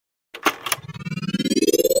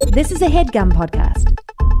This is a HeadGum podcast.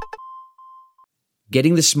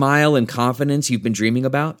 Getting the smile and confidence you've been dreaming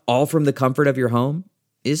about, all from the comfort of your home,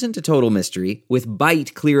 isn't a total mystery with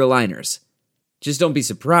Byte clear aligners. Just don't be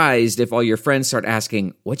surprised if all your friends start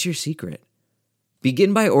asking, "What's your secret?"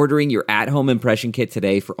 Begin by ordering your at-home impression kit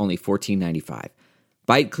today for only $14.95.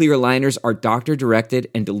 Byte clear aligners are doctor-directed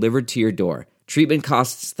and delivered to your door. Treatment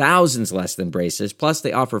costs thousands less than braces, plus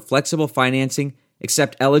they offer flexible financing,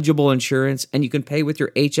 accept eligible insurance, and you can pay with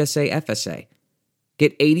your HSA FSA.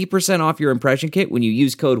 Get 80% off your impression kit when you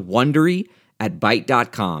use code WONDERY at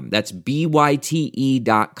Byte.com. That's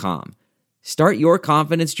BYTE.com. Start your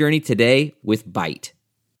confidence journey today with Byte.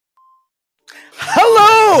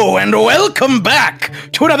 Hello, and welcome back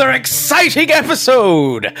to another exciting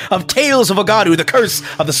episode of Tales of Wagadu, the Curse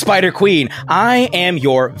of the Spider Queen. I am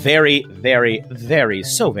your very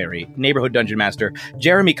neighborhood dungeon master,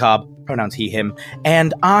 Jeremy Cobb, pronouns he, him,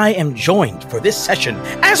 and I am joined for this session,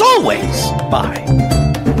 as always, by...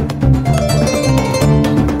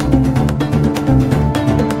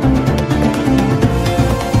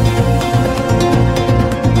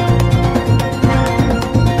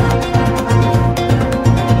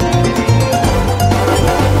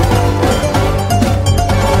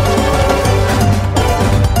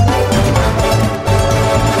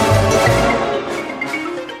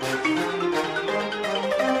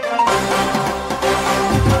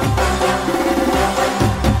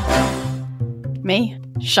 Me,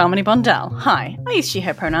 Shamini Bondell. Hi, I use she,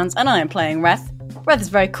 her pronouns, and I am playing Reth. Reth is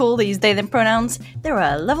very cool, they use they, them pronouns. They're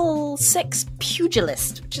a level 6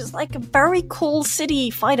 pugilist, which is like a very cool city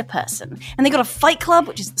fighter person. And they got a fight club,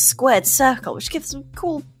 which is the squared circle, which gives them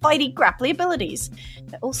cool fighty grapply abilities.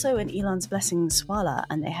 They're also an Elon's Blessing Swala,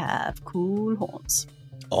 and they have cool horns.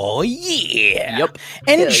 Oh, yeah. Yep.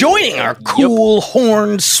 And joining our cool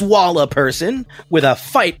horned swallow person with a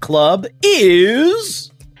fight club is...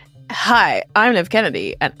 Hi, I'm Liv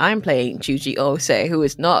Kennedy, and I'm playing Juji Ose, who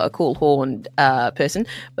is not a cool horned person,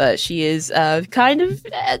 but she is kind of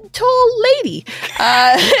a tall lady.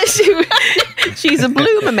 She's a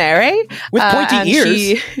bloomermary. With pointy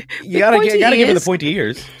ears. You gotta give her the pointy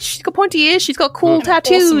ears. She's got pointy ears, she's got cool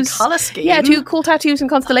tattoos. Awesome color scheme. Yeah, 2 cool tattoos and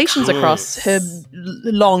constellations across her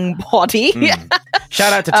long body.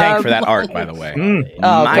 Shout out to Tank for that art, by the way. Oh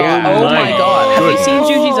my god. Have you seen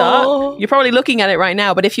Juji's art? You're probably looking at it right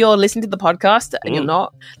now, but if you're listening to the podcast and you're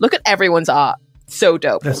not, look at everyone's art. So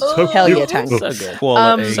dope. So hell cute. yeah, Tank. So good.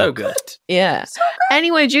 So good. Yeah.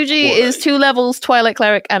 Anyway, Juji is 2 levels Twilight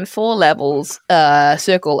Cleric and 4 levels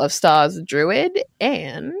Circle of Stars Druid,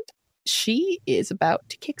 and she is about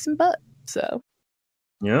to kick some butt. So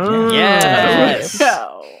Yes.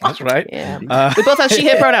 That's right. Yeah. We both have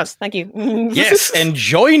she/her pronouns. Thank you. Yes, and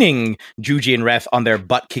joining Juji and Reth on their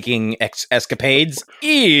butt-kicking escapades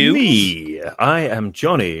is... Me. I am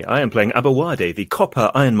Johnny. I am playing Abawade, the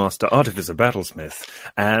Copper Ironmaster Artificer Battlesmith,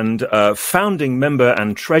 and founding member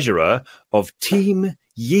and treasurer of Team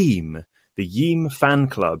Yeem, the Yeem fan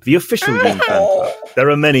club, the official Yeem fan club.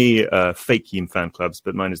 There are many fake Yeem fan clubs,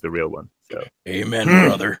 but mine is the real one. So. Amen,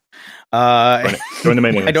 brother. Join the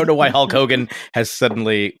main I don't know why Hulk Hogan has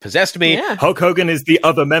suddenly possessed me. Yeah. Hulk Hogan is the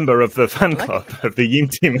other member of the fan club of the Yeem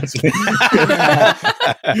team.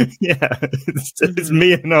 Yeah, it's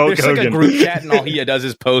me and Hulk There's Hogan. like a group chat, and all he does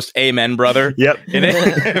is post "Amen, brother." Yep. In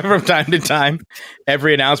it, from time to time,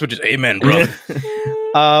 every announcement is "Amen, brother."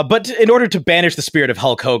 But in order to banish the spirit of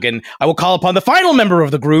Hulk Hogan, I will call upon the final member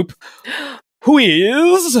of the group, who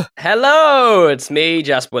is... Hello, it's me,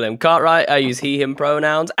 Jasper William Cartwright. I use he, him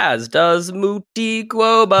pronouns, as does Mooty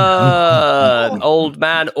Quoba. Old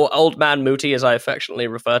man Mooty, as I affectionatally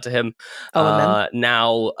refer to him.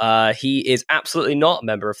 Now, he is absolutely not a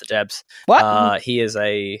member of the Debs. What? He's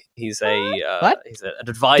an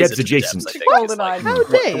advisor Debs to the adjacent. Debs, I think. GoldenEye. How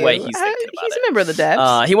dare the way you? he's thinking about He's it. a member of the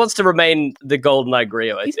Debs. He wants to remain the GoldenEye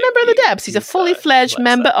Griot. He's a member of the Debs. He's a fully fledged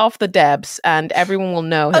member of the Debs, and everyone will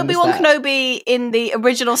know him. Obi-Wan as that. Kenobi in the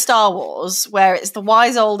original Star Wars, where it's the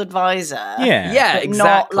wise old advisor. Yeah, but exactly.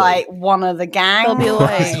 not like one of the gang. They'll be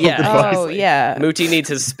like, Yeah. oh yeah. Mooty needs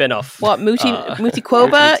his spin-off. What, Mooty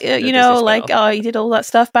Quoba? Mooty He did all that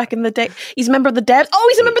stuff back in the day. He's a member of the Debs. Oh,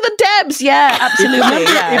 he's a member of the Debs. Yeah, absolutely.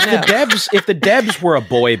 If the Debs were a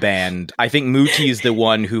boy band, I think Mooty is the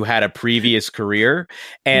one who had a previous career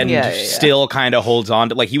and still kind of holds on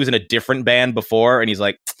to, like, he was in a different band before, and he's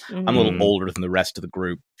like, I'm a little older than the rest of the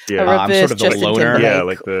group. Yeah, I'm sort of the loner. Yeah,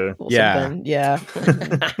 like the yeah.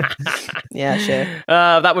 Yeah, sure.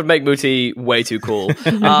 That would make Mooty way too cool.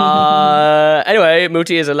 Anyway,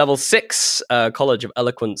 Mooty is a level 6 College of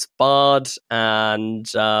Eloquence bard, and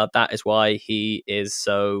that is why he is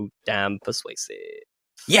so damn persuasive.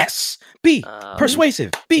 Yes. Be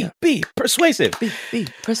persuasive. Be persuasive. Be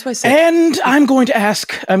persuasive. And I'm going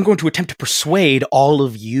to attempt to persuade all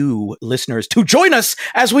of you listeners to join us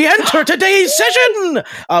as we enter today's session.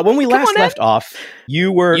 When we last left off,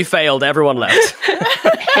 you failed. Everyone left.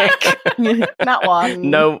 Not one.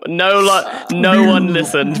 No one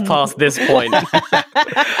listened past this point.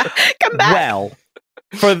 Come back.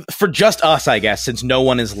 Well, for just us, I guess, since no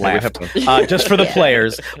one is left, just for the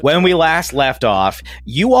players, when we last left off,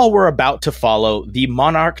 you all were about to follow the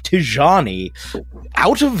Monarch Tijani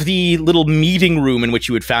out of the little meeting room in which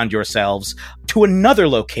you had found yourselves to another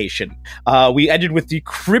location. We ended with the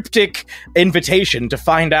cryptic invitation to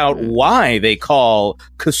find out why they call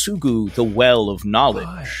Kasugu the Well of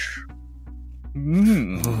Knowledge.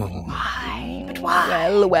 Why? But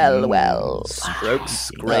why? Well. Strokes,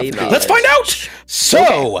 gravy. Let's find out.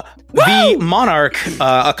 So the Monarch,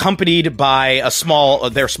 accompanied by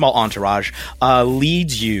their small entourage,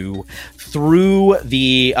 leads you through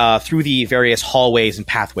the various hallways and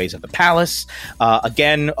pathways of the palace.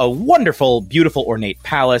 Again, a wonderful, beautiful, ornate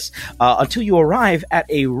palace, until you arrive at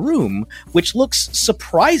a room which looks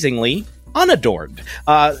surprisingly unadorned.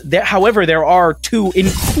 However, there are two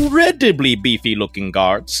incredibly beefy-looking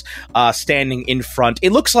guards standing in front.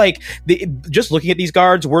 It looks like, just looking at these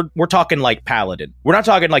guards, we're talking like paladin. We're not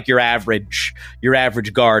talking like your average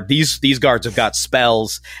guard. These guards have got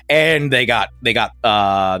spells and they got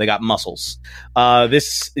muscles.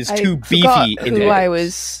 This is two beefy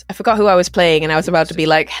individuals. I forgot who I was playing, and I was about to be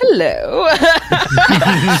like, "Hello."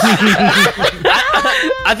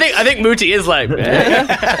 I think Muti is like.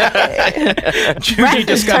 Judy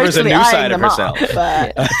discovers totally a new side of up, herself.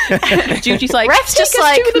 But Judy's like, Ref's just "Take us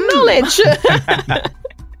like, to the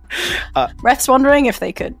knowledge." Ref's wondering if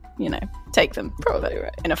they could, take them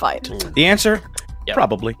in a fight. The answer,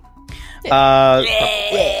 probably.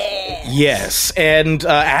 Yes, and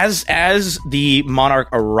as the Monarch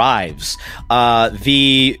arrives,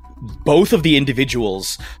 both of the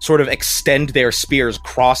individuals sort of extend their spears,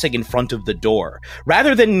 crossing in front of the door.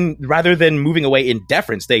 Rather than moving away in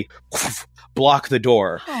deference, they block the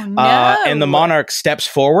door. Oh, no. And the Monarch steps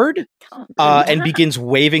forward and begins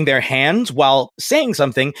waving their hands while saying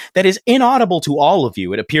something that is inaudible to all of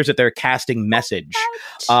you. It appears that they're casting message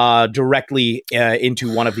directly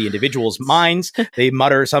into one of the individuals' minds. They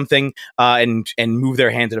mutter something and move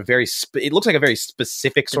their hands in a very it looks like a very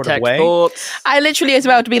specific sort of way. Thoughts. I literally was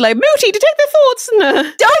about to be like, "Mooti, detect their thoughts."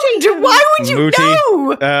 Don't! Why would you Muti,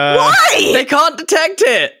 know? Why? They can't detect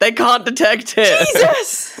it.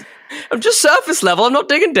 Jesus! I'm just surface level. I'm not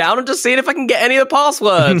digging down. I'm just seeing if I can get any of the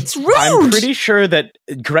passwords. It's rude! I'm pretty sure that,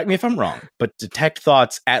 correct me if I'm wrong, but detect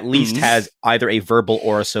thoughts at least has either a verbal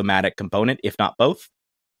or a somatic component, if not both.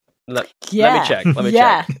 Let me check.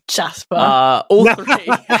 Jasper. All three.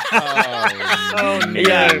 no.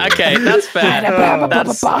 Yeah, okay, that's fair.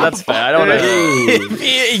 That's fair. I don't know.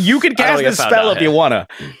 You can cast this spell if you wanna,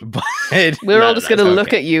 but We're all just gonna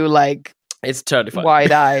look at you like It's totally fine.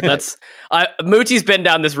 wide-eyed. Mooty's been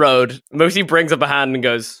down this road. Mooty brings up a hand and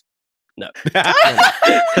goes, "No."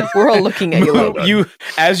 We're all looking at you like,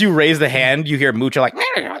 as you raise the hand, you hear Mucha like,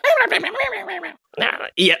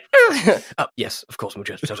 Yeah. Yes, of course,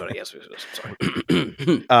 Mucha. Sorry, yes, sorry.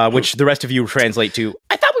 which the rest of you translate to,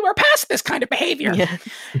 "I thought we were past this kind of behavior." yeah.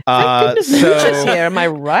 Thank goodness Moocha's here, am I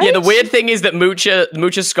right? Yeah, the weird thing is that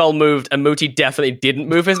Mucha's skull moved, and Muti definitely didn't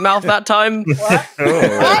move his mouth that time. What?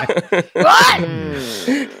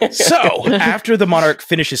 So, after the Monarch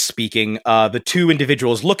finishes speaking, the two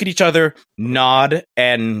individuals look at each other, nod,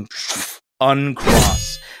 and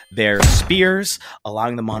uncross their spears,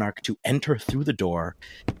 allowing the Monarch to enter through the door.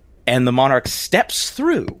 And the Monarch steps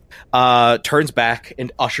through, turns back,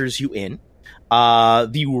 and ushers you in.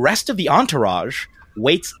 The rest of the entourage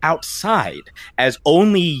waits outside as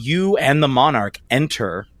only you and the Monarch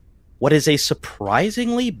enter what is a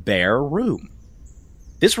surprisingly bare room.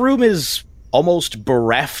 This room is almost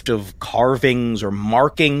bereft of carvings or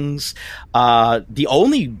markings. The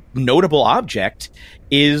only notable object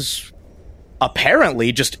is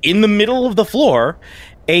apparently just in the middle of the floor,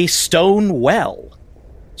 a stone well.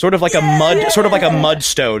 Sort of like a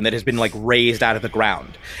mudstone that has been like raised out of the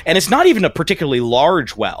ground. And it's not even a particularly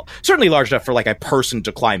large well. Certainly large enough for like a person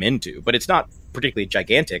to climb into, but it's not particularly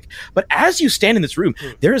gigantic. But as you stand in this room,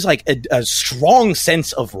 there is like a strong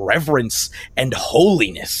sense of reverence and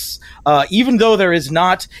holiness. Even though there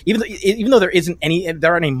aren't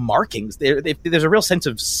any markings, there's a real sense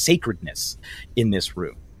of sacredness in this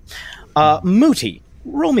room. Muti,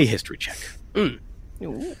 roll me a history check.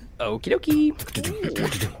 Okie dokie.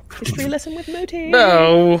 History lesson with Mooti.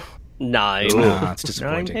 No. 9. It's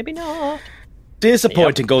disappointing. Maybe not.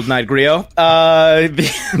 Disappointing, Golden-eyed Griot.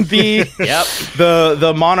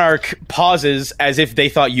 The monarch pauses as if they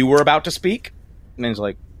thought you were about to speak, and he's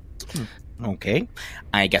like, "Okay,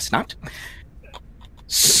 I guess not."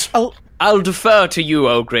 I'll defer to you,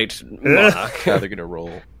 oh great monarch. How they're gonna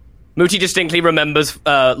roll? Muti distinctly remembers,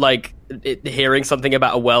 hearing something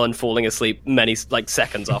about a well and falling asleep many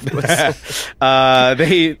seconds afterwards.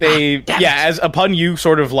 As upon you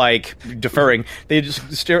sort of deferring, they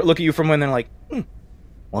just look at you from when they're like,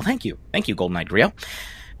 well, thank you, Golden-eyed Griot.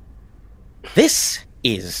 This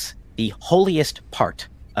is the holiest part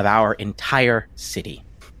of our entire city.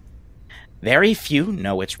 Very few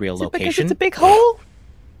know its real location. Because it's a big hole.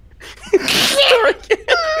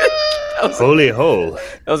 Holy hole.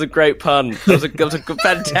 That was a great pun. That was a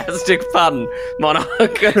fantastic pun, Monarch.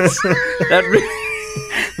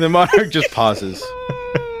 The Monarch just pauses.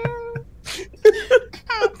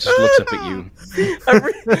 Just looks up at you.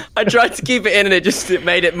 I tried to keep it in, and it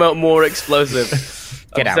made it more explosive.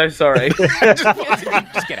 Get out. I'm so sorry.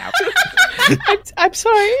 Just get out. I'm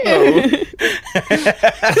sorry.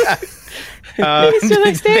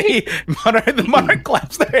 The monarch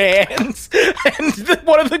claps their hands, and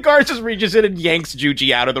one of the guards just reaches in and yanks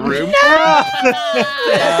Juji out of the room.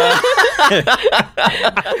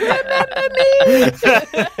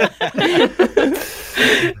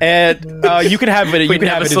 And you can have an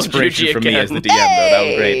inspiration from me as the DM, though. That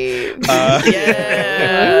was great.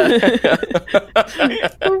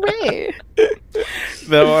 Hooray!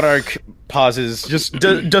 The monarch pauses, just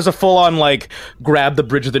does a full-on grab the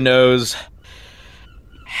bridge of the nose.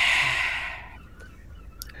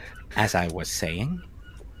 As I was saying,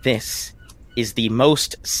 this is the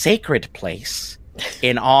most sacred place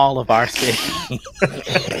in all of our city.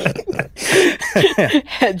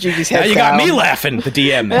 Juji's head now you down. got me laughing, the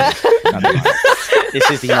DM. This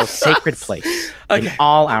is the most sacred place in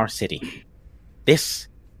all our city. This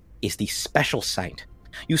is the special site.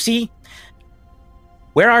 You see,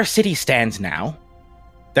 where our city stands now,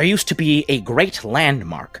 there used to be a great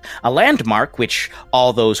landmark. A landmark which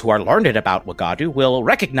all those who are learned about Wagadu will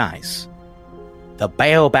recognize. The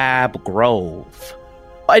Baobab Grove.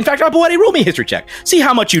 In fact, Abuwadi, roll me a history check. See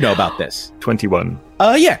how much you know about this. 21.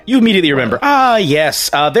 Yeah, you immediately remember. Yes.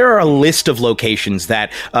 There are a list of locations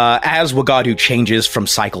that, as Wagadu changes from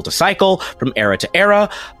cycle to cycle, from era to era,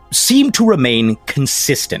 seem to remain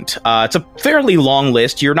consistent. It's a fairly long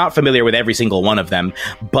list. You're not familiar with every single one of them,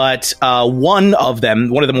 but one of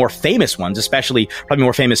the more famous ones, especially probably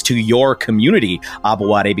more famous to your community,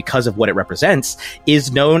 Abuwade, because of what it represents,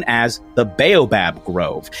 is known as the Baobab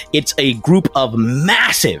Grove. It's a group of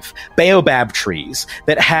massive baobab trees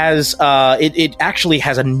that has, it actually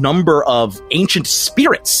has a number of ancient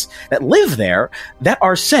spirits that live there that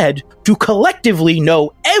are said to collectively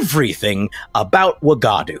know everything about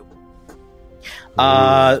Wagadu.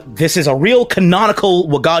 This is a real canonical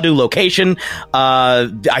Wagadu location.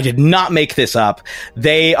 I did not make this up.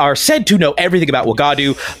 They are said to know everything about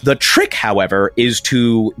Wagadu. The trick, however, is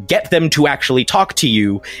to get them to actually talk to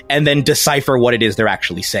you and then decipher what it is they're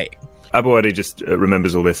actually saying. Abuwadi just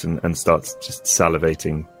remembers all this and starts just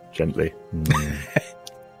salivating gently.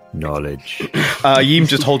 Knowledge. Yim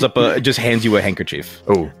just holds up just hands you a handkerchief.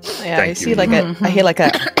 Oh, yeah, I see I hear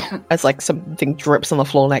as something drips on the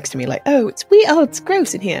floor next to me, it's weird, it's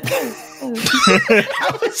gross in here. How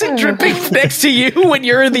is it dripping next to you when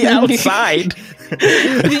you're in the outside?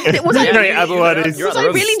 Was I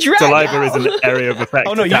really dry? Saliva is an area of effect.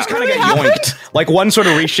 Oh no, you just kind of get yoinked. One sort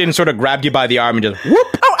of reached in, sort of grabbed you by the arm and just whoop.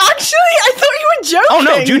 Oh, actually, I thought you were joking. Oh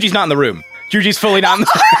no, Juji's not in the room. Juji's fully not in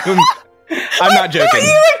the room. I'm not joking. You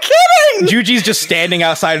were kidding! Juji's just standing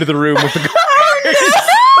outside of the room with the guards.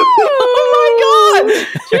 Oh my god!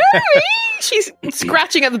 Jerry! She's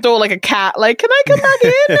scratching at the door like a cat. Can I come back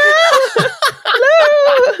in now?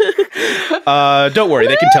 Hello? Don't worry,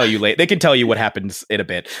 they can tell you late. They can tell you what happens in a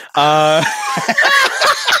bit.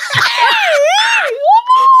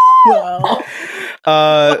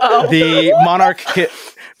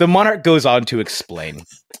 The monarch goes on to explain.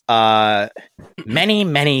 Many,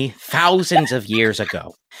 many thousands of years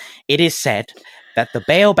ago, it is said that the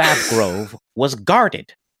Baobab Grove was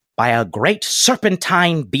guarded by a great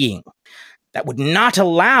serpentine being that would not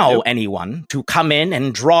allow anyone to come in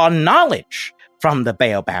and draw knowledge from the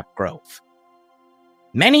Baobab Grove.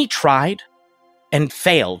 Many tried and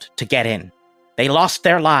failed to get in. They lost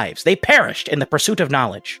their lives. They perished in the pursuit of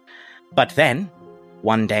knowledge. But then,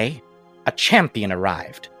 one day, a champion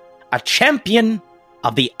arrived. A champion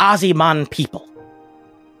of the Aziman people.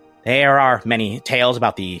 There are many tales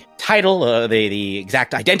about the title, the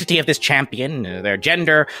exact identity of this champion, their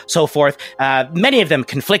gender, so forth, many of them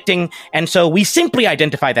conflicting, and so we simply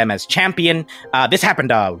identify them as champion. This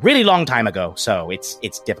happened a really long time ago, so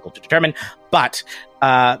it's difficult to determine, but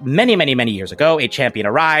many, many, many years ago, a champion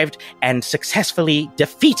arrived and successfully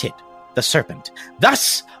defeated the serpent,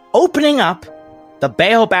 thus opening up the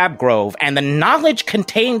Baobab Grove and the knowledge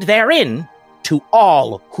contained therein to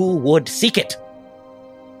all who would seek it.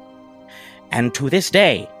 And to this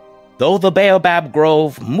day, though the Baobab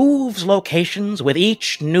Grove moves locations with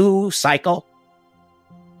each new cycle,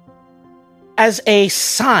 as a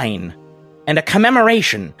sign and a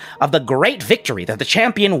commemoration of the great victory that the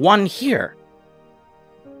champion won here,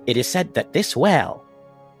 it is said that this well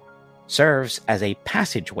serves as a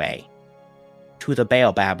passageway to the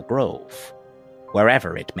Baobab Grove,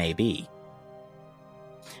 wherever it may be.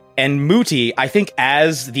 And Mooti, I think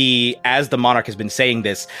as the monarch has been saying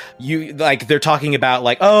this, they're talking about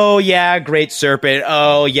like, oh yeah, great serpent.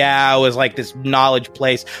 Oh yeah, it was like this knowledge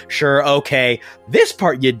place. Sure, okay. This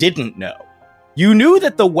part you didn't know. You knew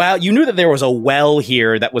that there was a well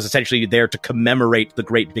here that was essentially there to commemorate the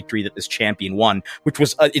great victory that this champion won, which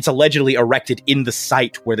was it's allegedly erected in the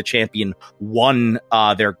site where the champion won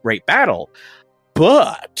their great battle.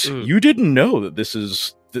 But you didn't know that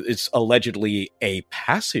it's allegedly a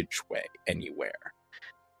passageway anywhere.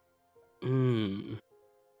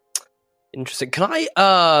 Interesting. Can I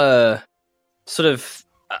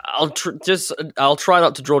I'll try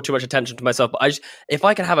not to draw too much attention to myself, but if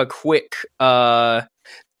I can have a quick having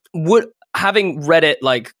read it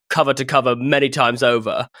like cover to cover many times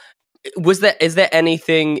over, is there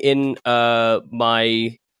anything in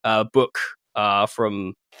my book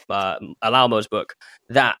from Alalmo's book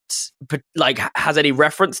that like has any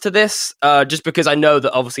reference to this? Just because I know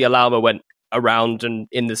that obviously Alalmo went around and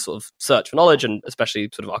in this sort of search for knowledge, and especially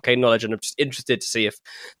sort of arcane knowledge, and I'm just interested to see if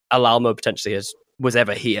Alalmo potentially was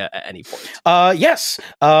ever here at any point. Yes.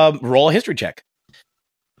 Roll a history check.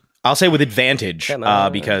 I'll say with advantage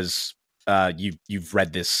because you've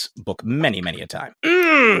read this book many, many a time.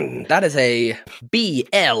 That is a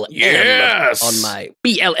BLM on my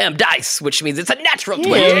BLM dice, which means it's a natural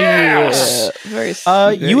 20. Yes! Very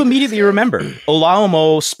you immediately remember.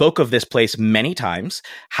 Alalmo spoke of this place many times.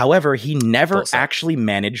 However, he never actually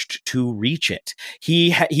managed to reach it.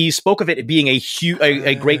 He spoke of it being a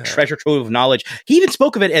great treasure trove of knowledge. He even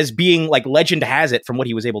spoke of it as being, like legend has it, from what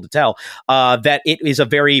he was able to tell, that it is a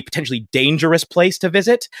very potentially dangerous place to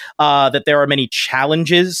visit, that there are many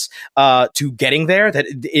challenges to getting there, that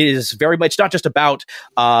it is very much not just about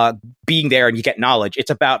being there and you get knowledge.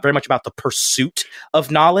 It's very much about the pursuit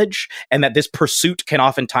of knowledge, and that this pursuit can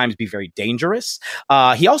oftentimes be very dangerous.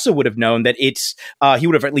 He also would have known that he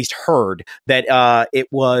would have at least heard that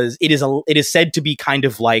it is said to be kind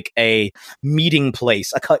of like a meeting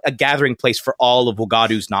place, a gathering place for all of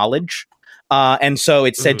Wagadu's knowledge. And so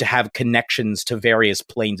it's said to have connections to various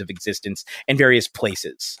planes of existence and various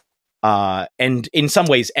places. And in some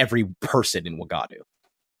ways, every person in Wagadu.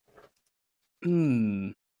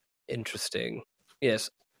 Interesting.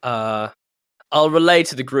 Yes. I'll relay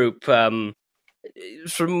to the group from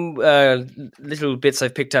little bits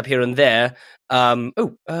I've picked up here and there.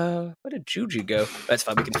 Where did Juji go? That's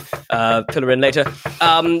fine. We can fill her in later.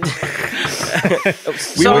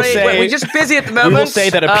 We're just busy at the moment. We will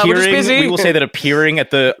say that appearing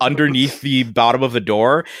at the underneath the bottom of the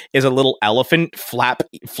door is a little elephant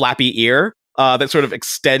flappy ear. That sort of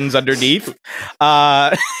extends underneath.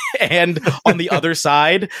 And on the other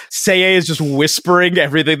side, Seye is just whispering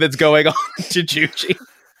everything that's going on to Juji.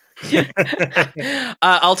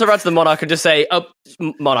 I'll turn around to the Monarch and just say,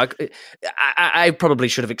 Monarch, I probably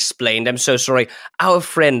should have explained. I'm so sorry. Our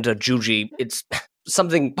friend Juji, it's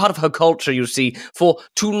something, part of her culture, you see,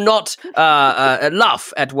 to not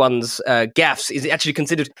laugh at one's gaffes is actually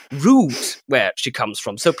considered rude where she comes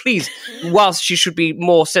from. So please, whilst she should be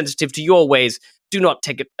more sensitive to your ways, do not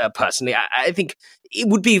take it personally. I think it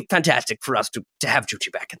would be fantastic for us to have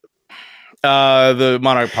Juji back. The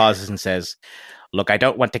Monarch pauses and says, look, I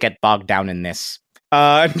don't want to get bogged down in this.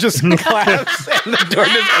 And just claps, and the door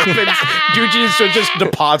just opens. Juji is just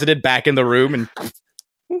deposited back in the room, and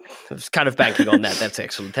I was kind of banking on that. That's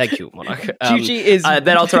excellent. Thank you, Monarch. Juji is...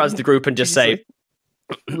 then I'll turn to the group and just say...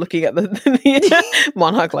 looking at the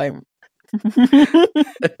Monarch like...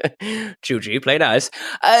 Juji, play nice.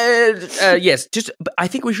 Yes, I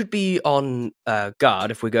think we should be on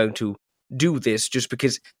guard if we're going to do this, just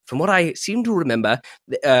because from what I seem to remember,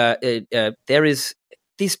 there is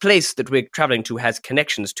this place that we're traveling to has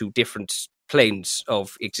connections to different planes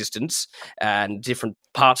of existence and different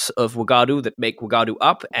parts of Wagadu that make Wagadu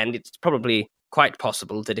up, and it's probably quite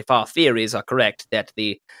possible that if our theories are correct, that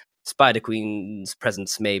the Spider Queen's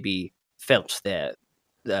presence may be felt there,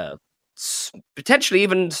 potentially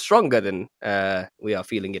even stronger than we are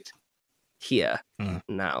feeling it here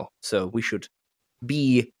now. So we should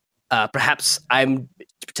be, perhaps I'm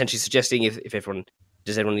potentially suggesting if everyone,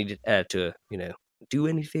 does everyone need to, do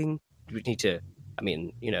anything? Do we need to,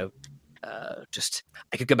 just,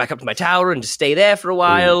 I could go back up to my tower and just stay there for a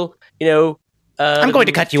while, I'm going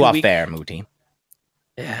to cut you off there, Moody.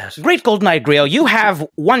 Yes. Great Golden Eye Grill, you have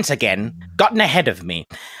once again gotten ahead of me.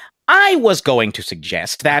 I was going to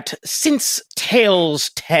suggest that since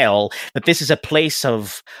tales tell that this is a place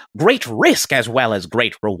of great risk as well as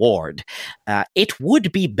great reward, it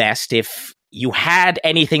would be best if you had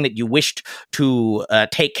anything that you wished to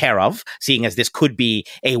take care of, seeing as this could be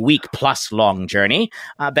a week-plus long journey,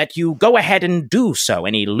 that you go ahead and do so.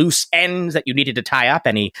 Any loose ends that you needed to tie up,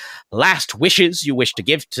 any last wishes you wish to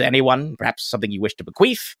give to anyone, perhaps something you wish to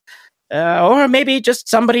bequeath, or maybe just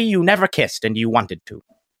somebody you never kissed and you wanted to.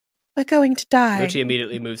 We're going to die. Mochi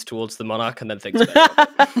immediately moves towards the monarch and then thinks about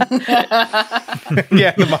it.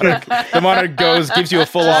 Yeah, the monarch gives you a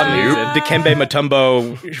full-on Dikembe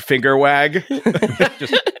Mutombo finger wag.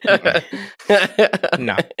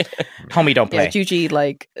 No. Homie, don't play. Yeah,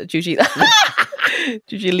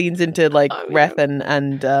 Juji leans into Reth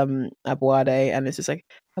and Abuade, and it's just like,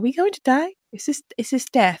 are we going to die? Is this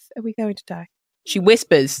death? Are we going to die? She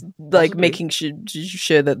whispers, making sure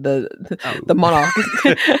that the monarch,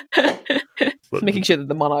 making sure that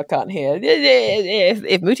the monarch can't hear.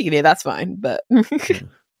 If Mooti can hear, that's fine. But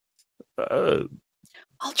I'll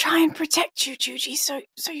try and protect you, Juji,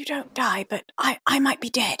 so you don't die. But I might be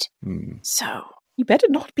dead. So you better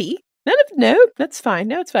not be. No, that's fine.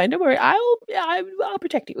 No, it's fine. Don't worry. I'll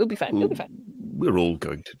protect you. We'll be fine. We'll be fine. We're all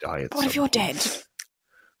going to die at what if you're dead?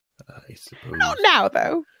 I suppose. Not now,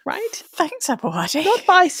 though, right? Thanks, Abuade. Not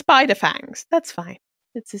by spider fangs. That's fine.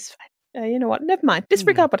 This is fine. You know what? Never mind.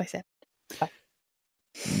 Disregard what I said. Fine.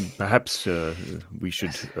 Perhaps we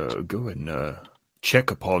should go and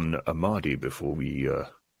check upon Amadi before we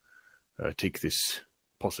take this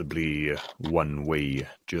possibly one-way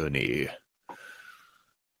journey.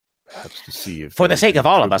 Perhaps to see if... For the sake of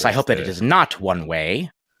all of us, I hope that it is not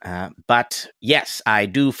one-way. But yes, I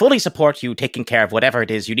do fully support you taking care of whatever it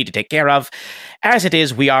is you need to take care of. As it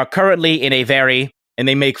is, we are currently in a very, and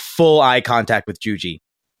they make full eye contact with Juji,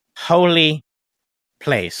 holy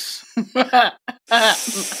place.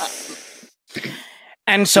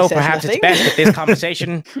 And so perhaps it's best that this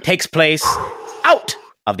conversation takes place out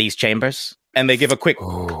of these chambers. And they give a quick,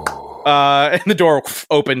 and the door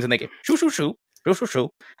opens and they go, shoo, shoo, shoo, shoo, shoo, shoo.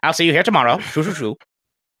 I'll see you here tomorrow. Shoo, shoo, shoo.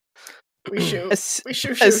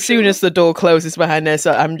 As soon as the door closes behind us,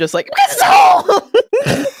 I'm just like, missile!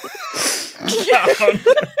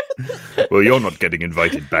 Well, you're not getting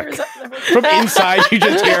invited back. From inside, you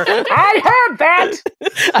just hear, I heard that!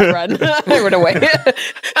 I run. I run away.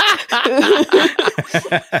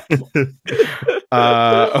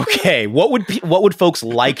 Okay, what would folks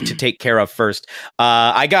like to take care of first?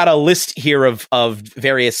 I got a list here of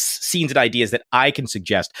various scenes and ideas that I can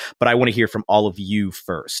suggest, but I want to hear from all of you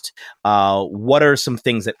first. What are some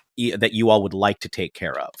things that you all would like to take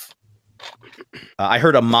care of? I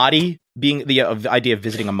heard Amadi being the idea of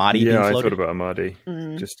visiting Amadi. Yeah, I thought about Amadi.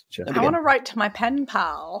 Just check. I want to write to my pen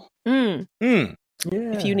pal. Yeah.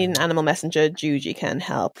 If you need an animal messenger, Juji can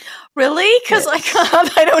help. Really? Because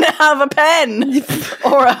I don't have a pen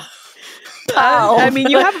or a pal. I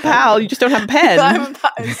mean, you have a pal, you just don't have a pen.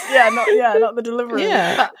 Not the delivery.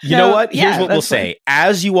 Yeah. You know what? Here's what we'll say.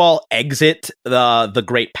 As you all exit the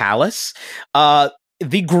Great Palace, the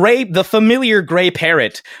familiar gray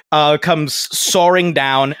parrot comes soaring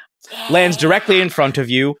down, lands directly in front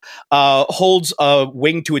of you, holds a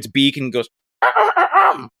wing to its beak and goes,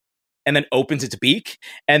 and then opens its beak.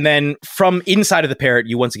 And then from inside of the parrot,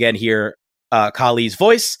 you once again hear Kali's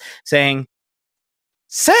voice saying,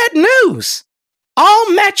 "Sad news!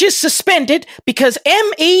 All matches suspended because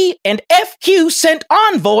ME and FQ sent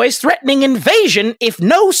envoys threatening invasion if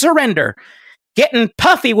no surrender. Getting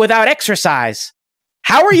puffy without exercise.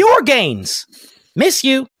 How are your gains? Miss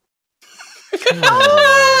you."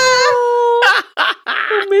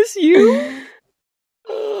 I miss you.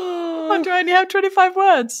 Do I only have 25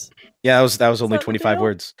 words? Yeah, that was only 25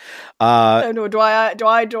 words. No, do I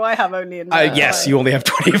have only in there? Yes, you only have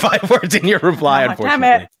 25 words in your reply, unfortunately.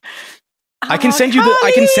 Damn it. I can send you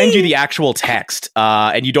the actual text,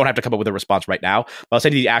 and you don't have to come up with a response right now. But I'll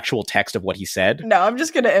send you the actual text of what he said. No, I'm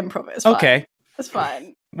just going to improvise. Okay. That's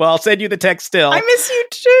fine. Well, I'll send you the text still. I miss you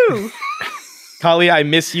too. Kali, I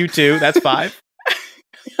miss you too. That's 5.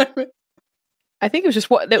 I think it was just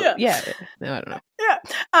what. No, I don't know. Yeah.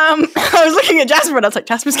 I was looking at Jasper and I was like,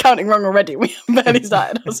 Jasper's counting wrong already. We barely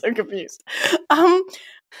started. I was so confused. I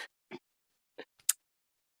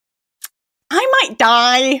might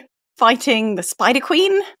die fighting the Spider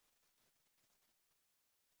Queen.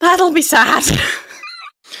 That'll be sad.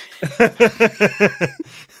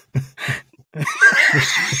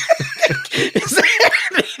 Is there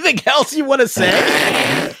anything else you want to say?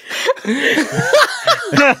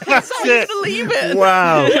 That's it. Believe it.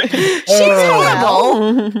 Wow. She's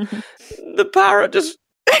horrible. The parrot just...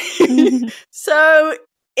 So,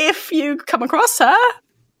 if you come across her...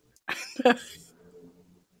 You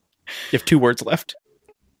have 2 words left.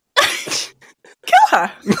 Kill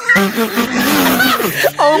her.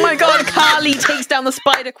 Oh my god, Carly takes down the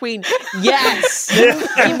Spider Queen. Yes!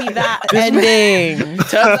 Give me that ending.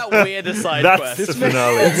 Turns out we're the side That's quest. the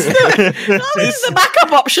finale. This is the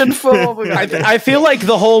backup option for... I feel like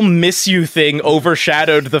the whole miss you thing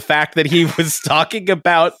overshadowed the fact that he was talking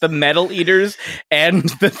about the Metal Eaters and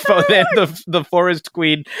the Forest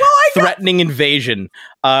Queen threatening invasion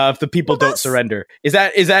if the people don't surrender. Is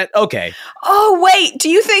that okay? Oh, wait. Do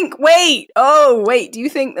you think... do you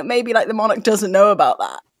think that maybe like the monarch doesn't know about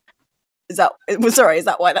that? Is that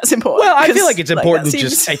why that's important? Well, I feel like it's important.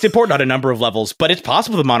 Seems... It's important on a number of levels, but it's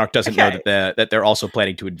possible the monarch doesn't know that they're also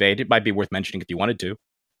planning to invade. It might be worth mentioning if you wanted to.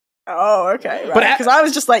 Oh, okay. Right. Because I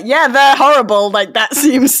was just like, yeah, they're horrible. Like, that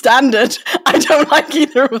seems standard. I don't like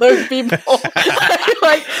either of those people.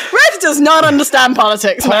 Like, Red does not understand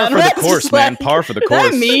politics, Par man. for Red's the course, just man. like, Par for the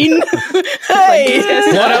course. They're mean. Hey.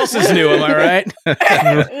 What else is new, am I right?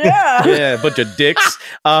 Yeah. Yeah, a bunch of dicks.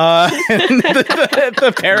 And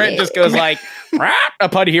the parrot just goes like, "Rah,"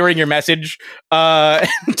 upon hearing your message, and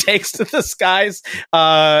takes to the skies,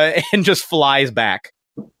 and just flies back.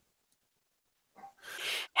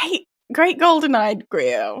 Hey, great golden-eyed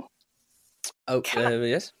Griot. Oh,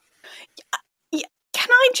 yes? Can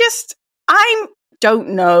I don't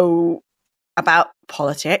know about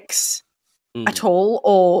politics at all,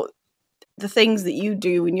 or the things that you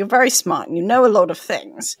do, and you're very smart, and you know a lot of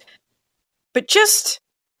things. But just,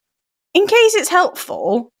 in case it's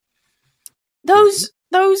helpful, those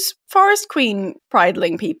Forest Queen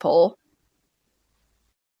Prideling people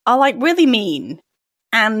are, like, really mean.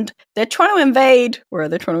 And they're trying to invade... Where are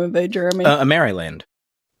they trying to invade, Jeremy? Maryland.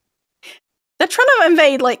 They're trying to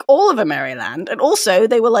invade, like, all of Maryland. And also,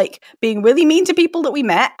 they were, like, being really mean to people that we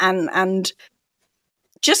met. And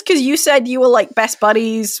just because you said you were, like, best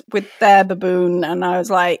buddies with their baboon. And I was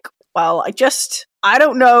like, well, I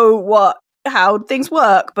don't know how things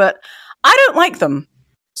work. But I don't like them.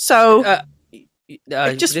 So,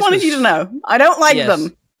 I just wanted you to know. I don't like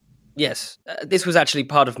them. Yes, this was actually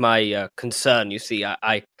part of my concern. You see,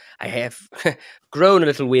 I have grown a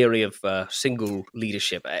little weary of single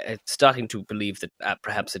leadership. I'm starting to believe that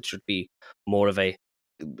perhaps it should be more of a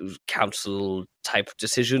council type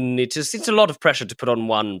decision. It's a lot of pressure to put on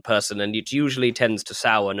one person, and it usually tends to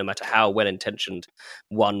sour no matter how well intentioned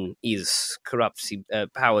one is.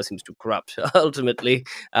 Power seems to corrupt ultimately.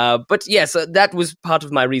 But yes, that was part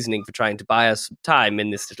of my reasoning for trying to buy us time in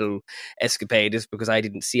this little escapade, is because I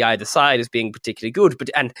didn't see either side as being particularly good.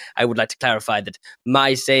 And I would like to clarify that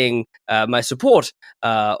my saying my support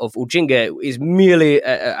of Ujinga is merely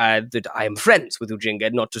that I am friends with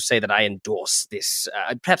Ujinga, not to say that I endorse this.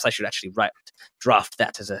 Perhaps I should actually draft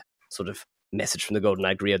that as a sort of message from the Golden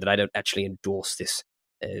Eye Griot that I don't actually endorse this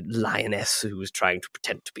lioness who was trying to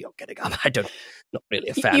pretend to be Ogedegam. Not really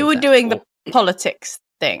a fan. You were doing the politics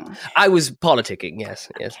thing. I was politicking, yes.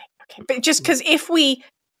 Okay. But just because if we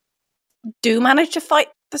do manage to fight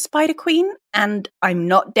the Spider Queen and I'm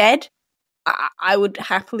not dead, I would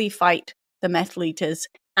happily fight the Metal Eaters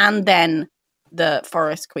and then the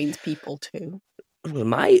Forest Queen's people too. Well,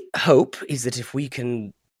 my hope is that if we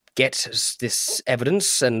can get this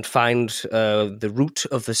evidence and find the root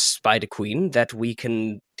of the Spider Queen, that we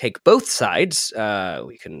can take both sides.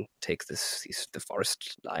 We can take the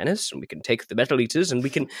Forest Lioness, and we can take the Metal Eaters, and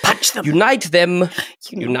we can punch them, unite them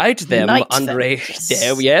under a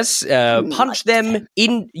punch them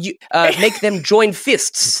in, make them join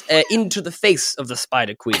fists into the face of the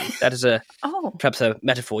Spider Queen. That is perhaps a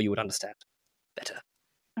metaphor you would understand better.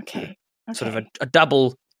 Okay. Sort of a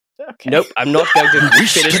double. Okay. Nope, I'm not going to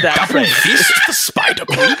finish that phrase. Fist the Spider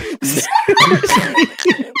Queen.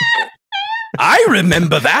 I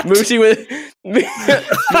remember that. Mooti with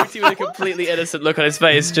a completely innocent look on his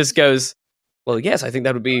face just goes, well, yes, I think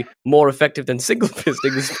that would be more effective than single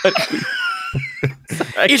fisting the Spider Queen.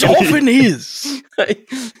 It often is. Sure.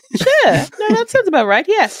 No, that sounds about right.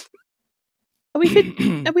 Yes. Are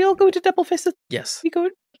we all going to double fist it? Yes. We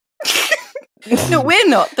going? No, we're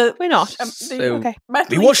not. We're not. Okay.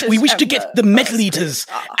 We wish to get the Metal Eaters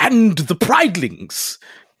and the Pridelings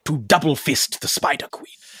to double fist the Spider Queen.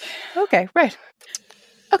 Okay, right.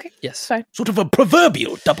 Okay, Yes. fine. Sort of a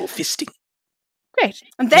proverbial double fisting. Great.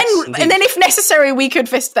 And then, Yes, indeed. if necessary, we could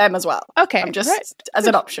fist them as well. Okay, I'm just right. as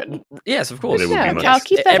an option. Yes, of course. It would be much. I'll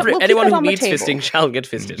keep that. We'll keep Anyone that who on the needs table. fisting shall get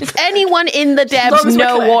fisted. Does anyone in the long devs as we're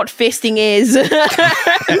know clear. what fisting is?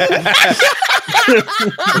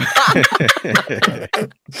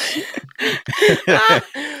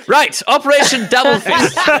 Right, Operation Double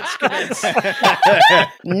Fist.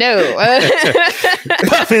 No.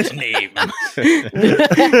 Perfect name.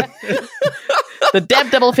 The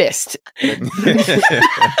Dev Double Fist.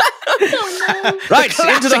 Right,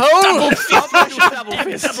 into the hole.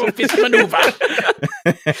 Double fist maneuver.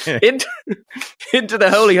 into the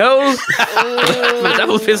holy hole. The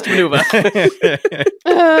double fist maneuver.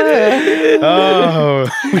 Oh,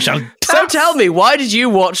 we shall. So tell me, why did you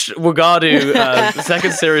watch Wagadu, the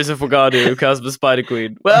second series of Wagadu, Curse of the Spider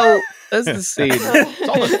Queen? Well, there's the scene. It's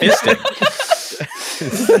all the fisting.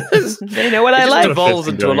 They know what I It just like. devolves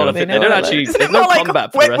into a lot of They it. know They don't what I actually. like. There's no Like,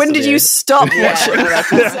 combat for the rest when of did the you stop watching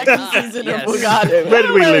the second season Yes. of Wagadu? Where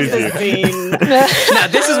did we lose you? Now,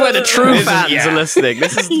 this is where the true fans are listening.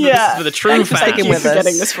 This is for the true Thanks for fans. sticking with us.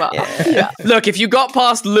 Getting this far. Yeah. Look, if you got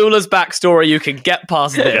past Lula's backstory, you can get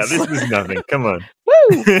past Yeah, this. this is nothing. Come on.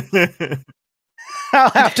 Woo! I'll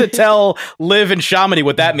have to tell Liv and Shamini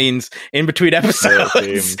what that means in between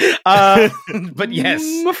episodes. But yes.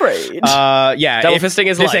 I'm afraid. Yeah. Double fisting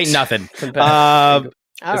is this light. ain't nothing. All Say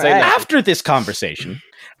right. that. After this conversation,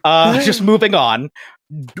 just moving on.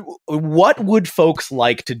 What would folks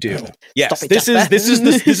like to do? Yes, Stop it, this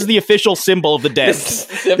Jasper. is the official symbol of the devs.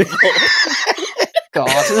 God.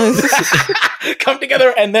 Come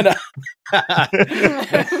together and then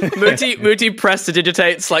Muti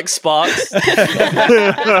prestidigitates like sparks.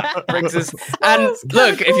 Brings us. And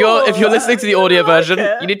look, if you're listening to the audio version,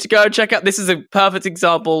 you need to go check out. This is a perfect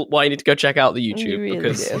example why you need to go check out the YouTube You really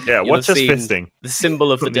because do. Yeah, you'll what's have this seen fisting? the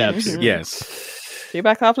symbol of the From the devs. YouTube. yes.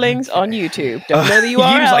 Feedback halflings on YouTube. Don't know the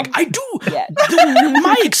URL. He's like, I do. Yeah.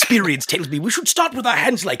 My experience tells me we should start with our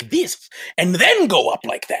hands like this and then go up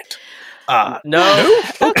like that. No.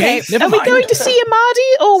 Okay, never Are we mind. going to see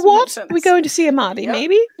Amadi or what? sense. Are we going to see Amadi,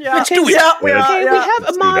 maybe? Yeah. Let's do it. Yeah, we are. Okay, Yeah. we have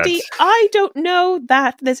Let's do Amadi. that. I don't know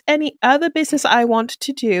that there's any other business I want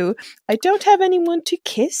to do. I don't have anyone to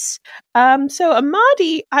kiss. So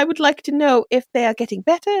Amadi, I would like to know if they are getting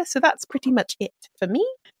better. So that's pretty much it for me.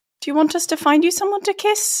 Do you want us to find you someone to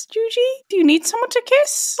kiss, Juji? Do you need someone to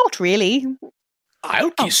kiss? Not really.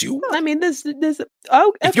 I'll kiss you. I mean, there's.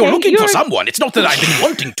 Oh, If okay, you're looking for someone, it's not that I've been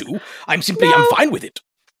wanting to. I'm fine with it.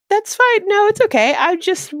 That's fine. No, it's okay.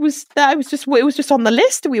 It was just on the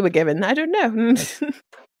list we were given. I don't know.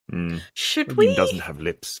 Should we doesn't have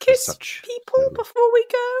lips for kiss such people before we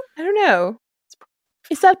go? I don't know.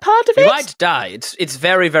 Is that part of We it? might die. It's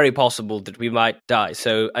very, very possible that we might die.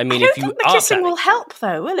 So, I mean, I don't if you think the are kissing will panicking, help,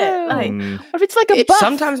 though, will it? No. Like, Or if it's like a it buff.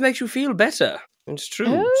 sometimes makes you feel better. It's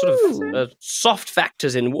true. Sort of soft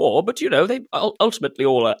factors in war, but they ultimately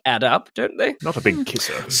all add up, don't they? Not a big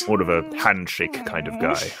kisser, more of a handshake kind of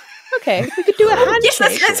guy. Okay, we could do a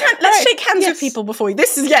handshake. yes, let's shake hands with people before we.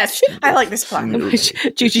 This is I like this plan.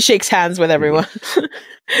 Juji shakes hands with everyone.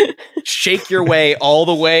 Shake your way all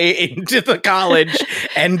the way into the college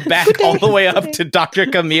and back all the way up to Dr.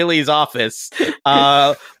 Camille's office.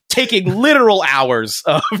 Taking literal hours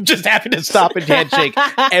of just having to stop and handshake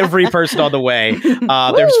every person on the way.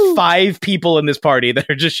 There's 5 people in this party that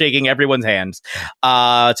are just shaking everyone's hands.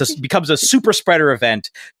 It becomes a super spreader event.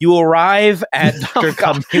 You arrive at Dr.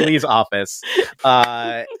 Camille's office,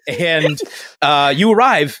 and you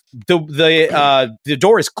arrive. The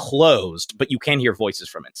door is closed, but you can hear voices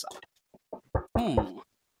from inside.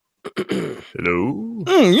 Hello?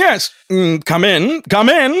 Yes, come in.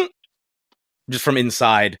 Just from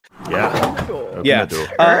inside. Yeah. Open Yeah. the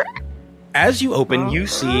door. As you open, you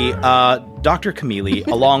see Dr. Camille,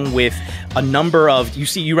 along with a number of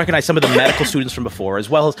you recognize some of the medical students from before, as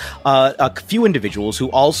well as a few individuals who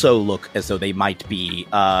also look as though they might be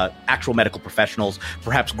actual medical professionals,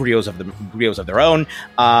 perhaps griots of their own,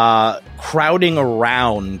 crowding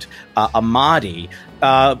around Amadi.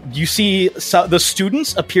 You see the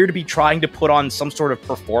students appear to be trying to put on some sort of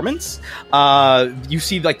performance. You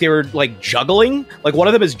see like they were like juggling. Like one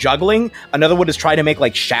of them is juggling. Another one is trying to make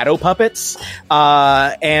like shadow puppets.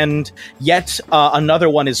 And yet another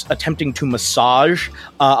one is attempting to massage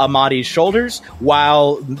Amadi's shoulders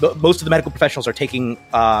while most of the medical professionals are taking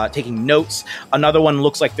notes. Another one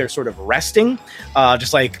looks like they're sort of resting,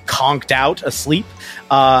 just like conked out asleep.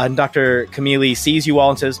 And Dr. Camille sees you all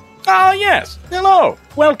and says, Oh, yes. Hello.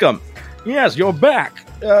 Welcome. Yes, you're back.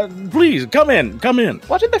 Please, come in.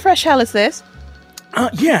 What in the fresh hell is this?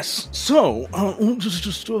 Yes. So,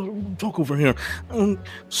 just talk over here.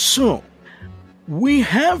 So, we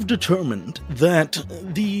have determined that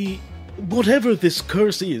whatever this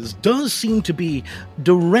curse is does seem to be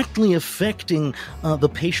directly affecting the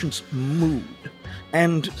patient's mood.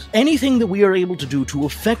 And anything that we are able to do to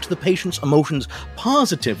affect the patient's emotions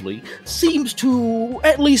positively seems to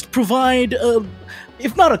at least provide,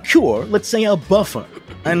 if not a cure, let's say a buffer.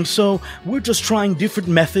 And so we're just trying different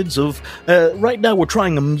methods of, right now we're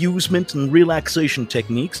trying amusement and relaxation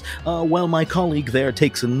techniques, while my colleague there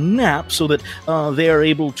takes a nap so that they are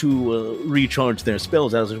able to recharge their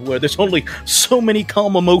spells, as it were. There's only so many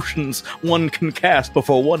calm emotions one can cast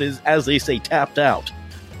before one is, as they say, tapped out.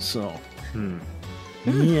 So...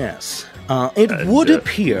 Yes. It would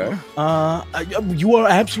appear you are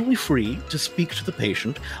absolutely free to speak to the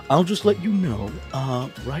patient. I'll just let you know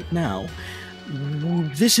right now,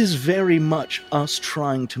 this is very much us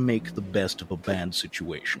trying to make the best of a bad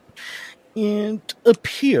situation. It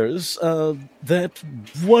appears that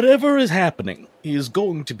whatever is happening is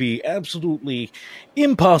going to be absolutely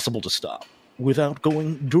impossible to stop without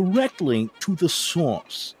going directly to the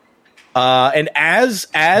source. And as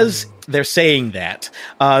they're saying that,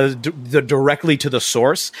 directly to the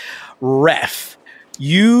source, Ref,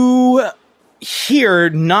 you hear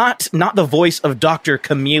not the voice of Dr.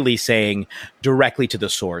 Camille saying directly to the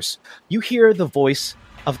source. You hear the voice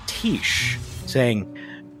of Tish saying,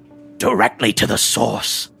 directly to the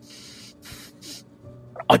source.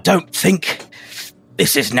 I don't think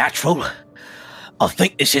this is natural. I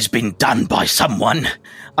think this has been done by someone.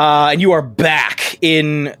 And you are back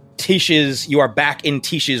in Tish's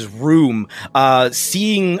room,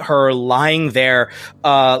 seeing her lying there,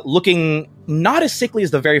 looking not as sickly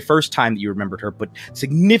as the very first time that you remembered her, but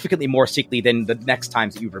significantly more sickly than the next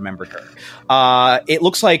times that you remembered her. It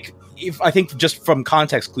looks like, I think just from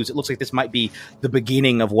context clues, it looks like this might be the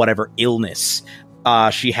beginning of whatever illness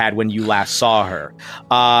she had when you last saw her.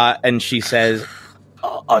 And she says,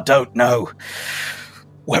 I don't know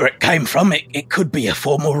where it came from. It could be a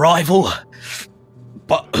former rival.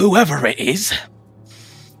 But whoever it is,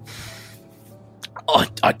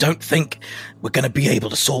 I don't think we're going to be able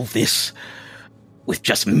to solve this with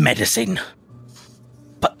just medicine.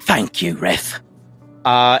 But thank you, Reth.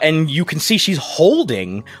 And you can see she's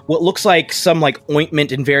holding what looks like some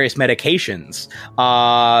ointment and various medications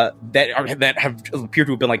that have appear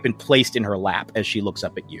to have been placed in her lap as she looks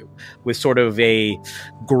up at you with sort of a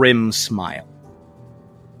grim smile.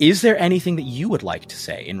 Is there anything that you would like to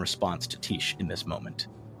say in response to Tish in this moment?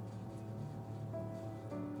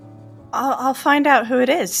 I'll find out who it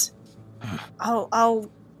is. I'll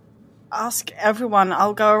ask everyone.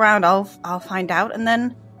 I'll go around. I'll find out, and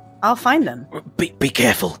then I'll find them. Be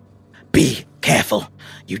careful. Be careful.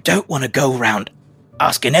 You don't want to go around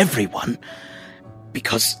asking everyone,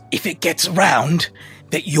 because if it gets around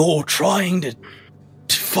that you're trying to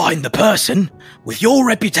find the person with your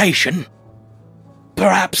reputation,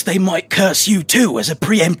 perhaps they might curse you too as a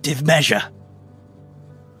preemptive measure.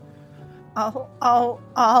 I'll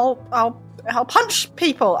punch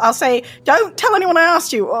people. I'll say, don't tell anyone I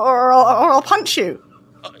asked you, or I'll punch you.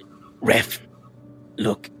 Ref,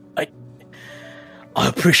 look, I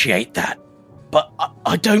appreciate that, but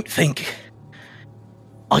I don't think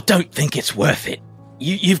it's worth it.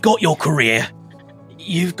 You've got your career.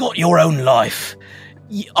 You've got your own life.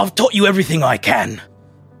 I've taught you everything I can.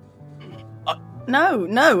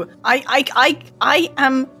 No. I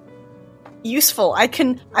am useful. I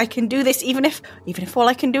can do this even if all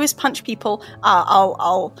I can do is punch people.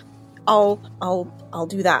 I'll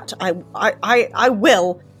do that. I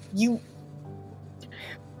will.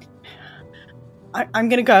 I'm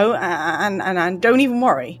gonna go and don't even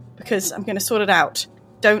worry, because I'm gonna sort it out.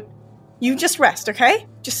 Don't you just rest, okay?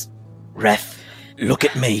 Just Ref, look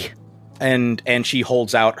at me. And she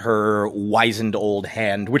holds out her wizened old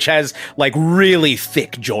hand, which has really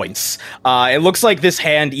thick joints. It looks like this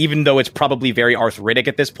hand, even though it's probably very arthritic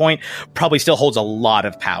at this point, probably still holds a lot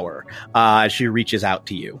of power as she reaches out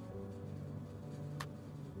to you.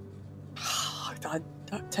 I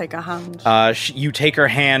take her hand. You take her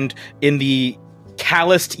hand in the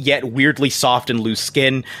calloused yet weirdly soft and loose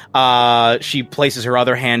skin. She places her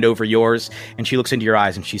other hand over yours, and she looks into your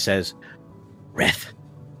eyes and she says, Reth,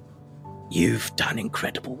 you've done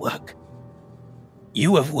incredible work.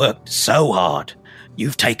 You have worked so hard.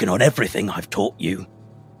 You've taken on everything I've taught you.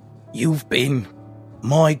 You've been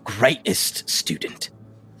my greatest student.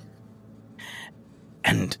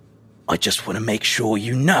 And I just want to make sure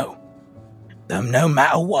you know that no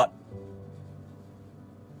matter what,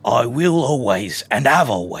 I will always, and have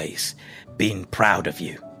always, been proud of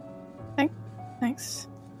you. Thanks.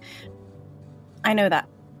 I know that.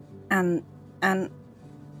 And I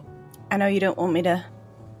know you don't want me to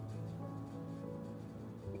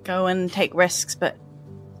go and take risks, but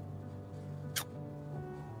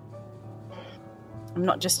I'm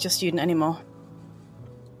not just your student anymore.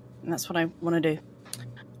 And that's what I want to do.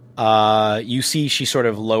 You see she sort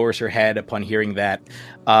of lowers her head upon hearing that,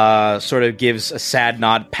 sort of gives a sad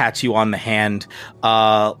nod, pats you on the hand,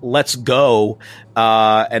 let's go,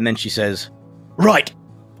 and then she says, Right,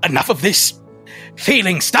 enough of this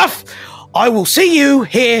feeling stuff. I will see you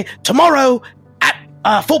here tomorrow at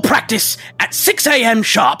for practice at 6 a.m.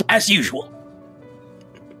 sharp, as usual.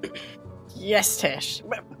 Yes, Tish.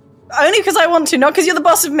 Only because I want to, not because you're the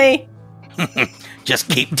boss of me. Just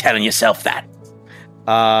keep telling yourself that.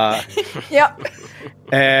 Yep.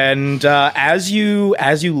 And as you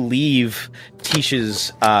leave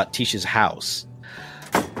Tisha's house,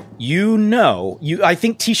 I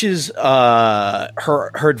think Tisha's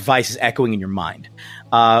her advice is echoing in your mind.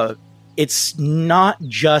 It's not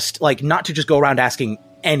to just go around asking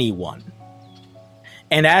anyone.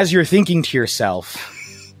 And as you're thinking to yourself,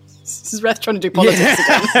 this is Reth trying to do politics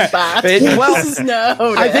again. This is bad.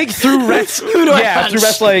 No. I think through Reth's who do I punch? Through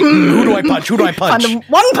Reth's like, who do I punch? Who do I punch? Find the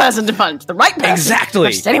one person to punch, the right person.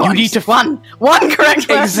 Exactly. You need to one correct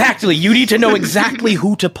person. Exactly. You need to know exactly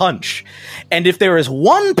who to punch. And if there is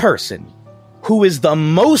one person who is the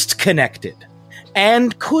most connected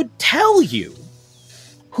and could tell you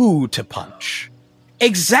who to punch,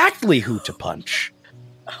 exactly who to punch.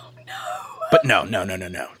 Oh no. But no.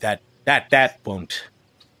 That won't.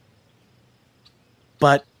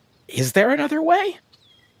 But is there another way?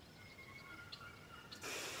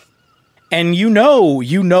 And you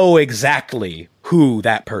know exactly who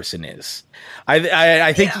that person is.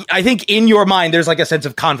 I think in your mind there's like a sense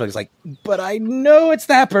of conflict. It's like, but I know it's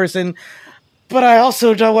that person, but I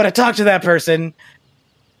also don't want to talk to that person.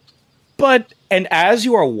 And as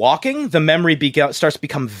you are walking, the memory starts to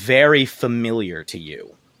become very familiar to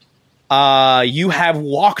you. You have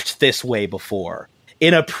walked this way before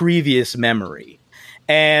in a previous memory.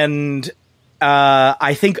 And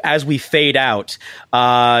I think as we fade out,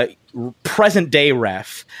 present day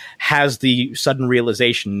Ref has the sudden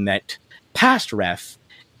realization that past Ref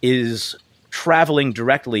is traveling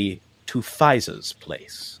directly to Fiza's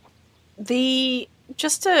place.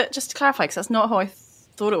 Just to clarify, because that's not how I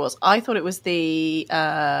thought it was. I thought it was the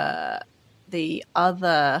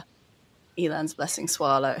other Elan's Blessing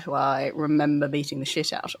Swallow who I remember beating the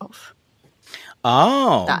shit out of.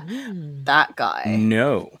 Oh. That guy.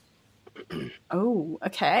 No. Oh,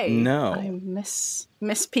 okay. No. I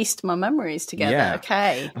mispieced my memories together. Yeah.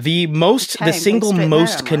 Okay. The single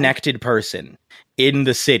most connected person in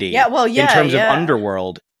the city in terms of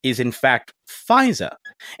Underworld is in fact Fiza.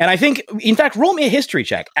 And I think, in fact, roll me a history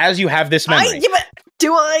check as you have this memory. But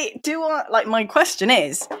do I, like, my question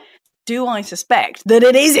is, do I suspect that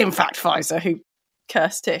it is in fact Fiza who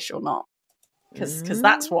cursed Tish or not? Because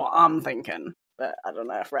that's what I'm thinking. But I don't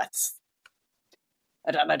know if Reth's...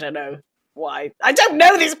 I don't know why. I don't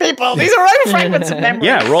know these people. These are own fragments of memory.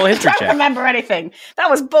 Yeah, roll a history check. I don't remember anything. That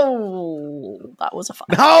was bull. That was a 5.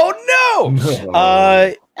 Oh,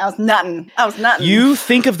 no! That was nothing. You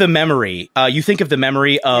think of the memory.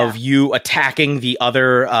 Of you attacking the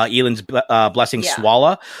other Elan's Blessing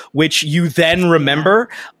Swallow, which you then remember.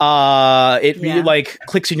 It really, like,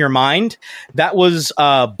 clicks in your mind. That was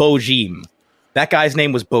Bojim. That guy's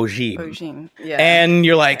name was Bojim. Yeah. And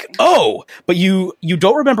you're like, oh, but you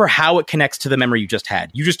don't remember how it connects to the memory you just had.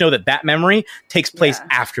 You just know that memory takes place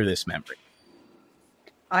after this memory.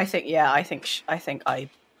 I think I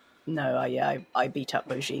beat up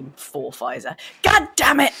Bojim for Fiza. God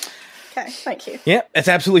damn it! Okay, thank you. Yeah, that's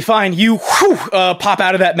absolutely fine. You pop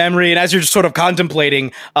out of that memory, and as you're just sort of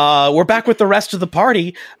contemplating, we're back with the rest of the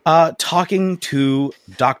party, talking to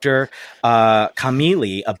Dr.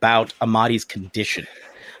 Kamili about Amadi's condition.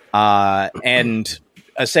 And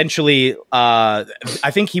essentially, I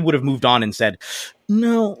think he would have moved on and said,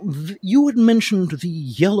 "Now, you had mentioned the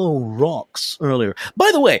yellow rocks earlier.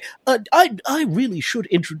 By the way, I really should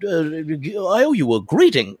introduce. I owe you a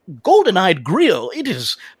greeting, Golden-Eyed Griot. It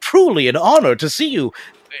is truly an honor to see you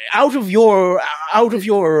out of your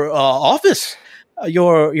office.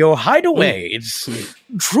 your hideaway. It's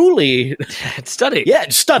truly It's stunning. Yeah,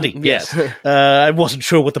 stunning. Yes, I wasn't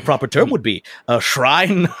sure what the proper term would be. A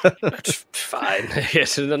shrine. Fine.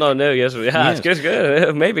 Yes. No. Yes. Yeah. It's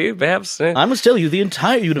good. Maybe. Perhaps. I must tell you, the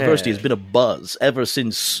entire university has been a buzz ever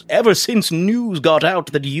since news got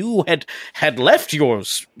out that you had left your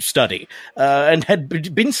study and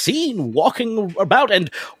had been seen walking about. And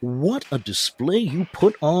what a display you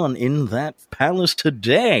put on in that palace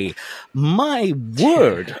today! My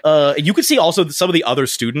word! You can see also that some of the other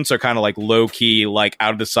students are kind of like low key, like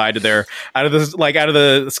out of the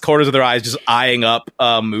corners of their eyes, just eyeing up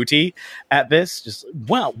Muti at this. Just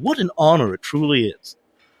wow, what an honor it truly is.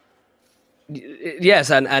 Yes,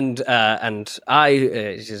 and I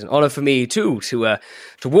it is an honor for me too to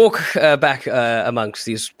walk back amongst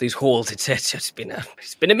these halls. It's been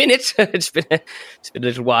a minute. It's been a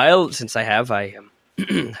little while since I have. I've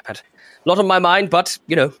had a lot on my mind, but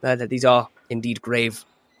these are indeed grave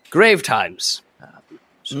times.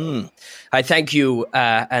 I thank you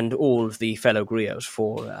and all the fellow griots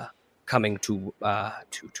for coming to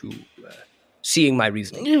seeing my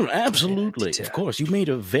reasoning. Absolutely, of course. You made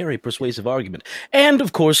a very persuasive argument. And,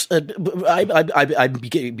 of course, I'm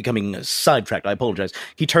becoming sidetracked. I apologize.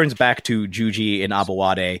 He turns back to Juji and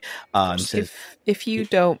Abawade and says... If you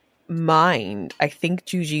don't mind, I think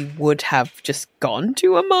Juji would have just gone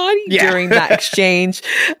to Amadi during that exchange.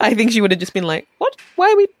 I think she would have just been like, what?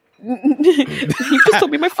 Why are we... you just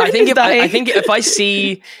told me my friend is dying. I think if I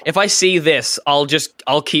see this, I'll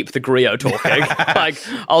keep the griot talking. Like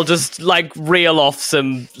I'll just reel off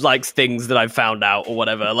some things that I've found out or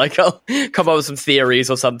whatever. Like I'll come up with some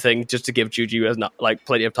theories or something just to give Juji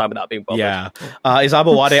plenty of time without being bothered. Yeah. Is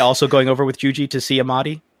Abawade also going over with Juji to see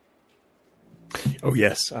Amadi? Oh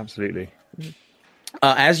yes, absolutely.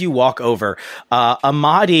 As you walk over,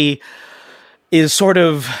 Amadi is sort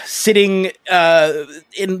of sitting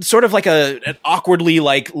in sort of like an awkwardly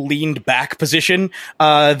leaned back position.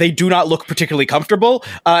 They do not look particularly comfortable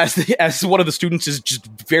as one of the students is just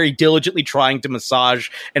very diligently trying to massage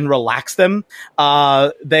and relax them.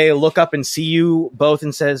 They look up and see you both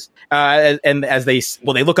and says, and as they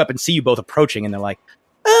look up and see you both approaching and they're like,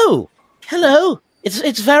 Oh, hello.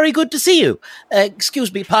 It's very good to see you.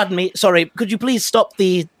 Excuse me, pardon me. Sorry, could you please stop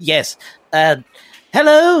the... Yes.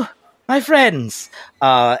 Hello? My friends,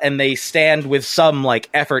 and they stand with some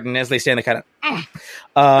effort, and as they stand, they kind of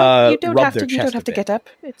you don't rub have their to. chest You don't have a to bit. get up.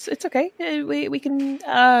 It's okay. We can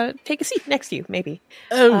take a seat next to you, maybe.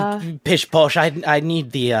 Pish posh, I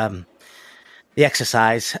need the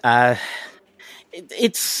exercise.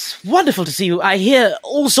 It's wonderful to see you. I hear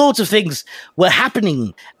all sorts of things were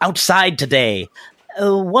happening outside today.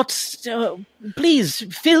 Please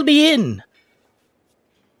fill me in.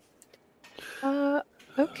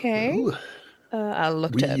 Okay. I'll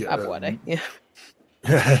look to Abawade. Yeah.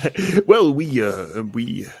 Well,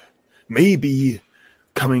 we may be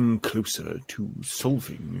coming closer to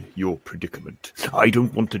solving your predicament. I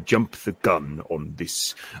don't want to jump the gun on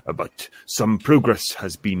this, but some progress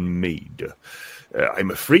has been made.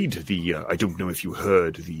 I'm afraid I don't know if you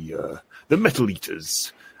heard the Metal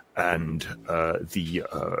Eaters and the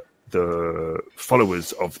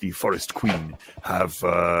followers of the Forest Queen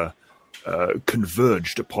have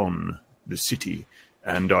converged upon the city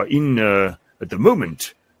and are in, at the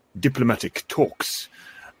moment, diplomatic talks.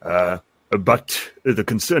 But the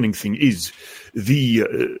concerning thing is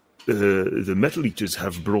the Metal Eaters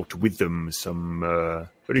have brought with them some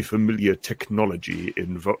very familiar technology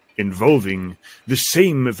involving the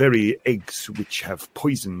same very eggs which have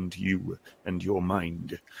poisoned you and your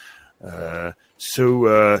mind.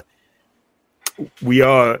 So we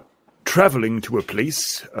are traveling to a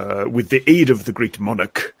place with the aid of the great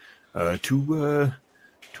monarch to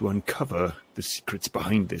uncover the secrets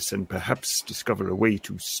behind this and perhaps discover a way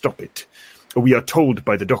to stop it. We are told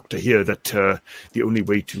by the doctor here that the only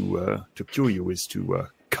way to cure you is to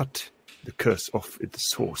cut the curse off at the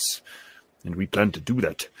source, and we plan to do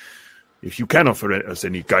that. If you can offer us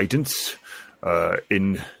any guidance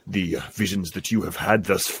in the visions that you have had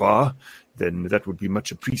thus far, then that would be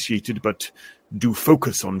much appreciated, but do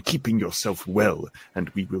focus on keeping yourself well, and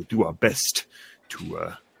we will do our best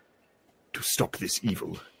to stop this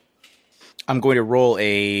evil. I'm going to roll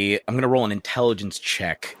an intelligence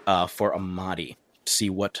check for Amadi to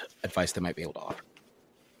see what advice they might be able to offer.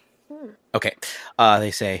 Okay.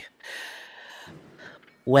 They say,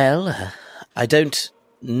 Well, I don't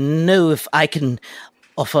know if I can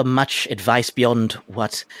offer much advice beyond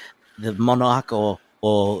what the monarch or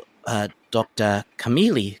Dr.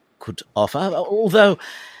 Camille could offer, although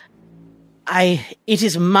it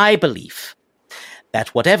is my belief that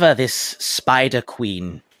whatever this Spider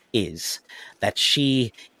Queen is that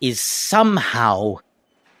she is somehow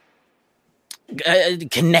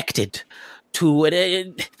connected to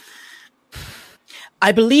it.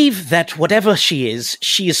 I believe that whatever she is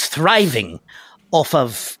thriving off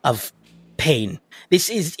of pain.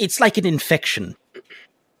 It's like an infection.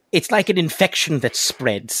 It's like an infection that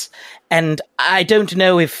spreads. And I don't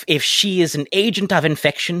know if she is an agent of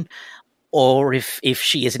infection, or if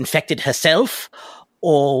she is infected herself,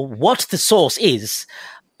 or what the source is.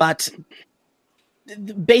 But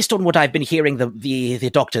based on what I've been hearing the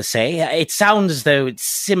doctors say, it sounds as though it's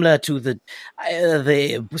similar to the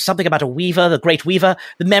something about a weaver, the great weaver,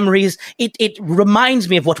 the memories. It reminds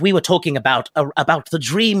me of what we were talking about the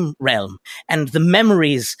dream realm and the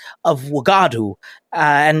memories of Wagadu,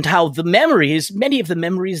 and how many of the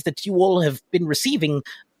memories that you all have been receiving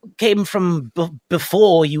came from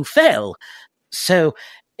before you fell. So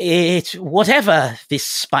whatever this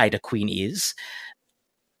Spider Queen is,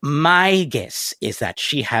 my guess is that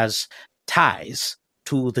she has ties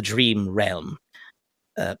to the dream realm.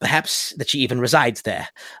 Perhaps that she even resides there.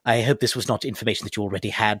 I hope this was not information that you already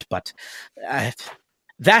had, but I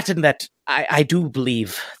do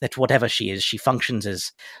believe that whatever she is, she functions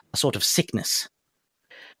as a sort of sickness.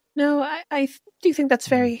 No, I do think that's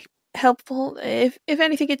very helpful. If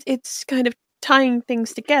anything, it's kind of tying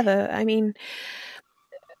things together. I mean,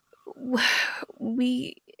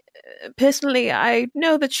 personally, I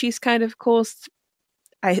know that she's kind of caused,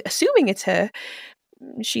 assuming it's her,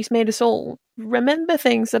 she's made us all remember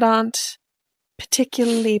things that aren't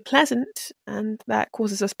particularly pleasant, and that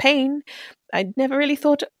causes us pain. I'd never really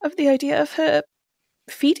thought of the idea of her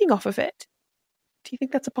feeding off of it. Do you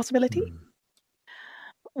think that's a possibility?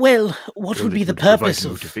 Well, what would be the purpose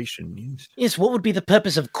of motivation? Yes, what would be the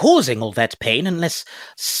purpose of causing all that pain unless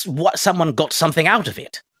someone got something out of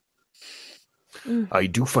it? I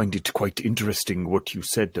do find it quite interesting what you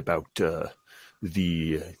said about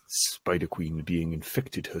the Spider Queen being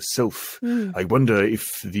infected herself. I wonder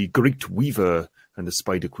if the Great Weaver and the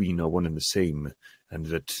Spider Queen are one and the same, and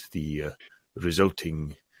that the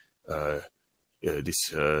resulting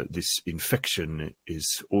this infection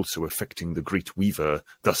is also affecting the Great Weaver,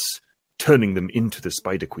 thus turning them into the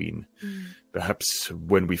Spider Queen. Perhaps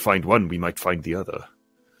when we find one, we might find the other.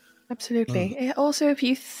 Absolutely. Also, if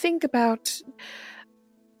you think about...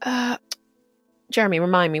 Jeremy,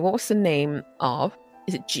 remind me, what was the name of...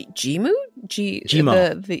 Is it Jimu?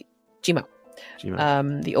 Jimo.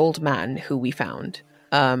 Jimo. The old man who we found.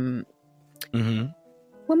 Mm-hmm.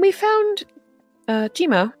 When we found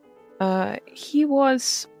Jimo, he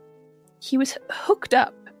was hooked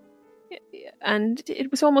up, and it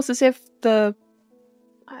was almost as if what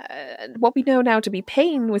we know now to be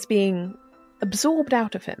pain was being absorbed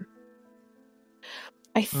out of him.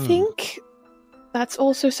 I think that's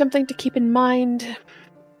also something to keep in mind.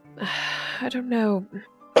 I don't know.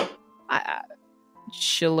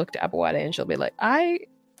 She'll look to Abawade and she'll be like, I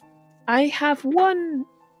have one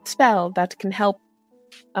spell that can help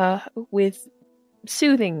with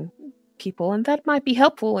soothing people, and that might be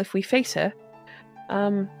helpful if we face her.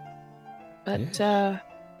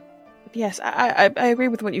 Yes, I agree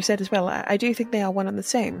with what you said as well. I do think they are one and the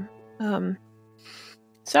same.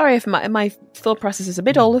 Sorry if my thought process is a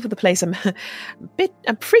bit all over the place. I'm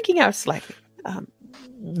freaking out slightly.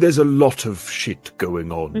 There's a lot of shit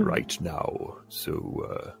going on right now,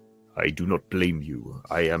 so I do not blame you.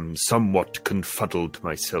 I am somewhat confuddled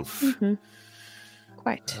myself.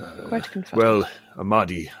 Quite confuddled. Well,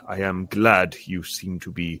 Amadi, I am glad you seem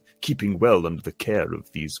to be keeping well under the care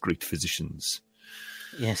of these great physicians.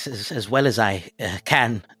 Yes, as well as I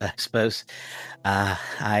can, I suppose.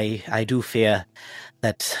 I do fear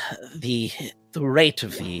that the rate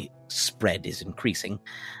of the spread is increasing,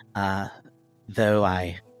 though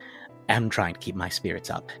I am trying to keep my spirits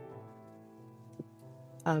up.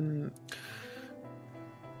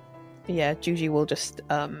 Yeah, Juji will just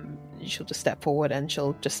she'll just step forward and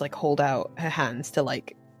she'll just like hold out her hands to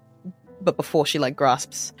like, but before she like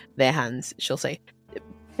grasps their hands, she'll say,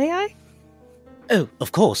 "May I?" Oh,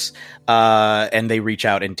 of course. And they reach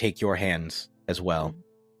out and take your hands as well.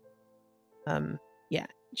 Yeah,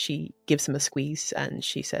 she gives him a squeeze and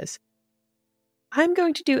she says, "I'm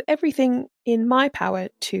going to do everything in my power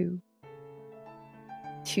to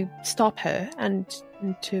stop her and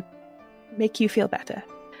to make you feel better,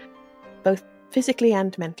 both physically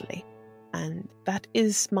and mentally. And that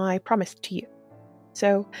is my promise to you.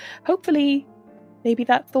 So hopefully, maybe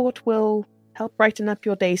that thought will help brighten up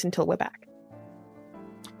your days until we're back."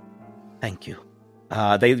 Thank you.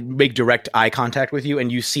 They make direct eye contact with you, and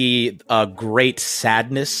you see a great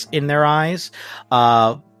sadness in their eyes.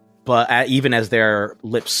 But even as their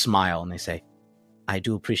lips smile, and they say, I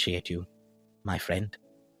do appreciate you, my friend.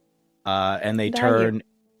 And they turn,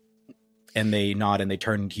 and they nod, and they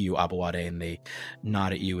turn to you, Abawade, and they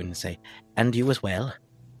nod at you and say, "And you as well."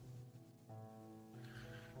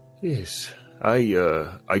 Yes,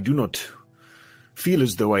 I do not feel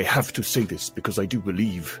as though I have to say this, because I do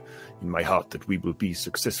believe in my heart that we will be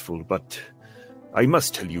successful, but I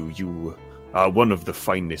must tell you, you are one of the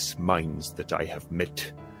finest minds that I have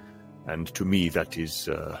met, and to me that is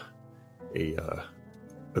a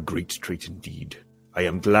great trait indeed. I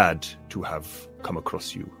am glad to have come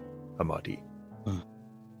across you, Amadi.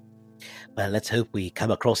 Well, let's hope we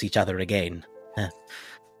come across each other again.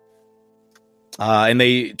 And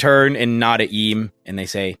they turn and nod at Yim, and they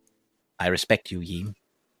say, "I respect you, Yim."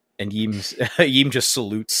 And Yim just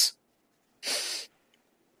salutes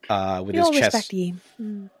with his chest. Respect Yim.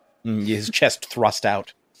 His chest thrust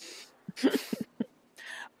out.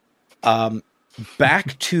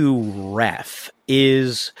 Back to Ref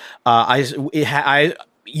is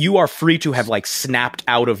you are free to have snapped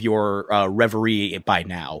out of your reverie by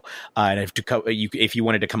now, and if you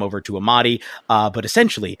wanted to come over to Amadi. But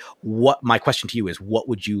essentially, what my question to you is, what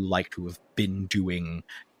would you like to have been doing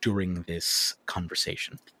during this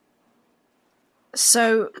conversation?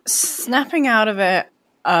 So snapping out of it,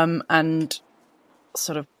 and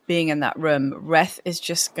sort of being in that room, Reth is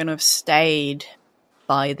just going to have stayed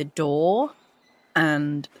by the door,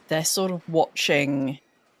 and they're sort of watching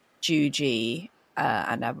Juji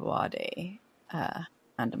and Abawade and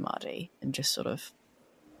Amadi, and just sort of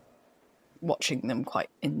watching them quite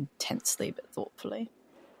intensely but thoughtfully.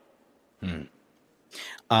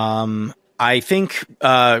 I think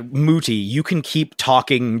Muti, you can keep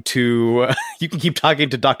talking to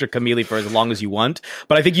Dr. Camille for as long as you want,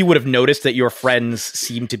 but I think you would have noticed that your friends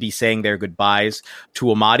seem to be saying their goodbyes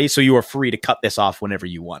to Amadi, so you are free to cut this off whenever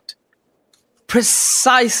you want.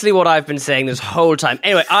 Precisely what I've been saying this whole time.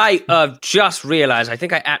 Anyway, I just realized I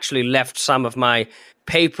think I actually left some of my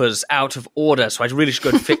papers out of order, so I really should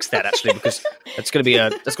go and fix that, actually, because that's going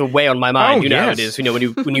to weigh on my mind. Know how it is.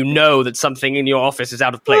 When you know that something in your office is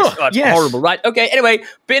out of place. It's horrible, right? Okay. Anyway,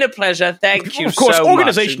 been a pleasure. Thank you. Of course, so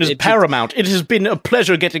organization much. is paramount. It has been a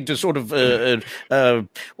pleasure getting to sort of what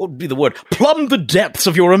would be the word? Plumb the depths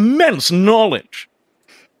of your immense knowledge.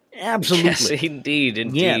 Absolutely. Yes, indeed.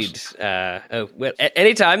 Yes. Well,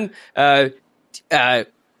 anytime.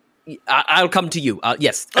 I'll come to you.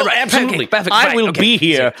 Yes. Right, absolutely. Perfect. I will be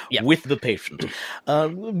here with the patient.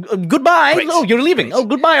 Goodbye. Great. Oh, you're leaving. Oh,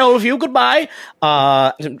 goodbye, all of you. Goodbye.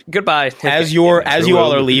 Goodbye. As you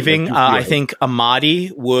all are leaving, I think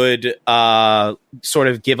Amadi would sort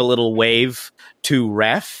of give a little wave to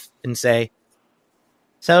Ref and say,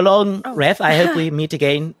 "So long, Ref. I hope we meet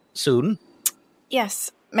again soon."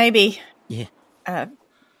 Yes, maybe. Yeah.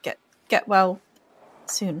 Get well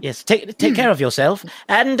soon. Yes, take care of yourself.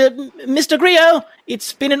 And Mr. Griot,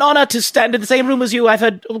 it's been an honor to stand in the same room as you. I've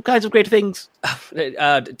heard all kinds of great things.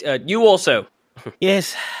 You also.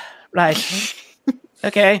 Yes, right.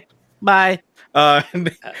 Okay, bye.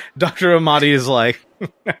 Dr. Amadi is like,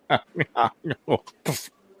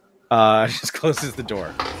 just closes the door.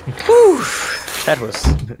 Whew, that was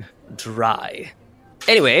dry.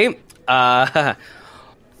 Anyway,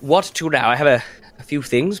 what to now? I have a few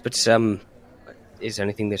things, but is there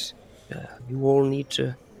anything that you all need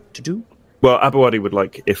to do? Well, Abawadi would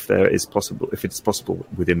like, if it's possible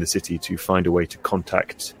within the city, to find a way to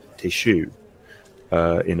contact Teshu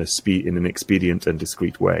in an expedient and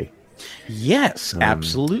discreet way. Yes,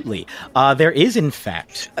 absolutely. There is, in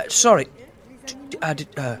fact. Sorry.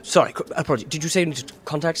 Apology. Did you say you need to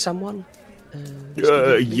contact someone?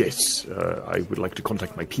 Yes. I would like to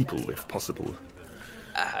contact my people, if possible.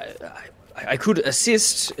 I could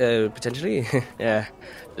assist, potentially. Yes.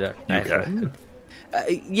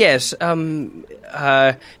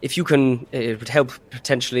 If you can, it would help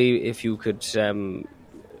potentially if you could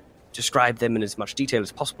describe them in as much detail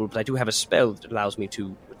as possible. But I do have a spell that allows me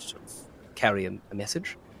to sort of carry a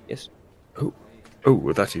message. Yes.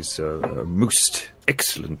 Oh, that is most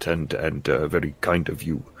excellent and very kind of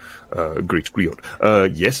you, great Griot.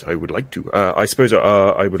 Yes, I would like to. I suppose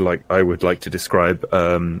I would like to describe.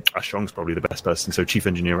 Ashong's probably the best person. So, Chief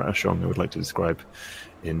Engineer Ashong, I would like to describe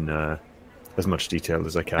in as much detail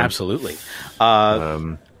as I can. Absolutely.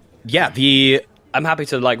 I'm happy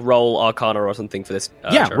to roll Arcana or something for this.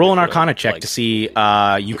 Roll an Arcana check to see.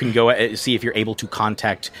 You can go see if you're able to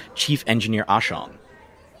contact Chief Engineer Ashong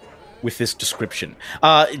with this description.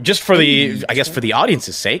 Just for the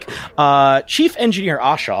audience's sake, Chief Engineer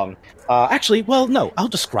Ashong, I'll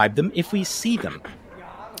describe them if we see them.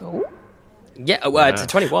 Yeah, well, it's a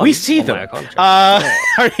 21. We see on them. my Arcana check. Are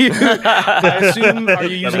you? I assume. Are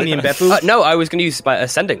you using the Mbepu? No, I was going to use by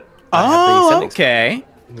ascending. I have the Oh, ascending okay.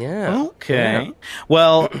 Yeah. Okay. Yeah.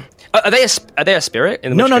 Well, are they a spirit?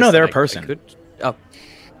 No, they're a person. Oh.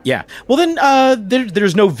 Yeah. Well, then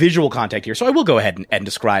there's no visual contact here, so I will go ahead and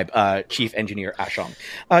describe Chief Engineer Ashong.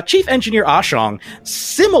 Chief Engineer Ashong,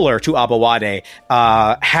 similar to Abawade,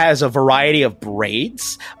 has a variety of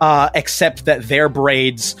braids, except that their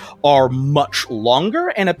braids are much longer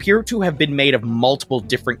and appear to have been made of multiple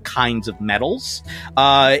different kinds of metals.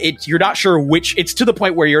 You're not sure which. It's to the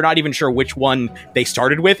point where you're not even sure which one they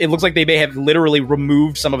started with. It looks like they may have literally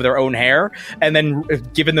removed some of their own hair and then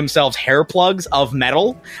given themselves hair plugs of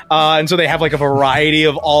metal. And so they have like a variety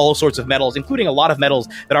of all sorts of metals, including a lot of metals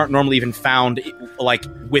that aren't normally even found like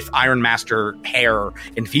with Iron Master hair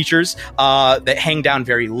and features that hang down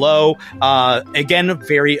very low. Again,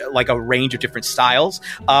 very like a range of different styles.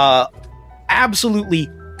 Absolutely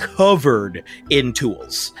covered in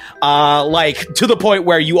tools, like to the point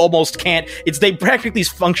where you almost can't. They practically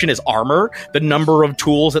function as armor. The number of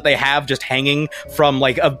tools that they have just hanging from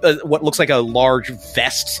like what looks like a large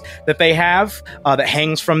vest that they have that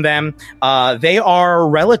hangs from them. They are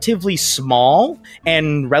relatively small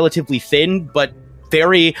and relatively thin, but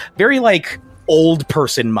very, very like old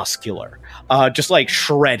person muscular. Just like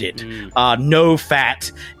shredded, no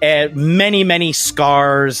fat, many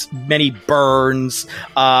scars, many burns,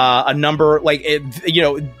 a number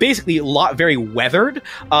basically a lot very weathered,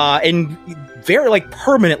 and very like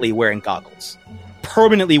permanently wearing goggles.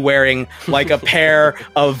 Permanently wearing like a pair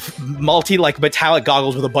of metallic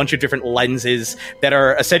goggles with a bunch of different lenses that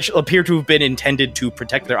are essentially appear to have been intended to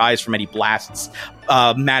protect their eyes from any blasts,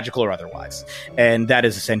 magical or otherwise. And that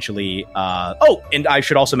is essentially. And I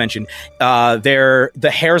should also mention,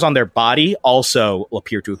 the hairs on their body also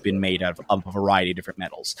appear to have been made of a variety of different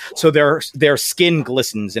metals. So their skin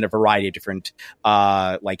glistens in a variety of different,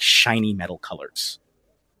 like shiny metal colors.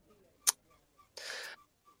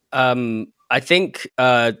 I think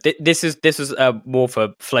this is more for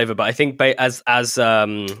flavor, but I think as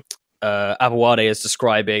Abawade is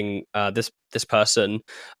describing this person,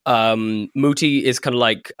 Muti is kind of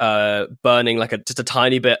like burning like just a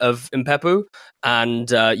tiny bit of Impepu,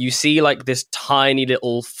 and you see like this tiny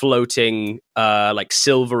little floating like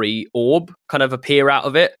silvery orb kind of appear out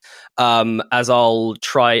of it.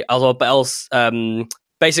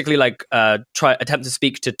 Basically like attempt to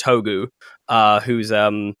speak to Togu, who's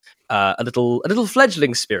a little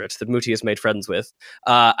fledgling spirit that Muti has made friends with,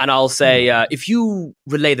 and I'll say if you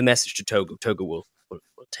relay the message to Togu, Togu will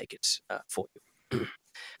take it for you.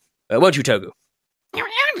 Won't you, Togu?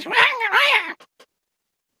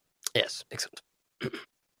 Yes, excellent.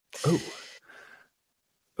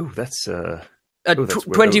 That's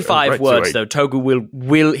 25 words, so though. Togu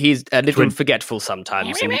will he's a little forgetful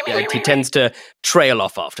sometimes, and he tends to trail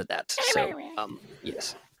off after that. So,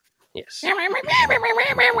 yes. Yes,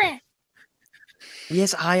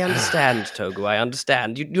 I understand, Togu. I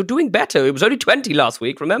understand. You're doing better. It was only 20 last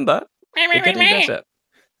week, remember? You're getting better.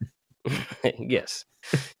 Yes.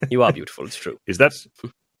 You are beautiful, it's true. Is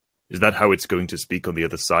that how it's going to speak on the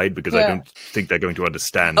other side? Because I don't think they're going to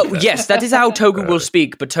understand. Oh, yes, that is how Togu will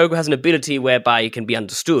speak, but Togu has an ability whereby he can be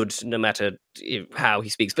understood no matter how he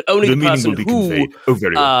speaks. But only the person who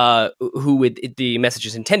the message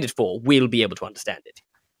is intended for will be able to understand it.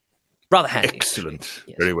 Rather handy. Excellent.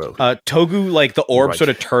 Yes. Very well. Togu, like the orb sort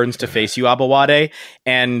of turns to face you, Abawade,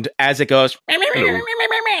 and as it goes,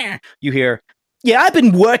 you hear, "Yeah, I've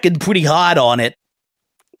been working pretty hard on it."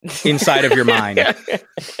 Inside of your mind.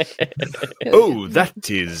 Oh, that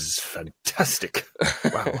is fantastic.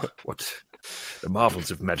 Wow, what the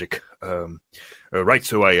marvels of magic. Right,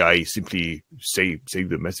 so I simply say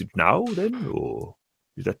the message now then, or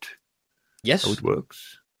is that how it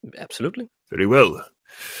works? Absolutely. Very well.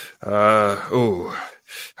 How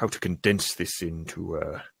to condense this into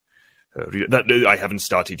that I haven't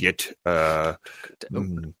started yet. Let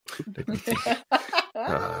me think.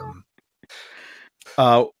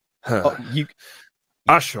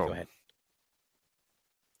 Ashong. Go ahead.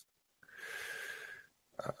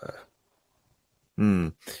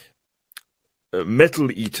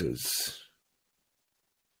 Metal eaters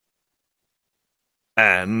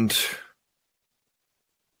and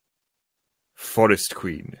Forest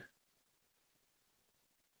Queen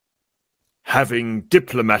having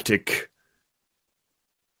diplomatic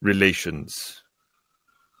relations.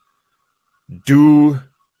 Do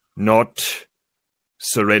not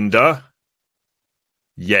surrender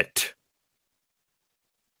yet,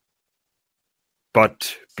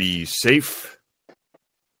 but be safe.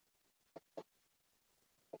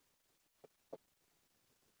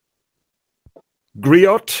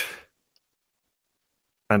 Griot.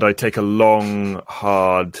 And I take a long,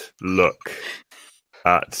 hard look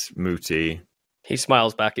at Mooti. He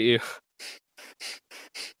smiles back at you.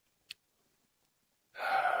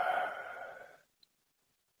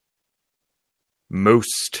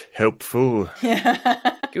 Most helpful.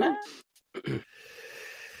 Cool.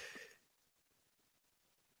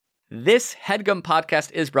 This HeadGum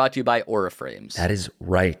podcast is brought to you by Aura Frames. That is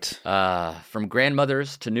right. From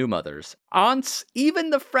grandmothers to new mothers, aunts, even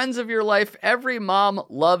the friends of your life, every mom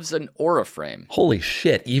loves an Aura Frame. Holy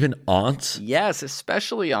shit, even aunts? Yes,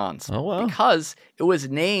 especially aunts. Oh, wow. Because it was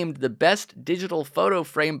named the best digital photo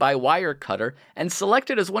frame by Wirecutter and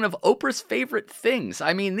selected as one of Oprah's favorite things.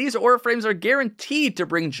 I mean, these Aura Frames are guaranteed to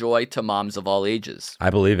bring joy to moms of all ages.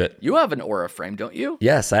 I believe it. You have an Aura Frame, don't you?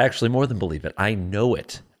 Yes, I actually more than believe it. I know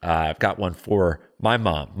it. I've got one for my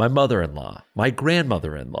mom, my mother-in-law, my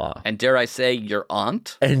grandmother-in-law. And dare I say, your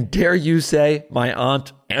aunt? And dare you say, my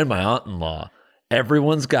aunt and my aunt-in-law.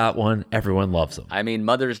 Everyone's got one. Everyone loves them. I mean,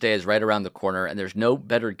 Mother's Day is right around the corner, and there's no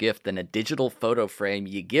better gift than a digital photo frame.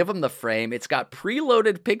 You give them the frame. It's got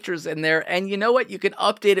preloaded pictures in there, and you know what? You can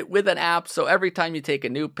update it with an app, so every time you take a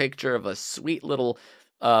new picture of a sweet little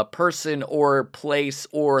person or place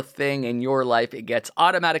or thing in your life, it gets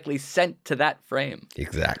automatically sent to that frame.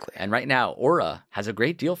 Exactly. And right now, Aura has a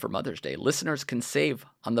great deal for Mother's Day. Listeners can save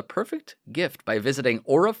on the perfect gift by visiting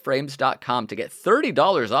auraframes.com to get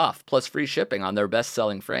 $30 off plus free shipping on their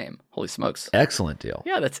best-selling frame. Holy smokes. Excellent deal.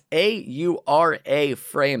 Yeah, that's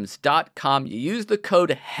auraframes.com. You use the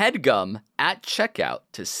code HEADGUM at checkout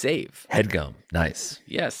to save. HeadGum. Nice.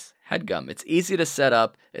 Yes. HeadGum. It's easy to set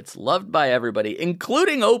up. It's loved by everybody,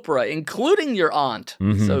 including Oprah, including your aunt.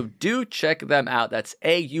 Mm-hmm. So do check them out. That's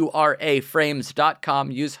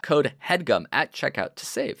auraframes.com. Use code HEADGUM at checkout to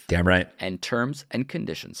save. Damn right. And terms and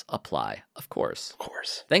conditions apply, of course. Of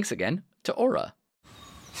course. Thanks again to Aura.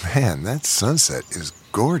 Man, that sunset is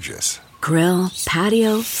gorgeous. Grill,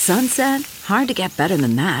 patio, sunset. Hard to get better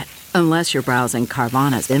than that. Unless you're browsing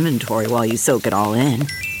Carvana's inventory while you soak it all in.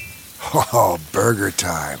 Oh, burger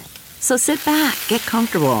time. So sit back, get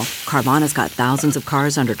comfortable. Carvana's got thousands of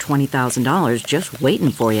cars under $20,000 just waiting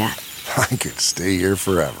for you. I could stay here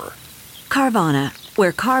forever. Carvana,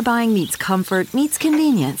 where car buying meets comfort, meets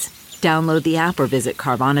convenience. Download the app or visit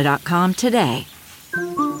Carvana.com today. I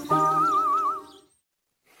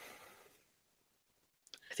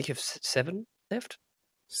think you have 7 left?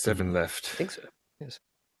 7 left. I think so. Yes.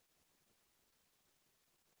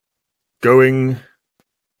 Going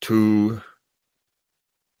to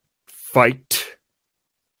fight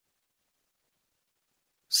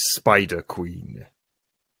Spider Queen.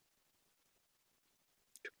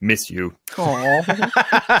 Miss you. Aww.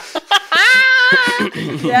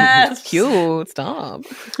 Yes, cute. Stop.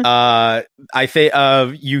 I think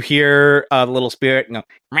you hear a little spirit go,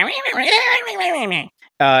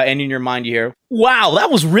 and in your mind you hear, "Wow,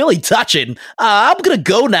 that was really touching. I'm gonna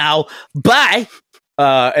go now. Bye."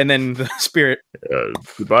 And then the spirit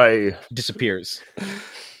Goodbye. disappears.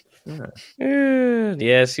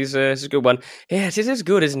 Yes, he's a good one. Yes, it is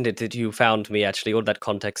good, isn't it, that you found me, actually, all that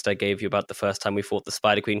context I gave you about the first time we fought the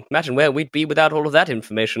Spider Queen. Imagine where we'd be without all of that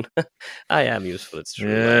information. I am useful, it's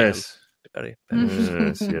true. Yes. Very,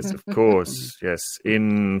 very Yes, of course. Yes,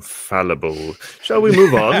 infallible. Shall we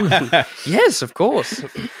move on? Yes, of course.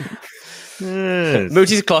 Yes.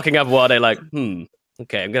 Mooty's clocking up Wade like,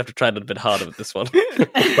 okay, I'm going to have to try a little bit harder with this one.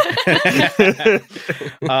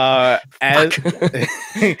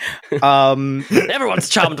 Everyone's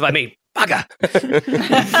charmed by me. Bugger.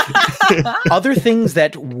 Other things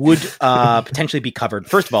that would potentially be covered.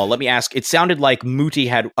 First of all, let me ask. It sounded like Mooti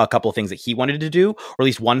had a couple of things that he wanted to do, or at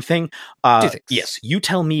least one thing. 2 things. Yes, you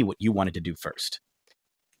tell me what you wanted to do first.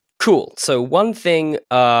 Cool. So one thing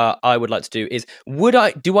I would like to do is,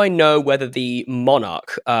 do I know whether the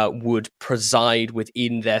monarch would preside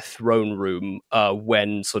within their throne room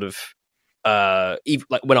when sort of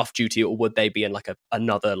when off duty, or would they be in like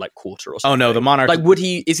another like quarter or something? Oh no, the monarch. Like, would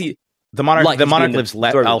he? Is he? The monarch. Like the he's monarch doing lives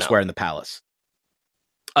the throne room elsewhere now? in the palace.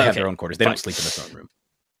 They have their own quarters. They Fine. don't sleep in the throne room.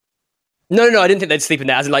 No, I didn't think they'd sleep in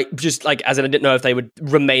there. As in, I didn't know if they would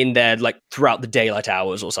remain there like throughout the daylight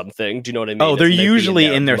hours or something. Do you know what I mean? Oh, they're As in, they'd be usually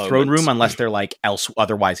there in at their the throne moment. room unless they're like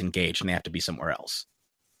otherwise engaged and they have to be somewhere else.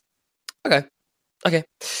 Okay.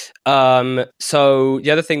 So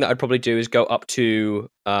the other thing that I'd probably do is go up to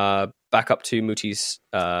back up to Mooty's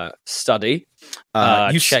study.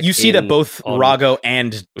 You see that both Rago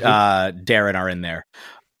and Darren are in there.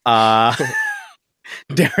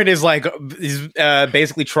 Darren is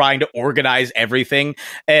basically trying to organize everything,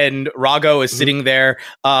 and Rago is sitting there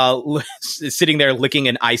licking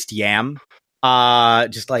an iced yam,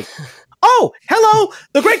 just like, Oh, hello!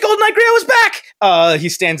 The Great Golden Knight Griot is back! He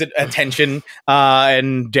stands at attention,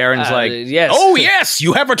 and Darren's like, yes. Oh, yes,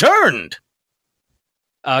 you have returned!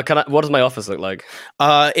 What does my office look like?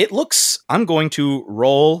 It looks... I'm going to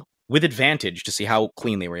roll with advantage to see how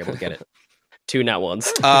clean they were able to get it. 2 nat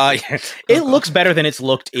ones. It looks better than it's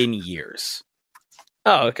looked in years.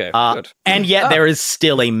 Oh, okay. Good. And yet there is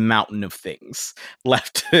still a mountain of things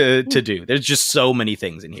left to do. There's just so many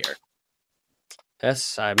things in here.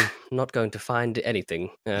 Yes, I'm not going to find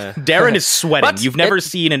anything. Darren is sweating. You've never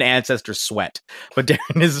seen an ancestor sweat, but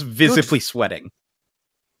Darren is visibly sweating.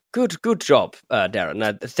 Good job,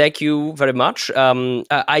 Darren. Thank you very much.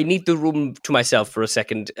 I need the room to myself for a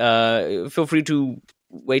second. Feel free to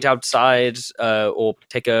wait outside or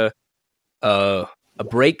take a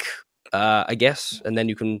break, I guess, and then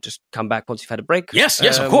you can just come back once you've had a break. Yes,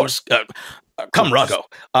 of course. Come, Rago.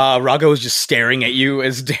 Rago is just staring at you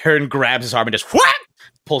as Darren grabs his arm and just whack!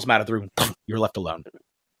 Pulls him out of the room. You're left alone.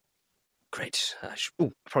 Great.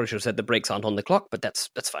 Probably should have said the brakes aren't on the clock, but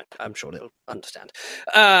that's fine. I'm sure they'll understand.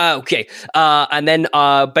 Okay. And then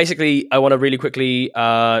basically, I want to really quickly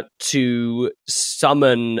to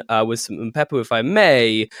summon with some Umpepu, if I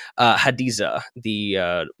may, Hadiza,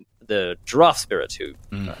 the giraffe spirit who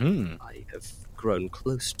I have grown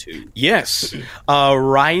close to. Yes,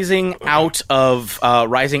 rising out of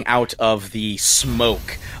the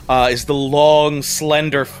smoke is the long,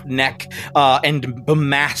 slender neck and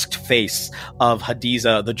bemasked face of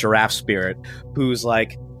Hadiza, the giraffe spirit, who's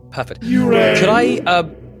like, perfect. Could I?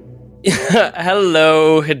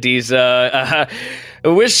 Hello, Hadiza. I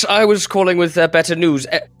wish I was calling with better news.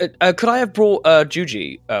 Could I have brought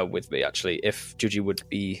Juji with me, actually, if Juji would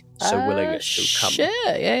be so willing to come?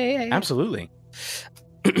 Sure, yeah. Absolutely.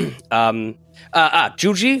 Juji,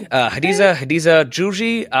 Hadiza,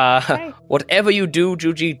 Juji, whatever you do,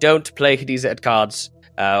 Juji, don't play Hadiza at cards,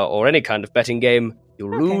 or any kind of betting game.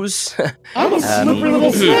 You'll lose. I'm a slippery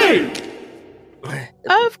little snake!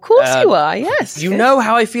 Of course you are, yes. You know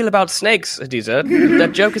how I feel about snakes, Hadiza.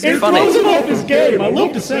 That joke is funny. It throws him off his game. I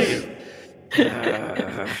love to say it.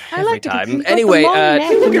 I like time. Anyway,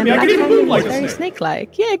 look at me. I can even move like a very snake.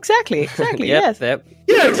 snake-like. Yeah, exactly. Yes. Yep.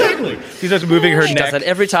 Yeah, exactly. She's just moving her She neck. does that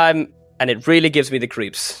every time, and it really gives me the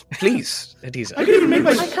creeps. Please, Hadiza. I can even make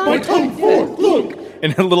my tongue fork. Look.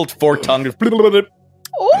 And a little fork tongue.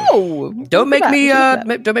 Oh! Don't make me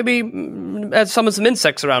summon some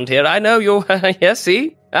insects around here. I know you're. Yes,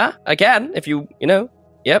 see? I can if you know.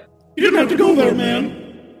 Yep. You didn't have to go there, man.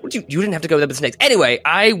 You didn't have to go there with snakes. Anyway,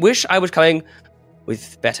 I wish I was coming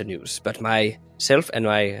with better news, but myself and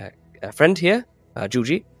my friend here,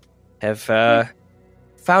 Juji, have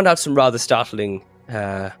found out some rather startling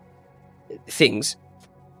things.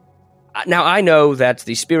 Now, I know that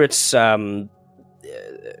the spirits don't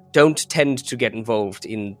tend to get involved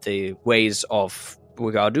in the ways of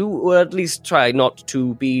Wagadu, or at least try not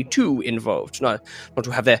to be too involved, not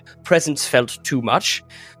to have their presence felt too much.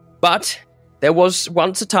 But there was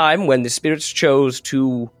once a time when the spirits chose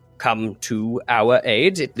to come to our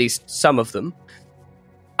aid, at least some of them.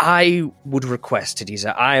 I would request,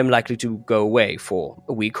 Hadiza, I am likely to go away for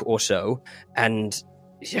a week or so, and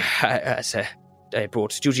I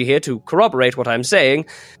brought Juji here to corroborate what I'm saying.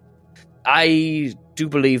 I do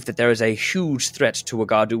believe that there is a huge threat to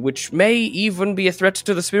Wagadu, which may even be a threat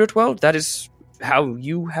to the spirit world. That is how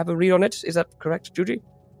you have a read on it. Is that correct, Juji?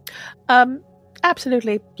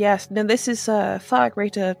 Absolutely, yes. Now, this is a far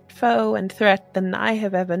greater foe and threat than I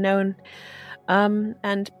have ever known,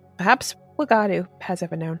 and perhaps Wagadu has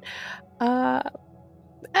ever known, that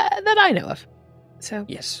I know of. So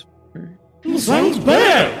yes. Sounds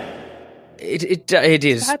bad! It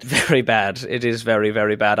is bad. Very bad. It is very,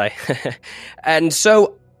 very bad. And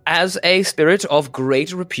so, as a spirit of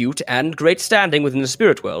great repute and great standing within the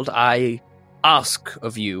spirit world, I ask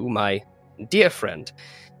of you, my dear friend,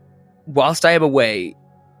 whilst I am away,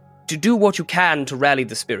 to do what you can to rally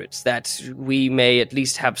the spirits, that we may at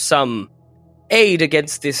least have some aid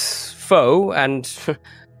against this foe, and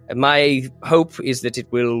my hope is that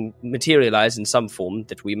it will materialize in some form,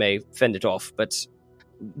 that we may fend it off, but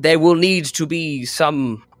there will need to be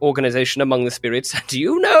some organization among the spirits, and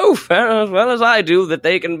you know as well as I do that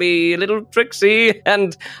they can be a little tricksy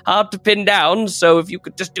and hard to pin down, so if you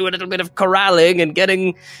could just do a little bit of corralling and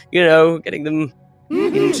getting them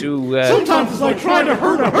into... Sometimes it's like trying to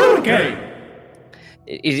hurt a hurricane!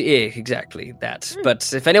 Exactly, that.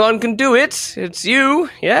 But if anyone can do it, it's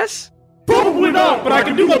you, yes? Probably not, but I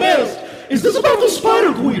can do my best! Is this about the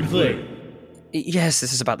Spider Queen thing? Yes,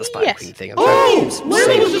 this is about the Spider Queen thing. Oh!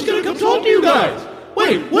 Layla was just gonna come talk to you guys!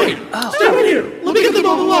 Wait! Stay right here! Let me get them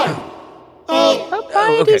on the line!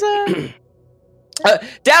 Bye, okay.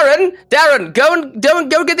 Darren,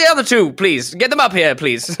 go get the other two, please. Get them up here,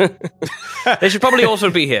 please. They should probably also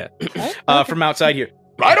be here. From outside here.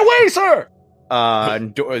 Right away, sir!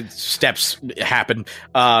 Steps happen.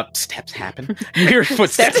 You hear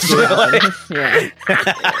footsteps.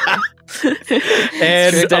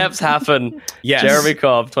 And steps happen. Yes. Jeremy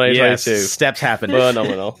Cobb, 2022. Yes, steps happen.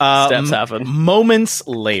 Phenomenal. Steps happen. Moments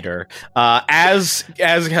later, as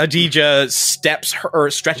Hadija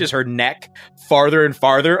stretches her neck farther and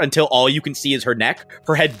farther until all you can see is her neck,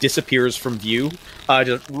 her head disappears from view.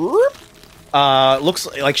 Looks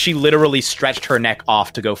like she literally stretched her neck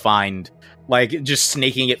off to go find, like, just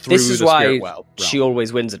snaking it through. This is why she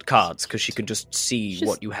always wins at cards, because she can just see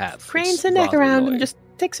what you have. Cranes her neck around and just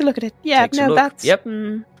takes a look at it. Yeah, that's... Yep.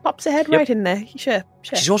 Pops her head right in there. Sure.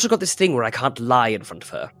 She's also got this thing where I can't lie in front of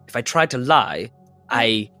her. If I try to lie,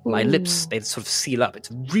 my lips, they sort of seal up. It's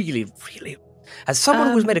really, really... As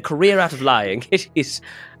someone who's made a career out of lying, it is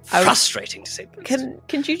frustrating to say the least.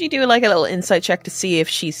 Can Juji do like a little insight check to see if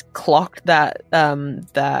she's clocked that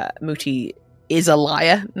that Muti is a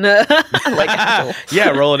liar? No.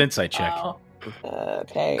 Yeah, roll an insight check.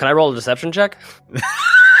 Okay. Can I roll a deception check?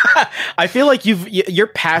 I feel like your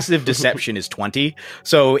passive deception is 20.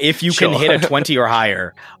 So if you can hit a 20 or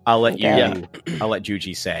higher, I'll let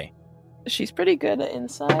Juji say. She's pretty good at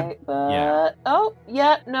insight, but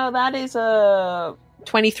that is a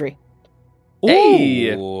 23.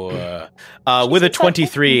 Hey. With a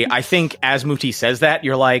 23, I think as Muti says that,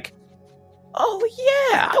 you're like, oh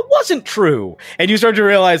yeah, that wasn't true. And you start to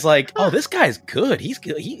realize, like, oh, this guy's good. He's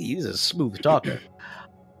good. He's a smooth talker.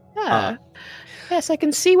 Yeah. Yes, I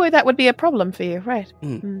can see where that would be a problem for you, right?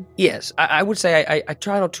 Yes, I would say I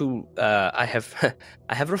try not to. I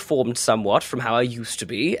have reformed somewhat from how I used to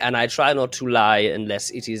be, and I try not to lie unless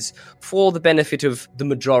it is for the benefit of the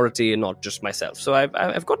majority and not just myself. So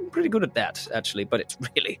I've gotten pretty good at that, actually. But it's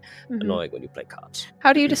really annoying when you play cards.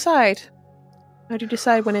 How do you decide? How do you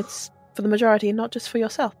decide when it's for the majority and not just for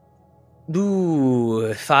yourself?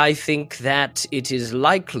 If I think that it is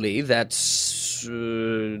likely that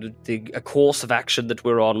a course of action that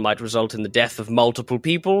we're on might result in the death of multiple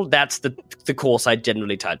people, that's the course I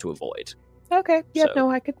generally try to avoid. Okay. Yeah. So,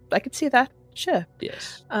 no, I could see that. Sure.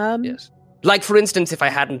 Yes. Yes. Like, for instance, if I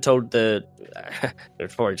hadn't told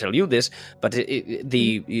before I tell you this, but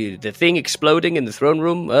the thing exploding in the throne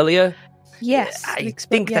room earlier. Yes. I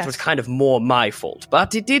think that was kind of more my fault,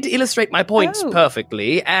 but it did illustrate my points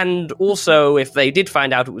perfectly, and also, if they did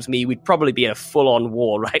find out it was me, we'd probably be in a full-on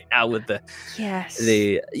war right now with the... Yes.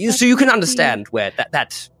 So you can understand where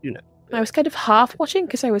that I was kind of half watching,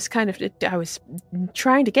 because I was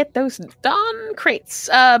trying to get those darn crates,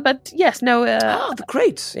 but yes, no... the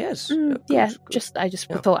crates, yes. I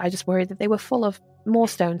just worried that they were full of more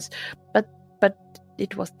stones, but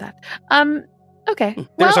it wasn't that. Okay.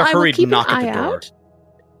 There's a I will hurried keep knock an at the eye door. out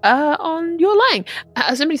on your line.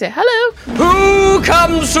 Somebody say hello. Who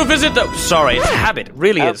comes to visit the... Sorry, it's a habit. It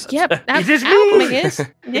really is. Yep. It is me. It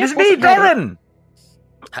is me, Darren.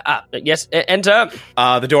 Yes, enter.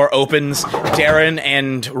 The door opens. Darren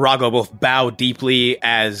and Rago both bow deeply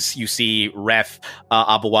as you see Ref,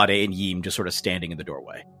 Abawade, and Yim just sort of standing in the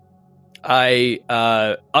doorway. I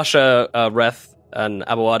usher Ref and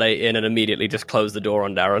Abawade in and immediately just close the door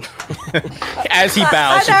on Darren. As he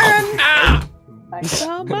bows. Hi, Bye,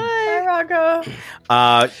 Darren. Hi,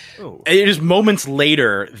 Rago. It is moments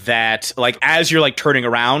later that, like, as you're, like, turning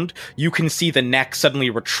around, you can see the neck suddenly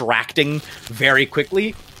retracting very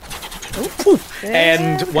quickly.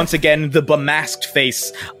 And once again, the bemasked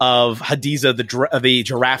face of Hadiza, the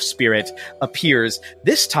giraffe spirit, appears,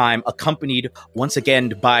 this time accompanied once again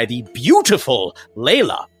by the beautiful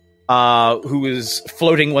Layla. Who is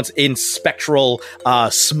floating once in spectral,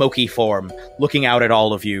 smoky form, looking out at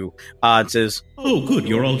all of you, and says, "Oh, good,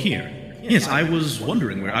 you're all here. Yes, I was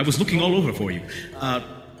wondering where. I was looking all over for you.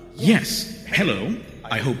 Yes, hello.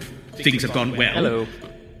 I hope things have gone well."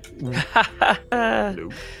 Hello.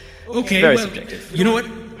 Okay, Very well, subjective. you know what?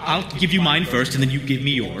 I'll give you mine first, and then you give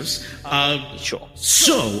me yours. Sure.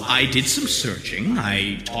 So, I did some searching.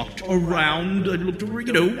 I talked around, I looked,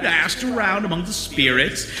 asked around among the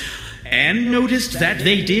spirits, and noticed that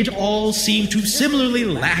they did all seem to similarly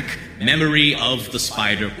lack memory of the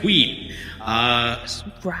Spider Queen.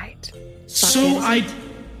 Right. So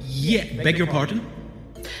beg your pardon?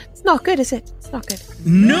 It's not good, is it? It's not good.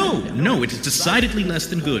 No, it is decidedly less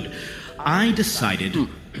than good. I decided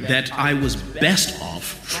that I was best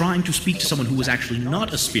off trying to speak to someone who was actually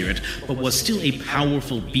not a spirit, but was still a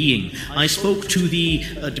powerful being. I spoke to the,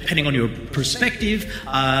 depending on your perspective,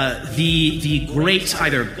 the great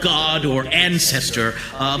either god or ancestor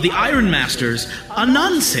of the Iron Masters,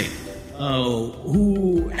 Anansi.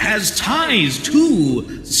 who has ties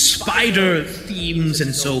to spider themes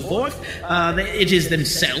and so forth. It is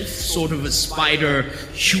themselves sort of a spider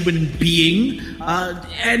human being,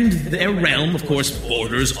 and their realm, of course,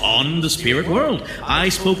 borders on the spirit world. I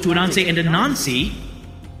spoke to Anansi, and Anansi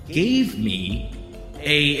gave me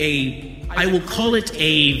I will call it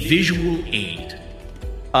a visual aid.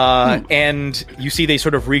 And you see they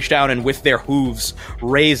sort of reach down and with their hooves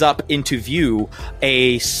raise up into view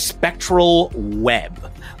a spectral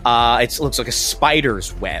web. It looks like a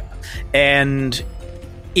spider's web. And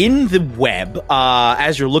in the web,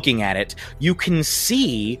 as you're looking at it, you can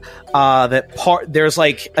see that there's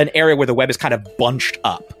like an area where the web is kind of bunched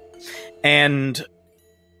up. And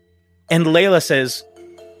Layla says,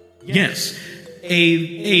 yes,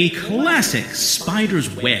 a classic spider's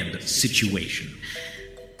web situation.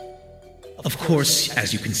 Of course,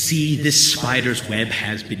 as you can see, this spider's web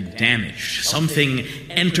has been damaged. Something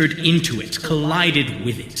entered into it, collided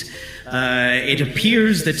with it. It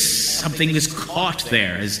appears that something is caught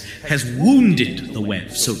there, has wounded the web,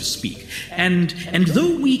 so to speak. And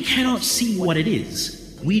though we cannot see what it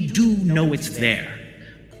is, we do know it's there.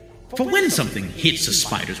 For when something hits a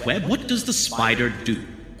spider's web, what does the spider do?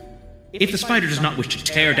 If the spider does not wish to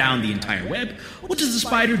tear down the entire web, what does the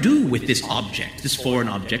spider do with this object, this foreign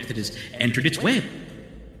object that has entered its web?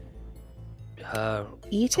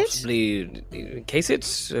 Eat it? Possibly encase it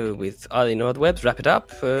with other webs, wrap it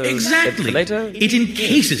up. Exactly. Later. It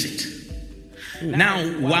encases it. Now,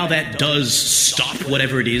 while that does stop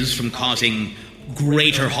whatever it is from causing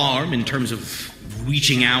greater harm in terms of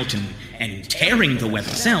reaching out and tearing the web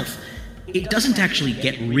itself, it doesn't actually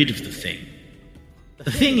get rid of the thing.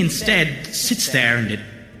 The thing instead sits there and it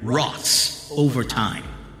rots over time.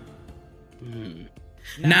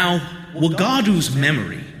 Now, Wagadu's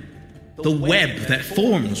memory, the web that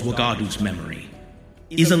forms Wagadu's memory,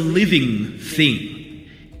 is a living thing.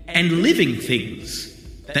 And living things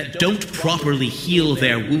that don't properly heal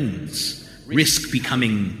their wounds risk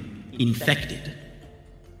becoming infected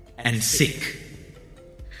and sick.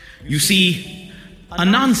 You see,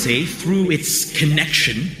 Anansi, through its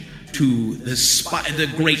connection to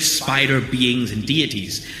the great spider beings and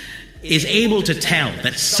deities, is able to tell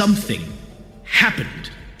that something happened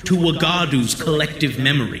to Wagadu's collective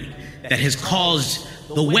memory that has caused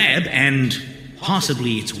the web and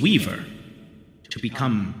possibly its weaver to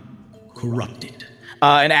become corrupted.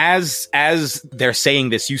 And as they're saying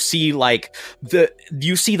this, you see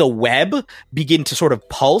the web begin to sort of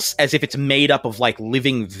pulse as if it's made up of like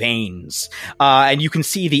living veins. And you can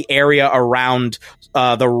see the area around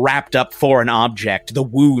the wrapped up foreign object, the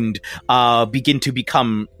wound, begin to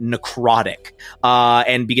become necrotic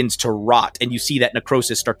and begins to rot. And you see that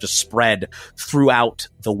necrosis start to spread throughout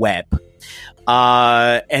the web.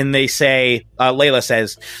 And they say, Layla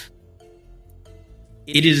says,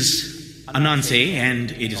 it is Anansi,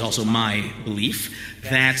 and it is also my belief,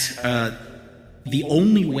 that the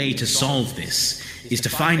only way to solve this is to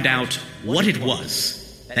find out what it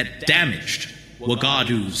was that damaged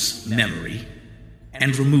Wagadu's memory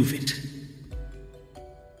and remove it.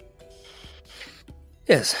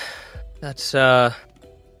 Yes, that's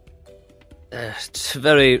it's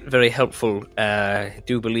very, very helpful. I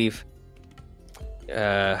do believe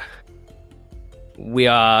we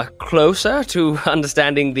are closer to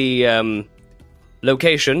understanding the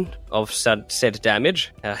location of said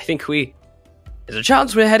damage. I think there's a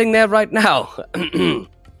chance we're heading there right now.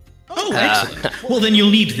 Oh, excellent. Well, then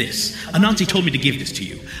you'll need this. Anansi told me to give this to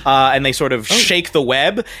you. And they sort of shake the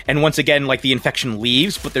web, and once again, like, the infection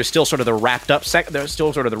leaves, but there's still sort of the wrapped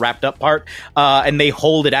up part, and they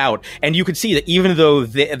hold it out. And you can see that even though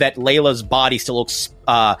that Layla's body still looks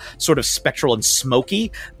sort of spectral and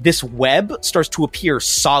smoky, this web starts to appear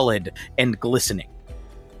solid and glistening.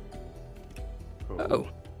 Oh.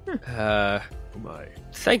 My.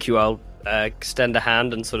 Thank you. I'll extend a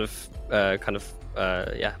hand and sort of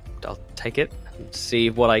I'll take it and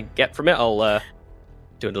see what I get from it. I'll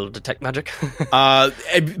do a little detect magic. But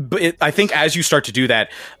I think as you start to do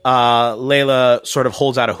that, Layla sort of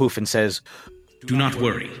holds out a hoof and says, "Do not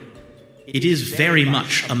worry. It is very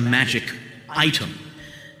much a magic item.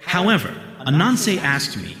 However, Anansi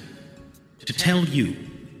asked me to tell you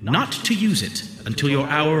not to use it until your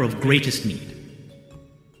hour of greatest need."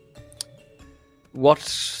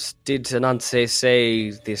 What did Anansi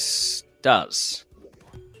say this does?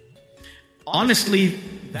 Honestly,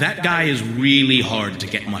 that guy is really hard to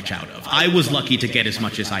get much out of. I was lucky to get as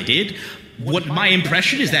much as I did. What my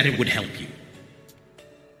impression is that it would help you.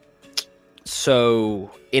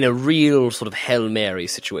 So, in a real sort of Hail Mary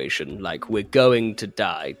situation, like we're going to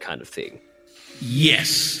die kind of thing?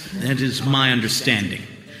 Yes, that is my understanding.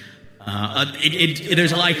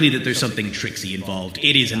 There's likely that there's something tricksy involved.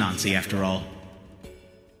 It is Anansi, after all.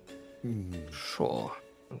 Sure.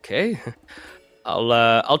 Okay.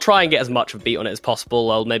 I'll try and get as much of a beat on it as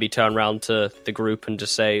possible. I'll maybe turn around to the group and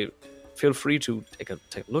just say, feel free to take a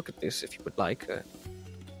look at this if you would like.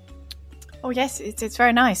 Oh yes, it's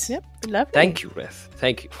very nice. Yep, lovely. Thank you, Rith.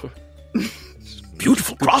 Thank you.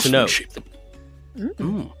 Beautiful craftsmanship.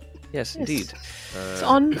 Yes, indeed. It's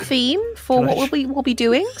on theme for what we'll be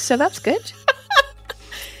doing, so that's good.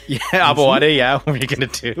 Yeah, Abawade, yeah, what are you going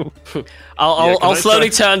to do? I'll slowly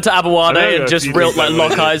turn to Abawade and just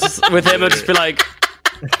lock eyes with him and just be like,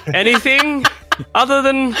 anything other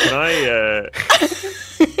than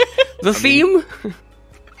the theme?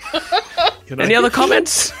 Any other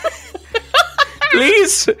comments?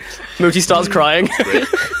 Please? Muti starts crying. Please.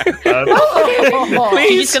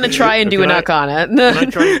 You're just going to try and do an Arcana.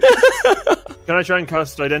 Can I try and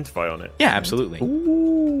cast Identify on it? Yeah, absolutely.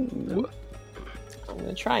 Ooh. I'm going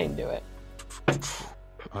to try and do it.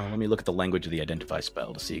 Let me look at the language of the Identify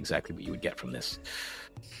spell to see exactly what you would get from this.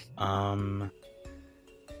 I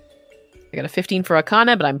got a 15 for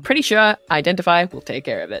Arcana, but I'm pretty sure Identify will take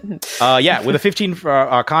care of it. Yeah, with a 15 for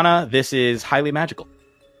Arcana, this is highly magical.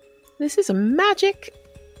 This is a magic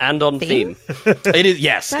and on theme. It is,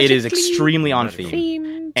 yes, it is extremely on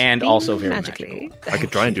theme and also very magically. magical. I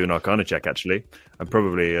could try and do an Arcana check, actually. I'm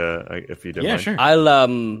probably, if you don't mind. Sure.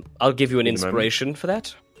 I'll give you an inspiration for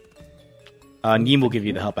that. Neem will give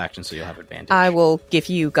you the help action, so you'll have advantage. I will give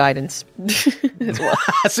you guidance as well.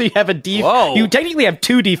 So you have a D. Whoa. You technically have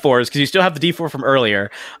 2 D4s because you still have the D4 from earlier.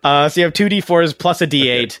 So you have 2 D4s plus a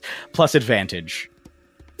D8 plus advantage.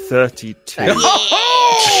 32.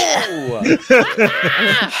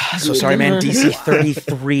 So sorry, man. DC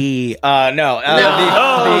 33. No.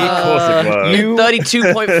 Of course it was.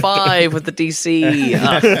 32.5 with the DC.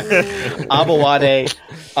 Abawade.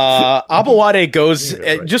 Abawade goes.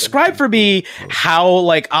 Describe for me how,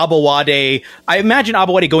 like, Abawade. I imagine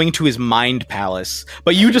Abawade going into his mind palace,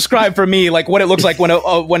 but you describe for me like what it looks like when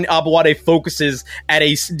Abawade focuses at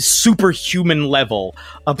a superhuman level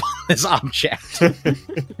upon this object.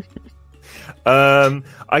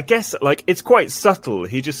 I guess, like, it's quite subtle.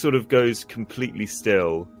 He just sort of goes completely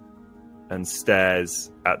still and stares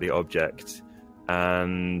at the object,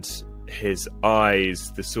 and his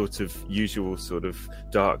eyes, the sort of usual sort of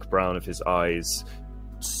dark brown of his eyes,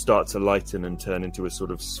 start to lighten and turn into a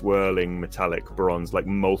sort of swirling metallic bronze, like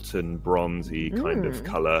molten bronzy kind of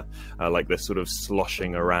color, like they're sort of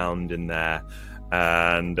sloshing around in there.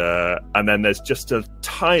 And then there's just a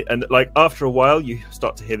tight, and like after a while you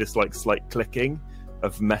start to hear this like slight clicking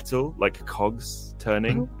of metal, like cogs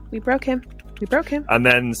turning. We broke him. And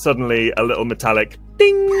then suddenly a little metallic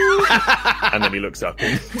ding, and then he looks up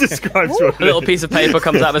and describes what a little piece of paper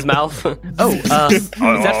comes out of his mouth. Is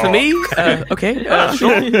that for me? Okay,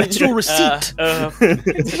 sure. That's your receipt.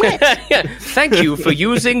 Thank you for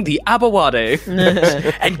using the Abawade.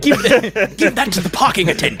 And give that to the parking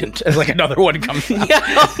attendant. As like another one comes out.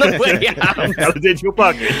 Validate your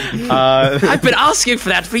parking. I've been asking for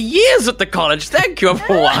that for years at the college. Thank you,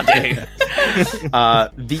 Abawade.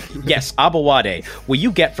 Yes, Abawade. What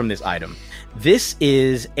you get from this item, this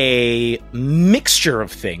is a mixture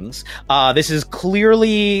of things. This is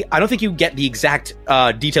clearly, I don't think you get the exact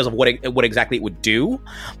details of what exactly it would do,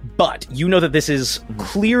 but you know that this is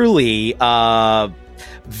clearly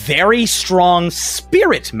very strong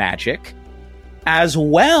spirit magic, as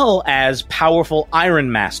well as powerful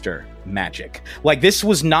Iron Master magic. Like, this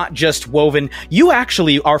was not just woven. You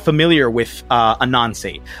actually are familiar with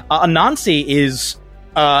Anansi. Anansi is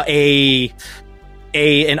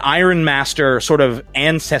an Iron Master sort of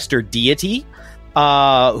ancestor deity,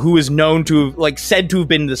 who is known to, like, said to have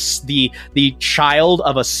been the child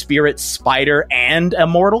of a spirit spider and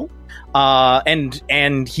immortal.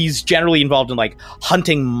 And he's generally involved in, like,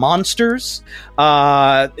 hunting monsters.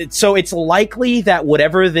 So it's likely that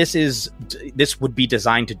whatever this would be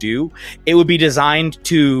designed to do, it would be designed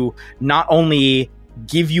to not only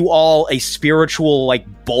give you all a spiritual,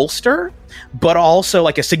 like, bolster, but also,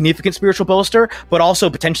 like, a significant spiritual bolster, but also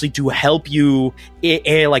potentially to help you,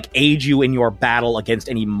 like, aid you in your battle against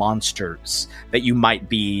any monsters that you might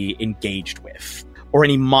be engaged with, or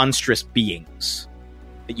any monstrous beings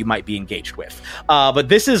that you might be engaged with. But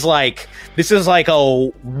this is like a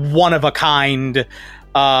one-of-a-kind,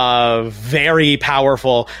 very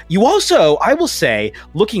powerful. You also, I will say,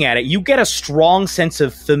 looking at it, you get a strong sense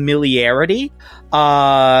of familiarity.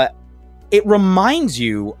 It reminds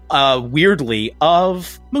you, weirdly,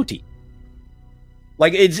 of Muti.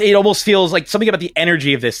 Like it almost feels like something about the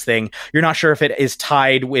energy of this thing. You're not sure if it is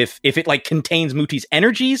tied with, if it like contains Muti's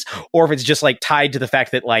energies, or if it's just like tied to the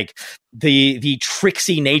fact that like the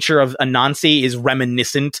tricksy nature of Anansi is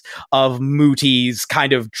reminiscent of Muti's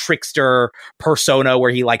kind of trickster persona,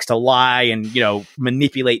 where he likes to lie and, you know,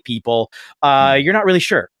 manipulate people. You're not really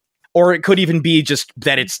sure. Or it could even be just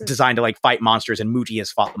that it's designed to like fight monsters, and Muti has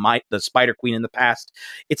fought the Spider Queen in the past.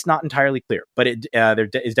 It's not entirely clear, but there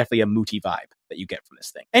is definitely a Muti vibe that you get from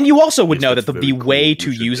this thing. And you also would know that the way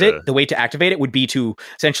to use it, the way to activate it, would be to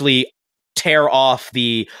essentially tear off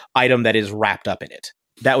the item that is wrapped up in it.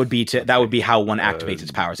 That would be how one activates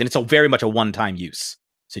its powers, and it's very much a one-time use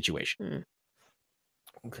situation.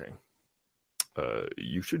 Okay.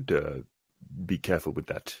 You should be careful with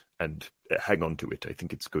that and hang on to it. I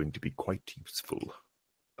think it's going to be quite useful.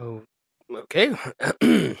 Oh, okay.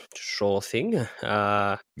 Sure thing.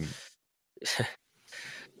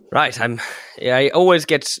 Right. I always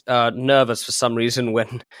get nervous for some reason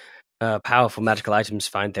when powerful magical items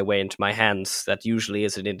find their way into my hands. That usually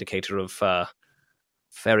is an indicator of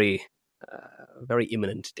very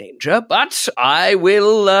imminent danger. But I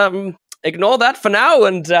will ignore that for now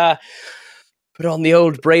and put on the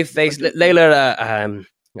old brave face. Layla,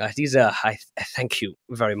 Hadiza, I thank you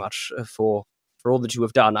very much for all that you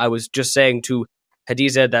have done. I was just saying to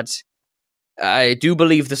Hadiza that I do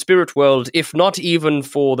believe the spirit world, if not even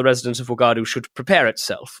for the residents of Wagadu, should prepare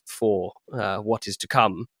itself for what is to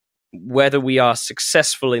come. Whether we are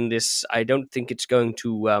successful in this, I don't think it's going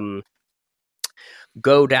to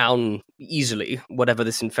go down easily, whatever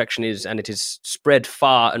this infection is, and it is spread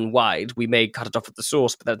far and wide. We may cut it off at the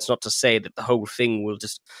source, but that's not to say that the whole thing will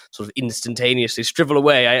just sort of instantaneously shrivel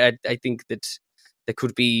away. I think that there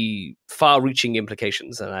could be far-reaching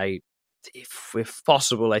implications, and if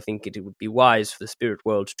possible, I think it would be wise for the spirit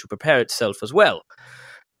world to prepare itself as well.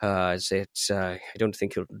 I don't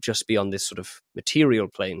think it'll just be on this sort of material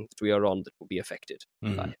plane that we are on that will be affected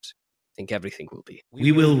by it. I think everything will be.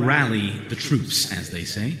 We will rally the troops, as they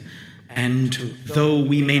say, and though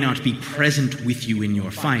we may not be present with you in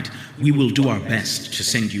your fight, we will do our best to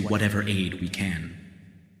send you whatever aid we can.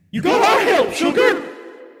 You got our help, sugar!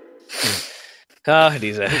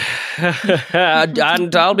 Lisa.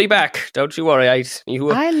 And I'll be back. Don't you worry. I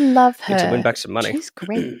love her. Need to win back some money. She's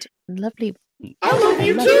great. Lovely. I love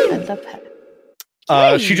you too! I love her.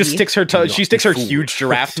 She just sticks her huge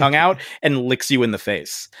giraffe tongue out and licks you in the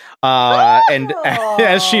face. And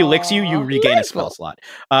as she licks you, you regain a spell slot.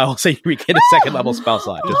 We'll say you regain a second level spell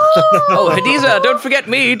slot. Oh, Hadiza, don't forget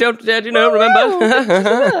me. Don't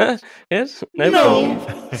remember? Yes. No.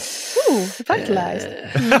 Ooh, vitalized.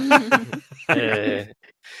 Damn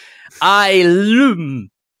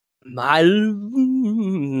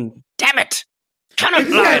it!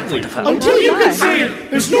 Exactly. Until you can say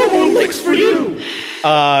it, there's no more licks for you.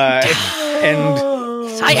 And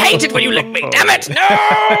I hate it when you lick me. Damn it!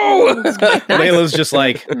 No. Layla's just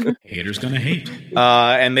like, haters gonna hate.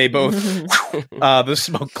 And they both the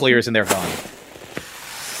smoke clears and they're gone.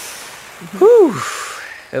 Whew.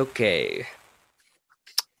 Okay.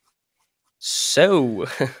 So,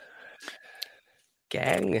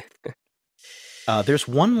 gang. There's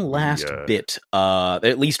one last bit,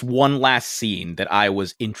 at least one last scene that I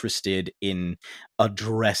was interested in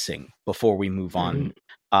addressing before we move on.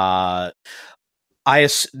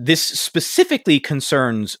 This specifically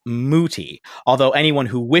concerns Muti, although anyone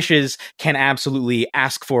who wishes can absolutely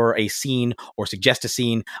ask for a scene or suggest a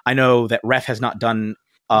scene. I know that Ref has not done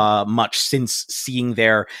much since seeing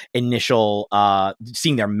their initial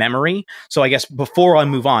seeing their memory. So I guess before I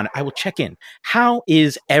move on, I will check in. How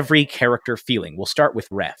is every character feeling? We'll start with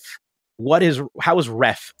Ref. How is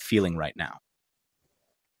Ref feeling right now?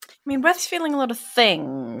 I mean, Ref's feeling a lot of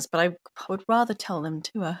things, but I would rather tell them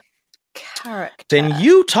to a character. Then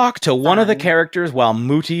you talk to one of the characters while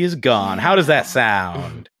Muti is gone. How does that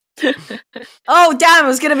sound? Oh damn! It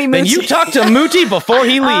was gonna be Muti. Then you talk to Muti before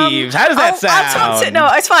he leaves. How does that sound? I'll talk to, no,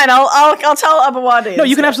 it's fine. I'll tell Abawadi. No,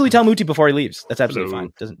 you can absolutely tell Muti before he leaves. That's absolutely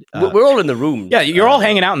fine. We're all in the room. Yeah, you're all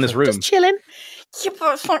hanging out in this room, just chilling. Yeah,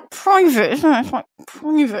 but it's like private, isn't it? It's like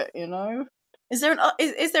private, you know. Is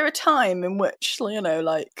there a time in which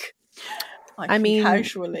I mean,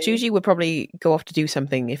 casually? Juji would probably go off to do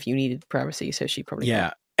something if you needed privacy, so she probably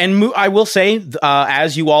would. And I will say,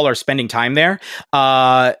 as you all are spending time there,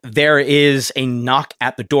 there is a knock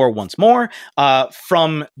at the door once more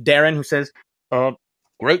from Darren, who says,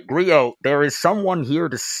 Great Grio, there is someone here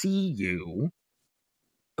to see you.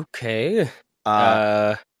 Okay.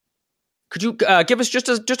 Could you give us just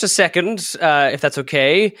a second, if that's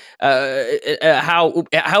okay? How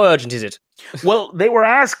urgent is it? Well, they were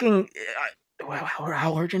asking...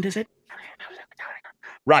 how urgent is it?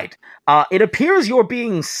 Right. It appears you're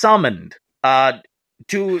being summoned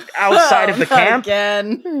to outside of the camp.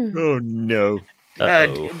 Again. Oh no.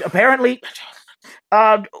 Apparently,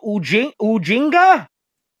 Ujinga?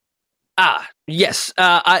 Ah, yes.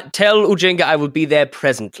 Tell Ujinga I will be there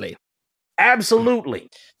presently. Absolutely.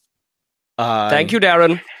 Thank you,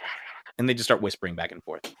 Darren. And they just start whispering back and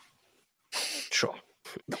forth. Sure.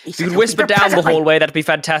 If you could whisper down the hallway, that'd be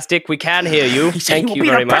fantastic. We can hear you. Thank you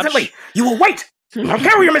very much. Presently. You will wait. I don't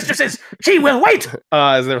care who your mistress is. She will wait.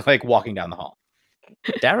 As they're like walking down the hall.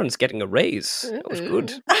 Darren's getting a raise. That was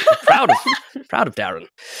good. Proud of Darren.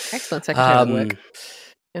 Excellent secretary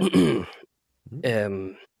work.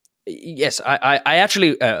 Yes, I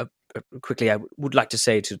actually quickly I would like to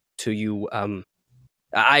say to you.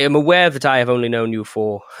 I am aware that I have only known you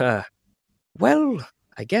for well,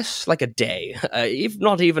 I guess like a day, if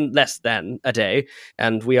not even less than a day,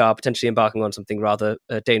 and we are potentially embarking on something rather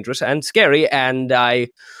dangerous and scary. And I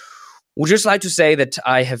would just like to say that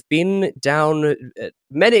I have been down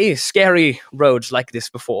many scary roads like this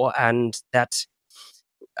before, and that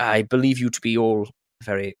I believe you to be all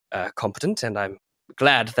very competent, and I'm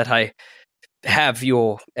glad that I have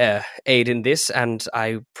your aid in this, and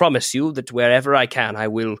I promise you that wherever I can, I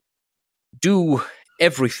will do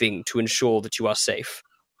everything to ensure that you are safe.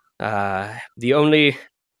 The only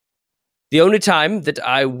time that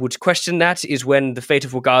I would question that is when the fate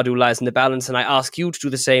of Wagadu lies in the balance, and I ask you to do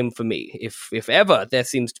the same for me. If ever there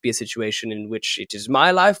seems to be a situation in which it is my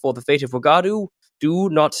life or the fate of Wagadu, do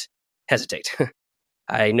not hesitate.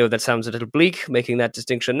 I know that sounds a little bleak, making that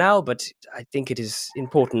distinction now, but I think it is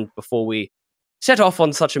important before we set off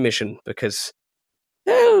on such a mission, because,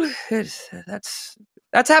 well, that's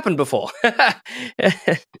happened before. I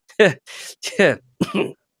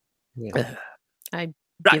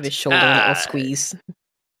give his shoulder a little squeeze.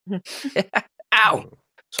 Ow!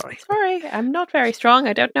 Sorry, I'm not very strong.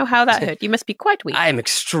 I don't know how that hurt. You must be quite weak. I am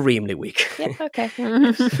extremely weak. Yeah, okay.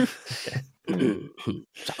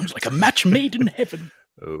 Sounds like a match made in heaven.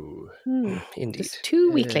 Oh, indeed. Just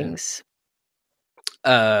two weaklings.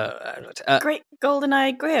 Great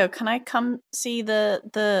GoldenEye Griot, can I come see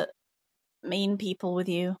the mean people with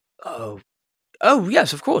you? Oh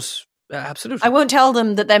yes, of course. Absolutely. I won't tell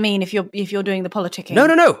them that they're mean if you're doing the politicking. No.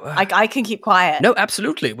 I can keep quiet. No,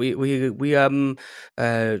 absolutely. We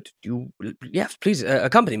yes, please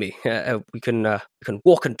accompany me. We can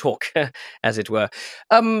walk and talk, as it were.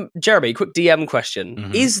 Jeremy, quick DM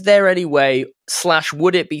question: Is there any way /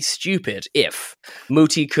 would it be stupid if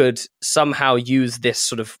Mooti could somehow use this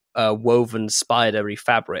sort of woven spidery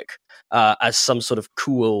fabric as some sort of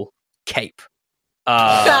cool cape? We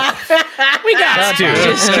got to.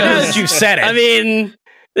 Just because you said it. I mean,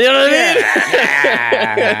 you know what I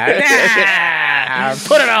mean?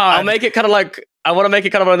 Put it on. I'll make it kind of like, I want to make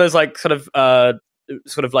it kind of one of those like sort of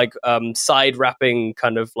like side wrapping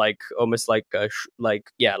kind of like almost like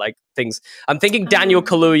like things. I'm thinking Daniel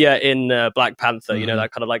Kaluuya in Black Panther, you know,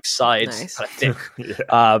 that kind of like side kind of thing.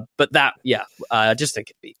 But that, I just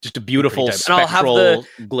think it'd be just a beautiful spectral, I'll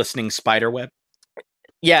have glistening spider web.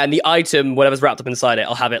 Yeah, and the item, whatever's wrapped up inside it,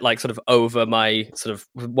 I'll have it like sort of over my sort of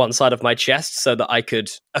one side of my chest, so that I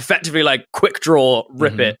could effectively like quick draw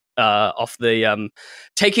rip it off the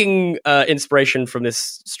taking inspiration from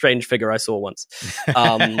this strange figure I saw once.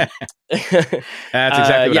 That's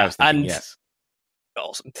exactly what I was thinking. Yes,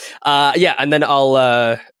 awesome. And then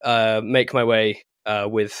I'll make my way.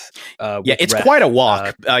 With it's Ref. quite a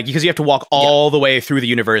walk because you have to walk all the way through the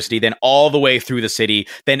university, then all the way through the city,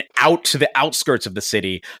 then out to the outskirts of the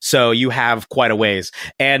city. So you have quite a ways.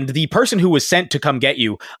 And the person who was sent to come get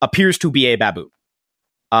you appears to be a baboon,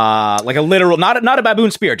 like a literal, not a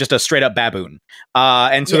baboon spirit, just a straight up baboon.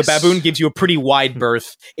 And so the baboon gives you a pretty wide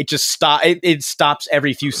berth. It just it stops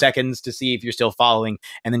every few seconds to see if you're still following,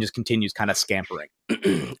 and then just continues kind of scampering.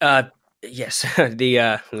 Yes,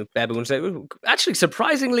 the baboons are actually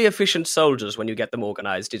surprisingly efficient soldiers when you get them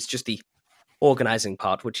organized. It's just the organizing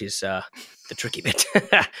part, which is the tricky bit.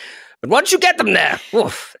 But once you get them there,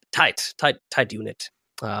 tight unit.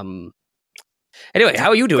 Anyway, how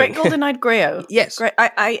are you doing? Great GoldenEye Griot. Yes. Great.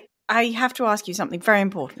 I have to ask you something very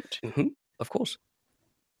important. Mm-hmm. Of course.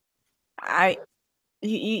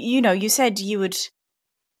 You know, you said you would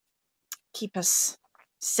keep us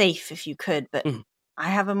safe if you could, but I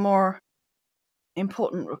have a more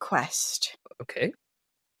important request. Okay.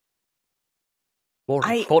 More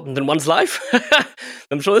important than one's life?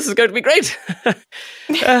 I'm sure this is going to be great.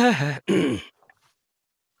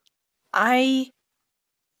 I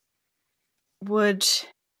would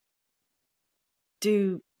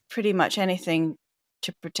do pretty much anything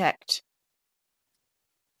to protect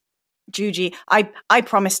Juji. I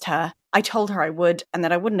promised her I told her I would, and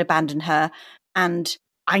that I wouldn't abandon her, and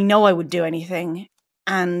I know I would do anything.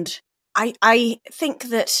 And I think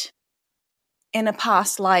that in a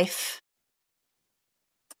past life,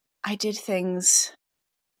 I did things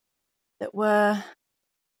that were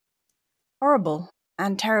horrible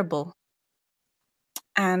and terrible.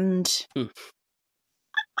 And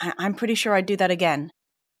I'm pretty sure I'd do that again.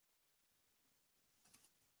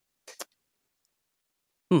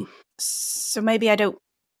 So maybe I don't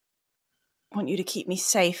want you to keep me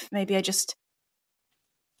safe. Maybe I just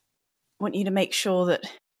want you to make sure that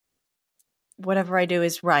whatever I do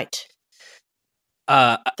is right.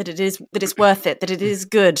 That it's worth it. That it is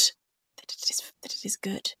good. That it is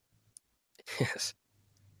good. Yes.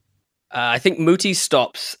 I think Muti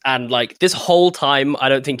stops, and like this whole time, I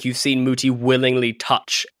don't think you've seen Muti willingly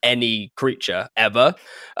touch any creature ever.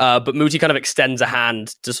 But Muti kind of extends a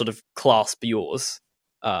hand to sort of clasp yours,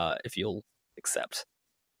 if you'll accept.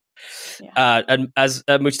 Yeah. And as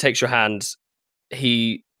Muti takes your hand,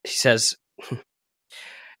 he says,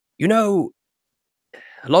 "You know,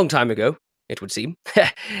 a long time ago, it would seem,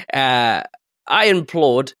 I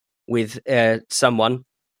implored with someone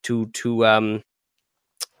to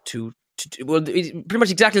well, pretty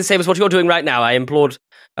much exactly the same as what you're doing right now. I implored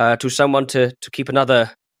to someone to keep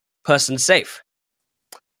another person safe,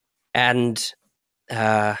 and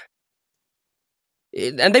they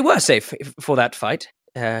were safe for that fight.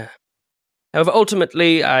 However,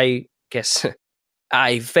 ultimately, I guess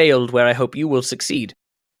I failed where I hope you will succeed.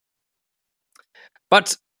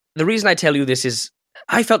 But the reason I tell you this is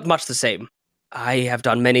I felt much the same. I have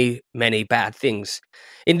done many, many bad things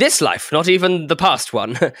in this life, not even the past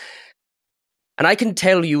one. And I can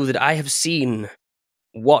tell you that I have seen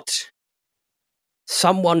what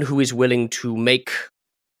someone who is willing to make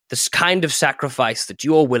this kind of sacrifice that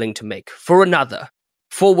you're willing to make for another,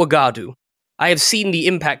 for Wagadu, I have seen the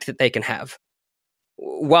impact that they can have.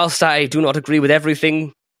 Whilst I do not agree with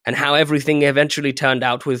everything and how everything eventually turned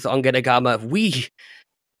out with Ongenagama, we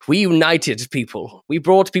united people. We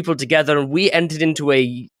brought people together, and we entered into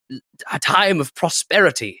a time of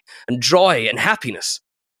prosperity and joy and happiness.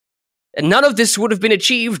 And none of this would have been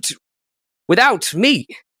achieved without me.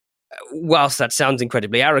 Whilst that sounds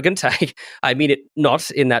incredibly arrogant, I mean it not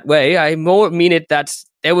in that way. I more mean it that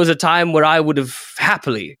there was a time where I would have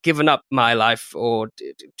happily given up my life or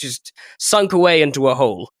just sunk away into a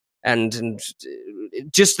hole, and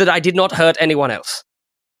just that I did not hurt anyone else.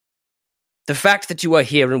 The fact that you are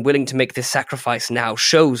here and willing to make this sacrifice now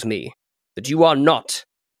shows me that you are not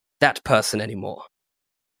that person anymore.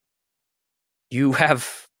 You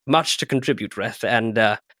have much to contribute, Reth, and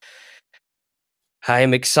I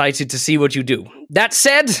am excited to see what you do. That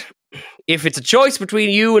said, if it's a choice between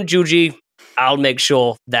you and Juji, I'll make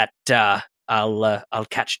sure that I'll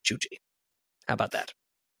catch Juji. How about that?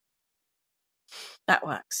 That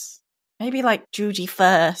works. Maybe like Juji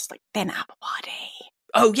first, like then Abawade.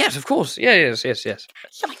 Oh yes, of course. Yes. Yeah,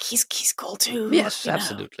 like he's cool too. Yes,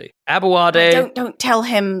 absolutely. Abawade. Don't tell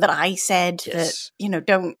him that I said that.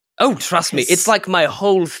 Don't. Oh, trust me, it's like my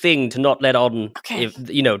whole thing to not let on. Okay.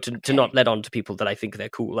 To not let on to people that I think they're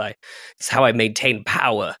cool. It's how I maintain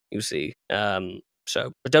power. You see.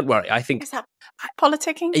 So, but don't worry. I think is that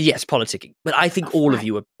politicking? Yes, politicking. But I think all of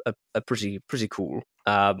you are pretty cool.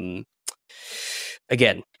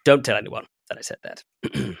 Again, don't tell anyone that I said that.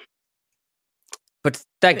 But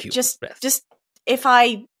thank you. Just if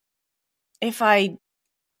I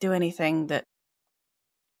do anything that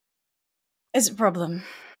is a problem,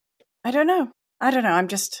 I don't know. I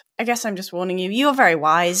guess I'm just warning you. You're very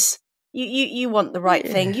wise. You want the right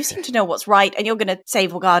thing. You seem to know what's right, and you're going to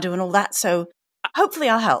save Wagadu and all that. So hopefully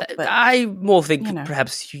I'll help. But I more think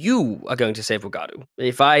perhaps you are going to save Wagadu.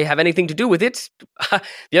 If I have anything to do with it,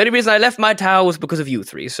 the only reason I left my tower was because of you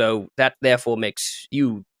three. So that therefore makes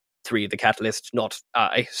you three the catalyst, not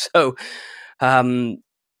I. So,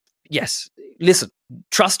 yes. Listen,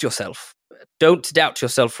 trust yourself. Don't doubt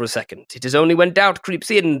yourself for a second. It is only when doubt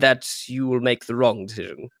creeps in that you will make the wrong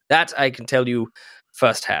decision. That I can tell you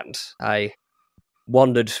firsthand. I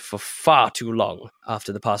wandered for far too long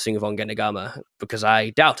after the passing of Ongenagama because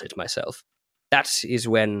I doubted myself. That is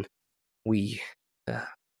when we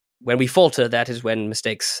falter. That is when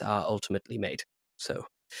mistakes are ultimately made. So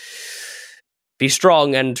be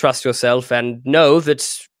strong and trust yourself, and know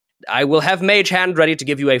that I will have Mage Hand ready to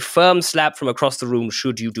give you a firm slap from across the room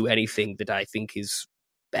should you do anything that I think is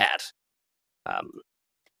bad.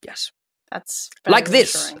 Yes. That's like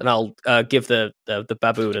this, and I'll give the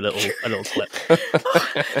baboon a little clip.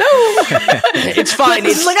 It's fine.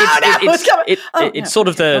 It's sort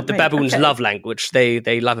of the baboon's love language.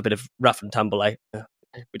 They love a bit of rough and tumble.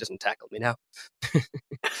 He doesn't tackle me now.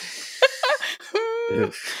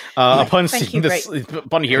 Upon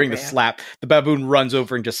hearing the slap, the baboon runs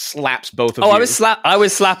over and just slaps both of you. I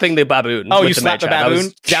was slapping the baboon. Oh, you slapped the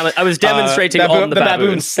baboon? I was demonstrating on the baboon. The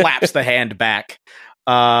baboon slaps the hand back,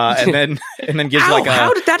 and then gives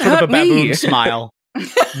how did that sort hurt of a baboon me? smile.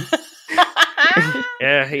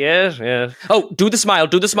 Yeah. Oh, do the smile.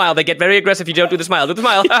 They get very aggressive if you don't do the smile. Do the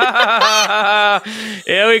smile.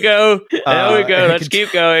 Here we go. Let's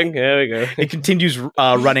keep going. Here we go. It continues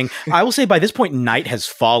running. I will say by this point, night has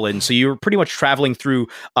fallen, so you're pretty much traveling through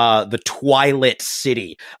the Twilit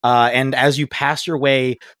city. And as you pass your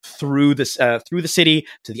way through the city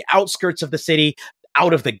to the outskirts of the city,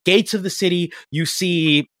 out of the gates of the city, you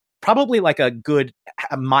see probably like a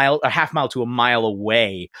half mile to a mile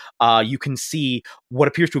away, you can see what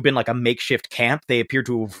appears to have been like a makeshift camp. They appear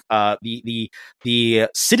to have, the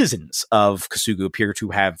citizens of Kasugu appear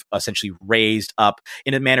to have essentially raised up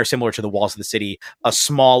in a manner similar to the walls of the city, a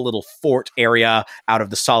small little fort area out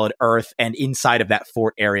of the solid earth. And inside of that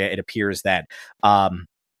fort area, it appears that,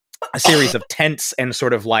 a series of tents and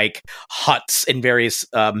sort of like huts and various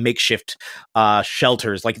makeshift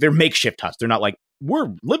shelters. Like they're makeshift huts. They're not like,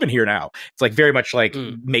 we're living here now. It's like very much like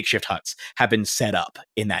makeshift huts have been set up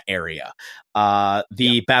in that area.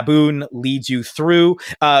 The baboon leads you through.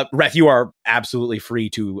 Reth, you are absolutely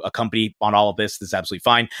free to accompany on all of this. This is absolutely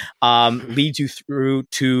fine. Leads you through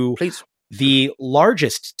to the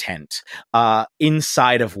largest tent,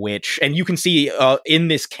 inside of which, and you can see in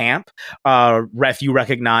this camp, Reth, you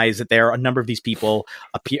recognize that there are a number of these people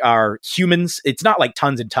are humans. It's not like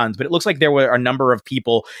tons and tons, but it looks like there were a number of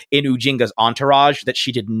people in Ujinga's entourage that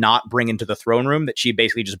she did not bring into the throne room, that she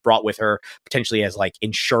basically just brought with her, potentially as like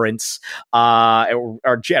insurance, or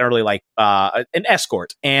generally like an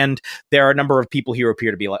escort. And there are a number of people here who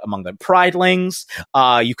appear to be like among the pridelings.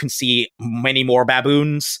 You can see many more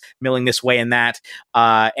baboons milling this way and that,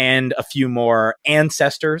 and a few more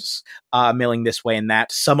ancestors milling this way and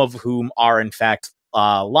that, some of whom are in fact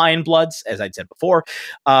lion bloods, as I'd said before.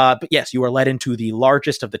 But yes, you are led into the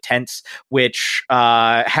largest of the tents, which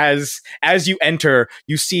has, as you enter,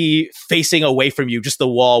 you see facing away from you just the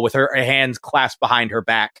wall with her hands clasped behind her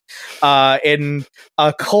back, in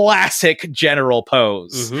a classic general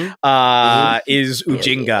pose, is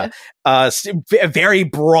Ujinga. Very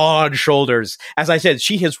broad shoulders. As I said,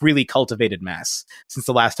 she has really cultivated mass since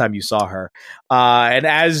the last time you saw her. And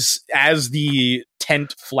as the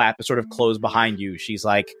tent flap is sort of closed behind you, she's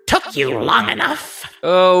like, "Took you long enough."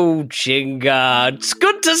 Oh, Jinga, it's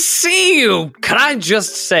good to see you. Can I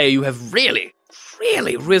just say you have really,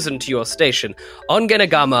 really risen to your station.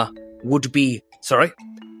 Ogama would be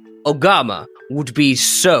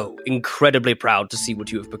so incredibly proud to see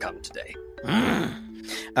what you have become today.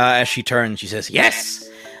 As she turns, she says, "Yes,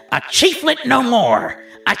 a chieflet no more,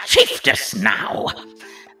 a chieftess now."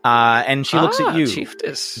 And she looks at you.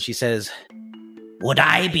 Chieftess. And she says, "Would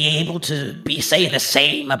I be able to say the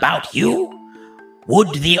same about you?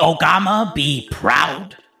 Would the Ogama be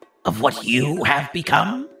proud of what you have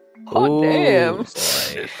become?" Oh, damn. Boy.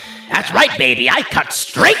 That's right, baby. I cut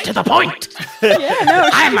straight to the point.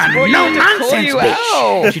 I'm a no-nonsense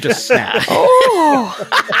bitch. She just snapped. Oh,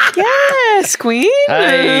 yes, queen.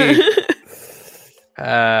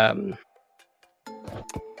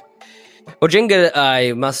 Jinga,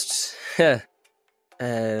 I must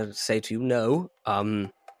say to you, no.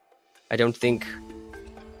 I don't think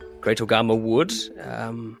Great Ogama would.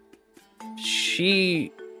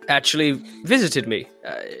 She actually visited me,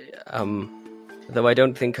 though I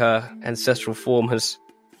don't think her ancestral form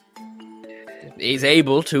is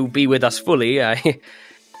able to be with us fully.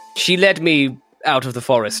 She led me out of the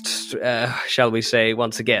forest, shall we say,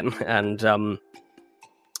 once again, and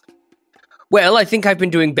well, I think I've been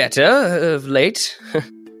doing better of late.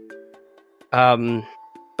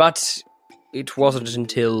 But it wasn't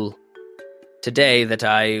until today that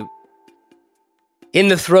in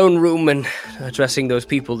the throne room and addressing those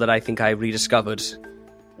people, that I think I rediscovered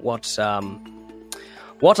what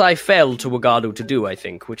I failed to Wagadu to do, I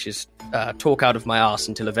think, which is talk out of my arse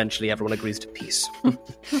until eventually everyone agrees to peace.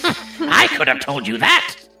 I could have told you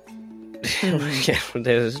that. Yeah,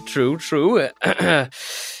 true.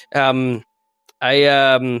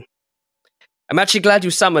 I'm actually glad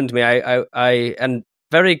you summoned me. I am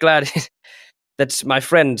very glad that my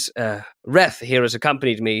friend Reth here has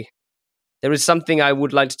accompanied me. There is something I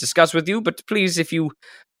would like to discuss with you, but please, if you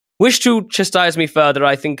wish to chastise me further,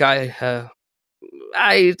 I think I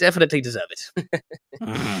definitely deserve it.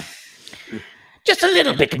 Just a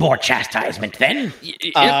little bit more chastisement, then.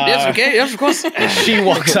 Yes, okay, yes, of course. She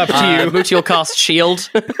walks up to you. Muti will cast shield.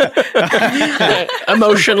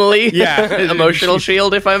 Emotionally. Yeah. Emotional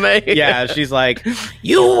shield, if I may. Yeah, she's like,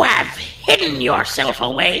 You have hidden yourself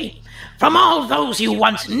away from all those you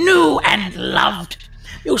once knew and loved.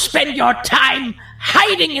 You spend your time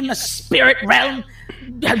hiding in the spirit realm,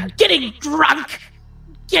 getting drunk,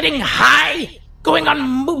 getting high, going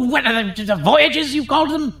on what are the voyages you called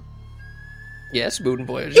them? Yes, moon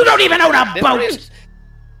voyages. You don't even own a boat!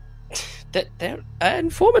 They're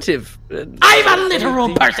informative. I'm a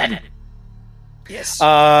literal person! Yes.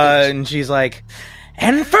 and she's like,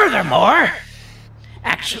 And furthermore,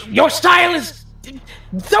 actually, your style is,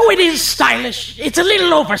 though it is stylish, it's a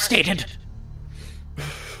little overstated.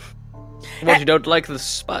 What, you don't like the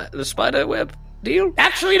spider web deal?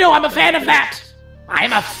 Actually, no, I'm a fan of that.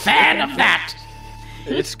 I'm a fan of that.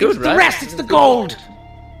 It's good, It's right? the rest, it's the gold.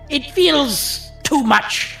 It feels too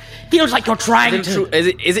much. Feels like you're trying to...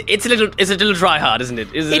 It's a little try hard, isn't it?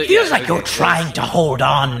 It feels like you're trying to hold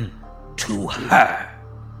on to her.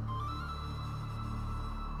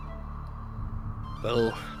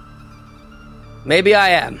 Well, maybe I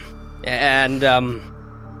am. And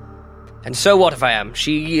so what if I am?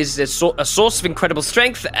 She is a source of incredible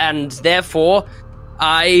strength, and therefore,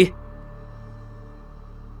 I...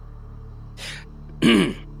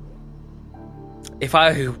 If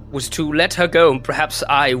I was to let her go, perhaps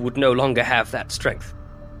I would no longer have that strength.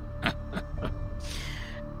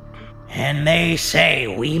 And they say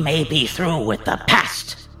we may be through with the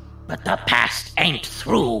past, but the past ain't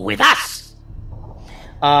through with us.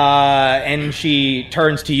 and she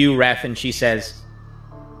turns to you, Ref, and she says,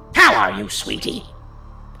 How are you, sweetie?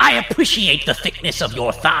 I appreciate the thickness of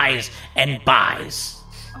your thighs and buys.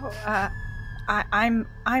 I'm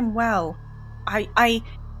well.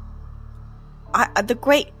 The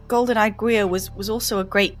great golden-eyed Grier was also a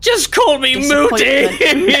great. Just call me Mooti.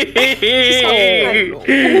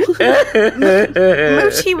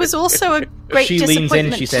 Mooti was also a great She leans in,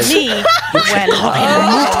 disappointment she says, to me. When Call him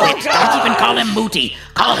Mootwit. Don't even call him Mooty.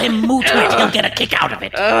 Call him Mootwit. He'll get a kick out of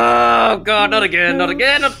it. Oh God! Not again! Not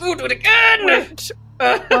again! Not Mootwit again!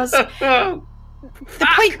 was the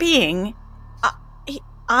point being,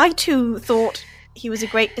 I too thought he was a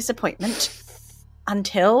great disappointment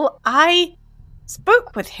until I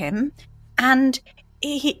spoke with him, and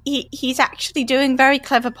he's actually doing very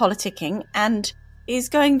clever politicking and is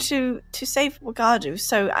going to save Wagadu.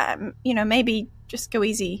 So maybe just go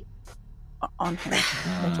easy on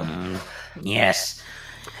him. Yes.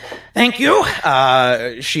 Thank you.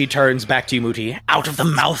 she turns back to you, Mooti. Out of the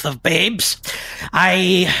mouth of babes.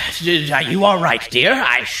 You are right, dear.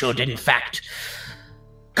 I should, in fact,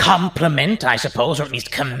 compliment, I suppose, or at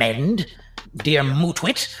least commend dear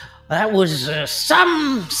Mootwit. That was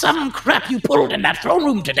some crap you pulled in that throne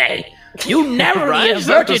room today. You narrowly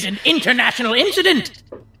averted an international incident.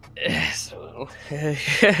 Yes, well,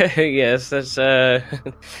 yes, that's,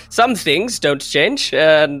 some things don't change,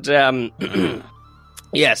 and,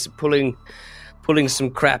 yes, pulling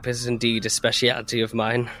some crap is indeed a speciality of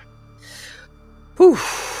mine. Whew,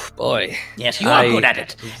 boy. Yes, you are good at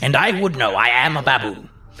it, and I would know. I am a baboon.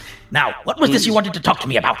 Now, what was this you wanted to talk to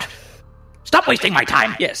me about? Stop wasting my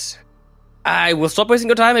time. Yes. I will stop wasting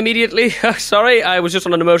your time immediately. Sorry, I was just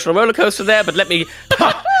on an emotional roller coaster there, but let me...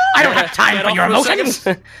 I don't have time for your emotions.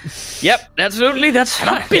 Yep, absolutely, that's...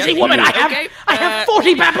 I'm a busy woman. I have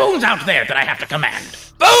 40 baboons out there that I have to command.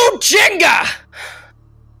 Boojinga!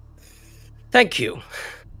 Thank you.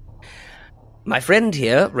 My friend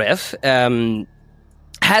here, Ref,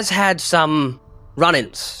 has had some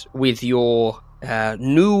run-ins with your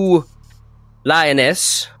new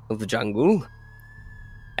lioness of the jungle,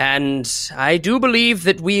 and I do believe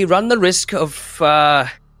that we run the risk of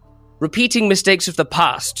repeating mistakes of the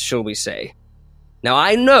past, shall we say. Now,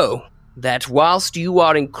 I know that whilst you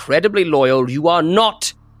are incredibly loyal, you are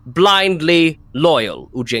not blindly loyal,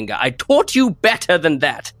 Ujinga. I taught you better than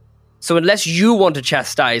that. So unless you want a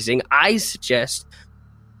chastising, I suggest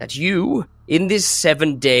that you, in this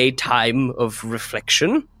 7-day time of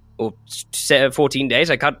reflection, or 14 days,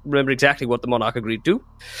 I can't remember exactly what the monarch agreed to.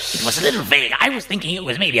 It was a little vague. I was thinking it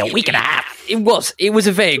was maybe a week and a half. It was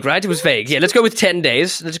a vague, right? It was vague. Yeah, let's go with 10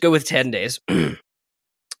 days. That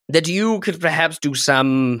you could perhaps do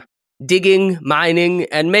some digging, mining,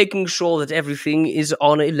 and making sure that everything is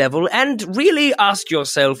on a level, and really ask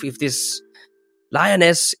yourself if this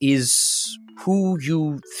lioness is who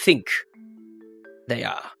you think they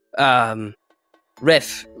are.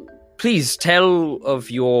 Ref, please tell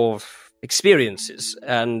of your experiences,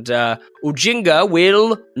 and Ujinga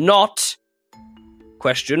will not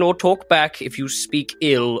question or talk back if you speak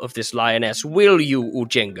ill of this lioness. Will you,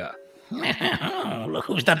 Ujinga? Look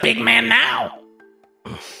who's the big man now.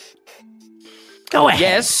 Go ahead.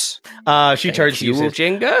 Yes. She turns to you,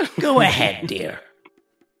 Ujinga. Go ahead, dear.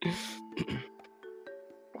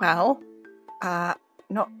 Well,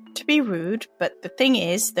 not to be rude, but the thing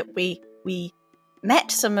is that we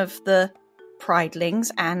met some of the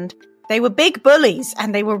Pridelings, and they were big bullies,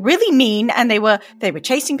 and they were really mean, and they were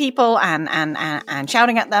chasing people and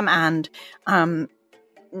shouting at them, and not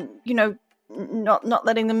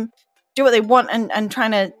letting them do what they want, and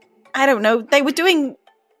trying to, I don't know, they were doing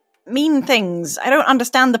mean things. I don't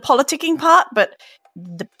understand the politicking part, but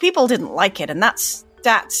the people didn't like it, and that's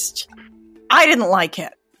I didn't like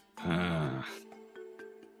it.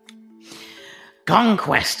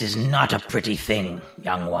 Conquest is not a pretty thing,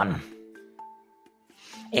 young one.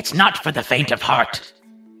 It's not for the faint of heart.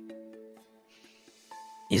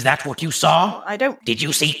 Is that what you saw? Did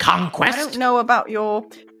you see conquest? I don't know about your...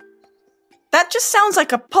 That just sounds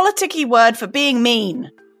like a politicky word for being mean.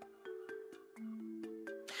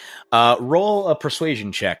 Roll a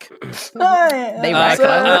persuasion check. I'll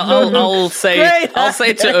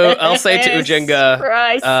say to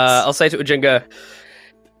Ujinga.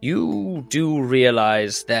 You do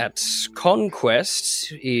realize that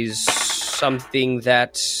conquest is something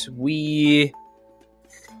that we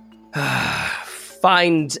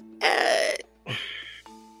find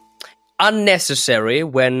unnecessary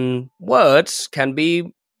when words can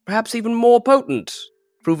be perhaps even more potent.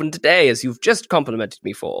 Proven today, as you've just complimented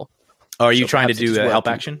me for. Oh, are you trying to do a help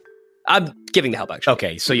action? I'm giving the help action.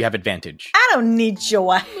 Okay, so you have advantage. I don't need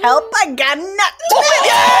your help. I got nothing.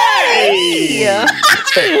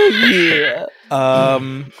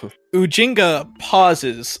 Ujinga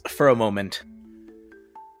pauses for a moment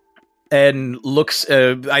and looks.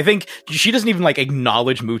 I think she doesn't even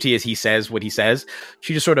acknowledge Muti as he says what he says.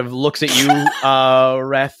 She just sort of looks at you,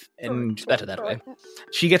 Reth, and it's better that way.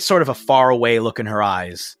 She gets sort of a faraway look in her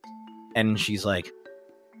eyes, and she's like,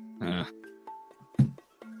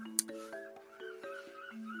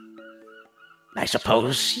 I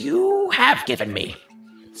suppose you have given me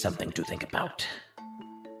something to think about.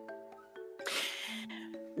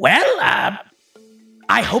 Well,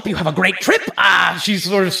 I hope you have a great trip. She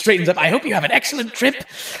sort of straightens up. I hope you have an excellent trip,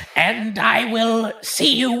 and I will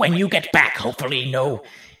see you when you get back. Hopefully no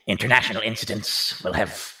international incidents will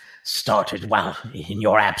have started while in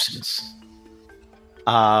your absence.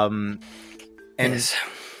 And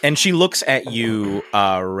she looks at you,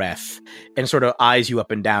 Reth, and sort of eyes you up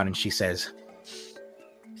and down, and she says,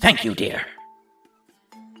 thank you, dear.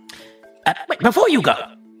 Wait, before you go,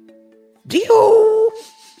 do you...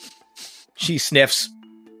 She sniffs.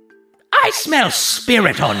 I smell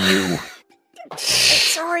spirit on you.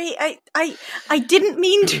 Sorry, I didn't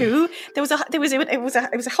mean to. It was a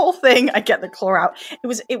whole thing. I get the claw out. It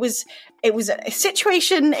was a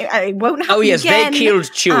situation. It won't happen. Oh yes, again. they killed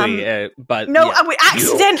Chewie, but no, yeah.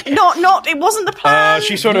 Accident. Not. It wasn't the plan.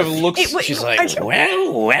 She sort of looks. She's like,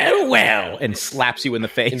 well, and slaps you in the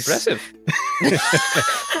face. Impressive.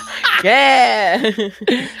 Yeah.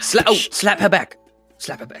 Slap her back.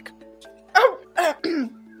 Slap her back. I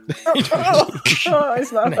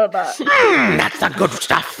slap her back. That's the good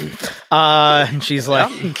stuff. And she's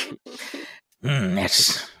like,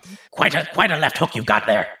 that's quite a left hook you got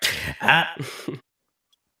there.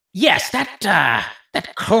 Yes, that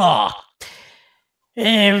claw.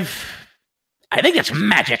 I think that's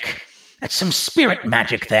magic. That's some spirit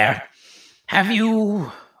magic there. Have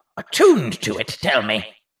you attuned to it? Tell me.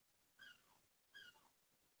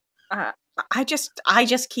 I just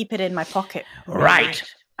keep it in my pocket. Right.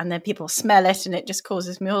 And then people smell it, and it just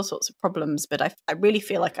causes me all sorts of problems. But I really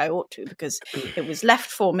feel like I ought to, because it was left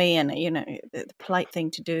for me, and the polite thing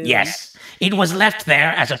to do. Yes, it was left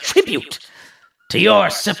there as a tribute to your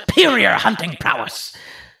superior hunting prowess.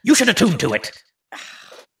 You should attune to it.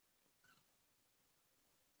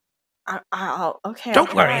 Okay.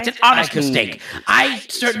 Don't worry, it's an honest mistake. I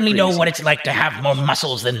certainly know what it's like to have more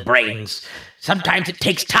muscles than brains. Sometimes it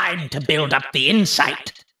takes time to build up the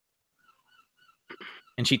insight.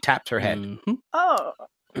 And she tapped her head. Mm-hmm. Oh,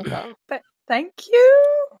 thank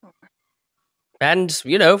you. And,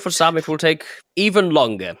 for some it will take even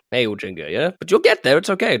longer. Hey, Ujinga, yeah? But you'll get there, it's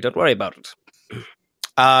okay, don't worry about it.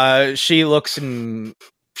 She looks and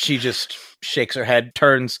she just shakes her head,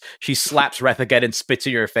 turns, she slaps Reth again and spits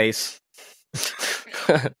in your face.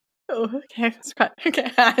 Oh, okay, that's right. Okay,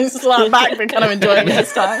 I slap back, but kind of enjoying it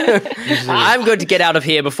this time. I'm going to get out of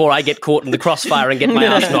here before I get caught in the crossfire and get my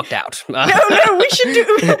ass knocked out. No, we should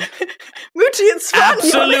do... Mooty and Swan.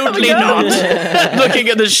 Absolutely not. Looking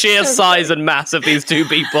at the sheer size and mass of these two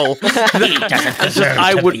people, He doesn't deserve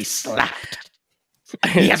to be slapped.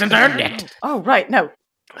 He hasn't earned it. Oh, right, no.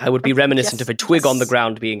 I would be reminiscent Yes, of a twig on the yes.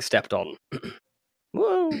 ground being stepped on.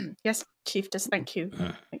 Whoa. Yes, Chief does. Thank you.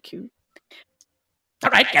 Thank you. All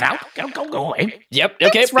right, get out. Go away. Yep.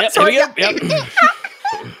 Okay. Right, Yep, sorry, here we go. Yep.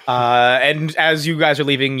 And as you guys are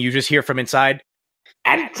leaving, you just hear from inside.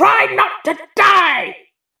 And try not to die.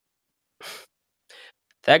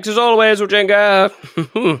 Thanks as always, Ujinga.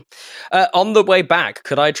 On the way back,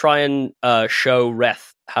 could I try and show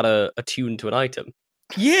Reth how to attune to an item?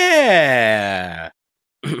 Yeah,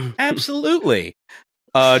 absolutely.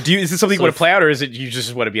 Is this something you want to play out, or is it you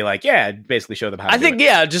just want to be like, yeah, basically show them how? I think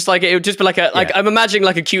just like it would just be like I'm imagining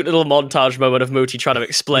like a cute little montage moment of Mooty trying to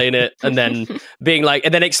explain it, and then being like,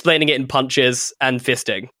 and then explaining it in punches and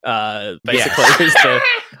fisting. Basically, is the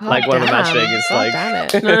like what I'm imagining is like.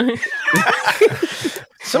 Damn it.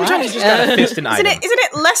 Sometimes you just gotta fist an item. Isn't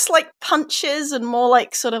it less like punches and more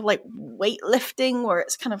like sort of like weightlifting, where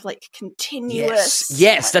it's kind of like continuous?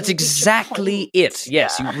 Yes, like, that's reach a exactly point? it.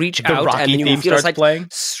 Yes, you reach The out Rocky and you theme feel starts like playing.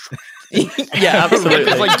 Yeah,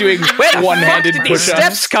 absolutely. It's like doing Where the one-handed fuck did these push-ups.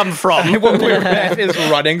 steps come from? Where Reth is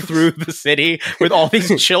running through the city with all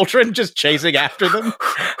these children just chasing after them.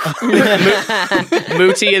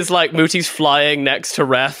 Mooty's flying next to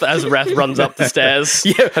Reth as Reth runs up the stairs.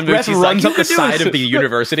 Yeah, and Reth Mooty's runs like, up the "You can do side it." of the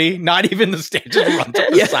university, not even the stage, just runs up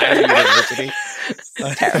the side of the university.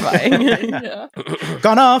 Terrifying.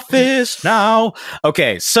 Gonna fist now.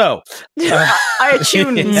 Okay, so I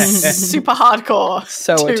attune super hardcore.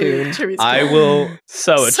 So attuned. to his I call. will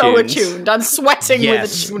So attuned. I'm sweating with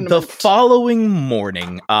yes. attunement. The following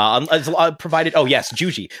morning, provided. Oh yes,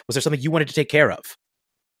 Juji, was there something you wanted to take care of?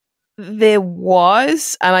 There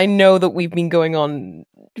was, and I know that we've been going on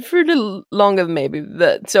for a little longer than maybe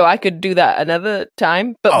that, so I could do that another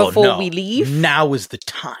time. But before we leave, now is the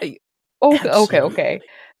time. Okay.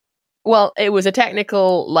 Well, it was a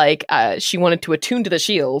technical, like she wanted to attune to the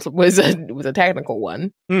shield. Was a technical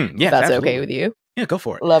one. Yeah, that's absolutely. okay with you. Yeah, go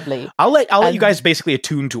for it. Lovely. I'll let you guys basically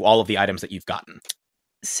attune to all of the items that you've gotten.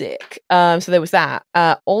 Sick. So there was that.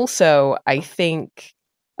 Also, I think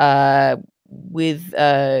with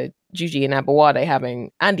Juji and Abawade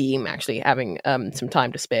having, and Eam actually having some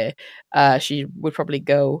time to spare, she would probably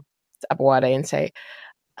go to Abawade and say,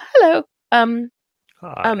 "Hello.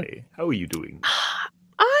 Hi. How are you doing?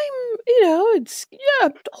 It's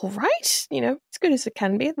all right. As good as it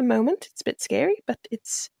can be at the moment. It's a bit scary, but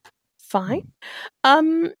it's fine.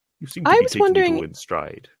 You seem to I be was taking wondering, it all in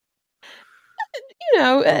stride.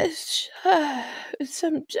 I'm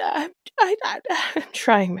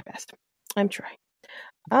trying my best. I'm trying.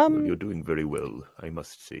 Well, you're doing very well, I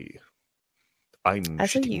must say. I'm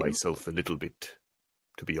As are shitting you. myself a little bit,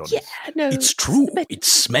 to be honest. Yeah, no, It's true. It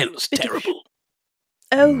smells terrible.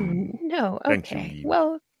 Oh no. Thank you, Okay. Eve.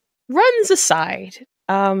 Well, runs aside.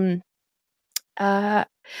 I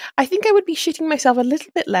think I would be shitting myself a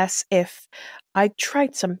little bit less if I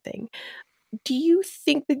tried something. Do you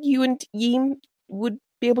think that you and Yeem would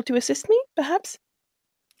be able to assist me, perhaps?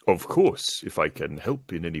 Of course, if I can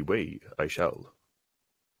help in any way, I shall.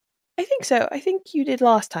 I think so. I think you did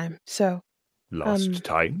last time, so... Last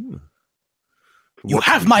time? You What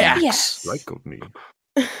have would my you axe. Yes. like of me?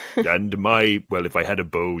 And well, if I had a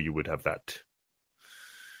bow, you would have that.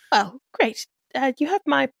 Well, great. You have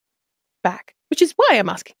my back, which is why I'm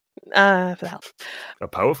asking for the help. A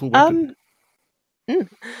powerful weapon.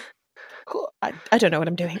 Cool. I don't know what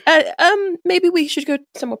I'm doing. Maybe we should go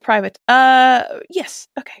somewhere private. Yes.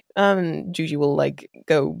 Okay. Juji will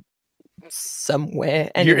go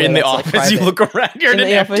somewhere. You're in the office. You look around. You're in an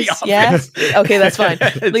empty office. Yes. Okay, that's fine.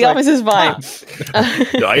 The office is fine.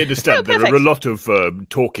 No, I understand. There perfect. are a lot of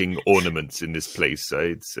talking ornaments in this place.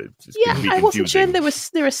 It's Yeah, I wasn't sure.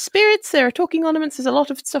 There are spirits. There are talking ornaments. There's a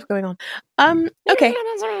lot of stuff going on. Okay.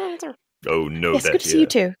 Oh no! Yes. Good to see you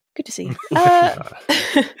too. Good to see you.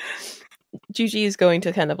 Juji is going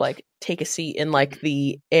to kind of take a seat in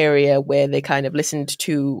the area where they kind of listened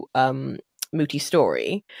to Mooty's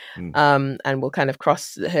story, and will kind of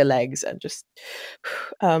cross her legs and just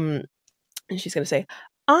and she's going to say,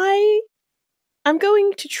 I'm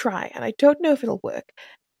going to try, and I don't know if it'll work.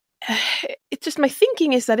 It's just my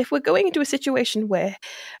thinking is that if we're going into a situation where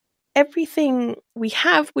everything we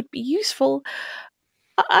have would be useful,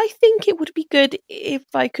 I think it would be good if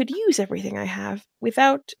I could use everything I have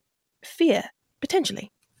without fear,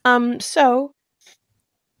 potentially. So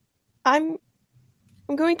I'm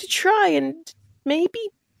going to try and maybe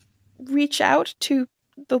reach out to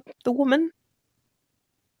the woman.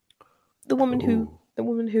 The woman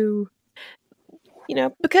who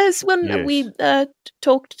because when we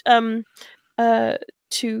talked to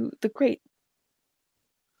the great.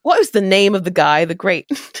 What was the name of the guy? The great,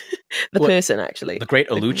 person actually. The great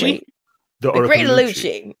Oluchi. The great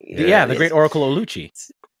Oluchi. Yeah, the great Oracle Oluchi.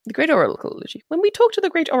 The great Oracle Oluchi. When we talked to the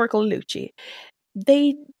great Oracle Oluchi,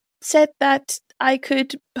 they said that I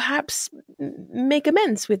could perhaps make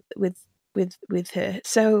amends with her.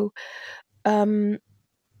 So, so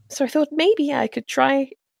I thought maybe I could try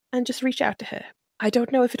and just reach out to her. I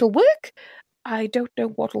don't know if it'll work. I don't know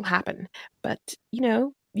what'll happen, but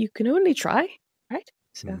you can only try, right?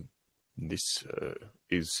 So. This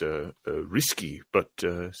is risky, but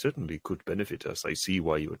certainly could benefit us. I see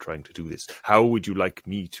why you are trying to do this. How would you like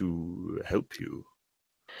me to help you?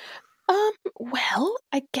 Well,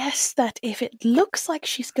 I guess that if it looks like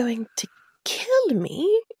she's going to kill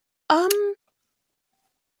me,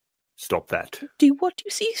 Stop that. Do what you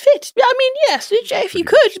see fit. I mean, yes, if you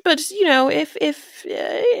could, but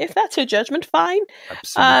if that's her judgment, fine.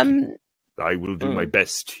 Absolutely. I will do my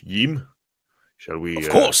best. Yim, shall we? Of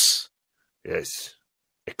course. Yes.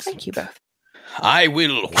 Excellent. Thank you both. I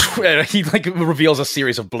will. He reveals a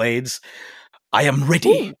series of blades. I am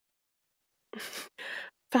ready. Ooh.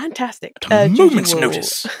 Fantastic. At a moment's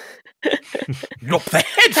notice. Lop the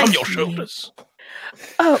head from your shoulders.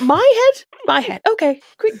 Oh, my head. Okay,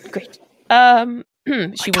 great. I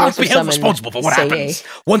can't be held responsible for what happens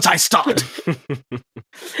once I start.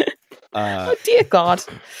 Oh dear God.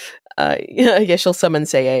 I guess she'll summon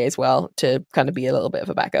Seye as well to kind of be a little bit of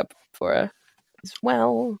a backup for her as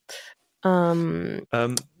well. And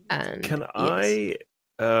can I?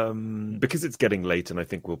 Because it's getting late and I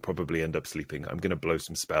think we'll probably end up sleeping, I'm going to blow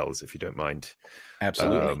some spells if you don't mind.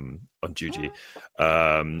 Absolutely. On Juji.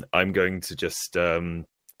 I'm going to just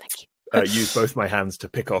use both my hands to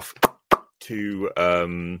pick off 2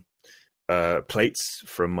 plates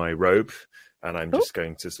from my robe, and I'm just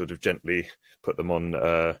going to sort of gently put them on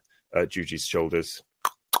Juji's shoulders.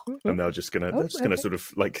 And they're just gonna sort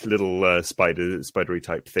of like little spidery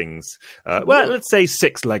type things. Well, let's say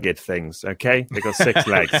 6-legged things. Okay, they got 6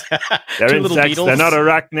 legs. They're insects. They're not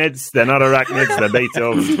arachnids. They're They're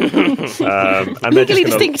beetles. And legally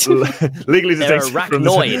distinct. Legally They're distinct.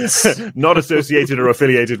 arachnoids. Not associated or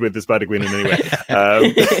affiliated with the Spider Queen in any way.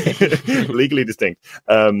 Legally distinct.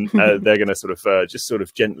 They're going to sort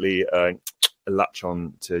of gently latch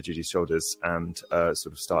on to Juji's shoulders and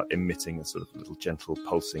sort of start emitting a sort of little gentle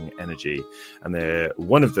pulsing energy. And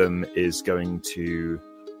one of them is going to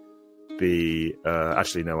be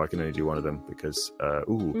actually no, I can only do one of them because now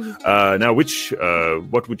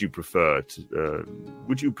what would you prefer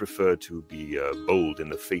would you prefer to be bold in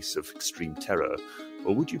the face of extreme terror,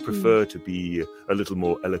 or would you prefer to be a little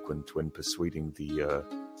more eloquent when persuading the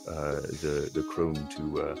crone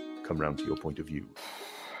to come round to your point of view?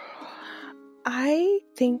 I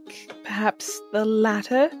think perhaps the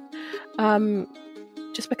latter,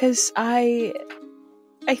 just because I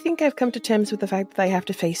think I've come to terms with the fact that I have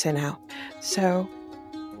to face her now. So,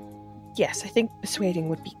 yes, I think persuading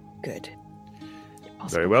would be good.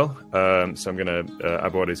 Very well. So I'm gonna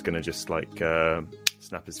Abuade's gonna just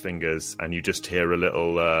snap his fingers, and you just hear a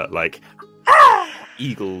little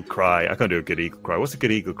eagle cry. I can't do a good eagle cry. What's a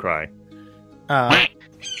good eagle cry?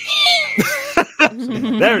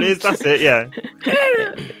 There it is. That's it.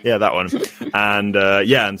 Yeah, that one.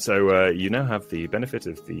 And so you now have the benefit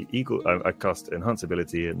of the eagle. I cast enhance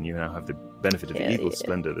ability, and you now have the benefit of the eagle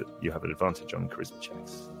splendor that you have an advantage on charisma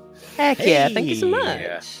checks. Heck yeah! Thank you so much.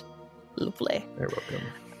 Yeah. Lovely. Very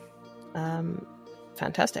welcome.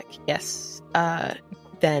 Fantastic. Yes.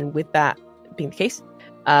 Then with that being the case,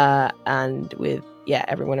 and with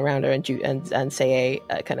everyone around her and Seye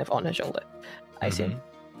kind of on her shoulder, I assume.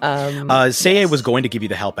 Seye was going to give you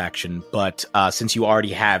the help action, but since you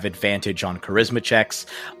already have advantage on charisma checks,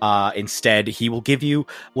 instead he will give you.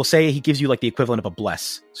 We'll say he gives you like the equivalent of a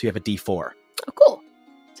bless, so you have a D4. Oh, cool!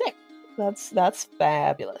 Sick. That's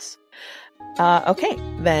fabulous. Okay,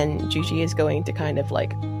 then Juji is going to kind of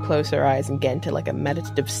like close her eyes and get into like a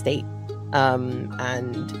meditative state,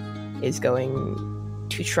 and is going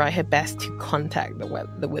to try her best to contact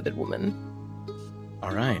the withered woman.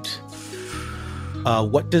 All right.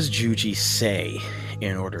 What does Juji say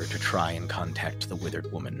in order to try and contact the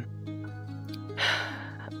withered woman?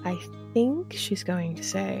 I think she's going to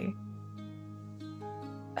say,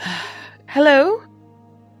 hello,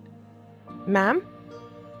 ma'am.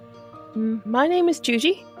 My name is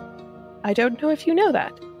Juji. I don't know if you know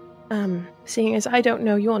that, seeing as I don't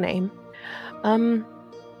know your name.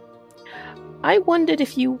 I wondered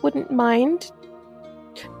if you wouldn't mind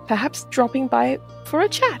perhaps dropping by for a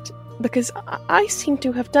chat because I seem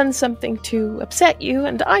to have done something to upset you,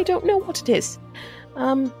 and I don't know what it is.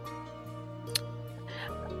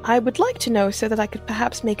 I would like to know so that I could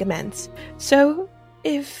perhaps make amends. So,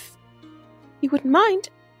 if you wouldn't mind,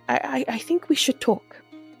 I think we should talk.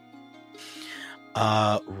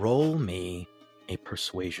 Roll me a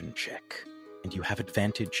persuasion check, and you have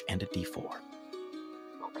advantage and a d4.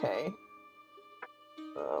 Okay.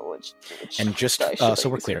 And just so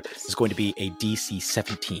we're clear, this is going to be a DC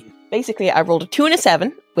 17. Basically, I rolled a 2 and a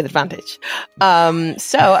 7 with advantage.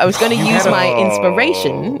 So I was going to use my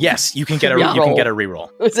inspiration. Yes, you can get a reroll.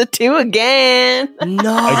 It was a 2 again.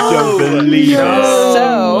 No, I don't believe it.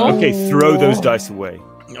 So Okay, throw those dice away.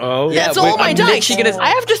 Oh, yeah, that's all my dice. I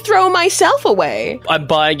have to throw myself away. I'm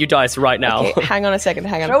buying you dice right now. Okay, hang on a second.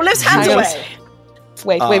 Hang on. Throw Liv's hands away.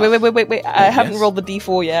 Wait. I haven't rolled the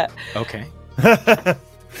d4 yet. Okay. I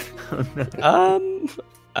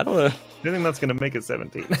don't know. I think that's going to make it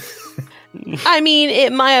 17. I mean,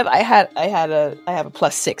 it might have. I have a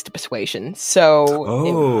 +6 to persuasion,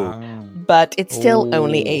 so. But it's still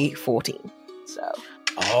only a 14. So.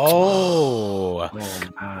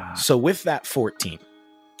 So with that 14,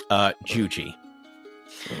 Juji,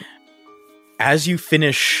 as you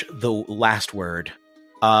finish the last word,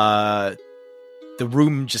 the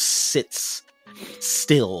room just sits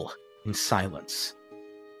still in silence.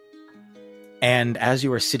 And as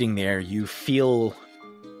you are sitting there, you feel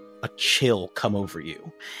a chill come over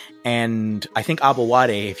you. And I think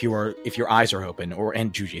Abawade, if your eyes are open,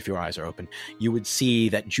 and Juji, if your eyes are open, you would see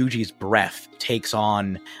that Juji's breath takes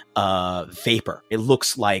on vapor. It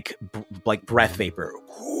looks like breath vapor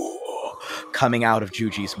coming out of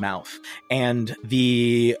Juji's mouth. And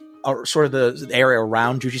the sort of the area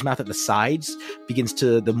around Juji's mouth at the sides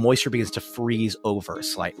the moisture begins to freeze over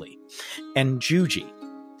slightly. And Juji,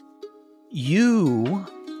 you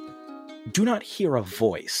do not hear a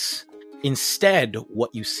voice. Instead,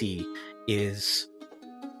 what you see is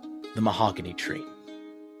the mahogany tree.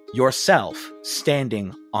 Yourself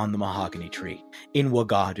standing on the mahogany tree in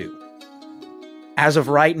Wagadu. As of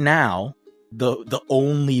right now, the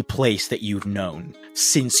only place that you've known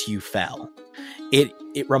since you fell.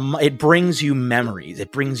 It brings you memories.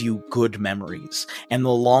 It brings you good memories. And the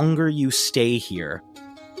longer you stay here,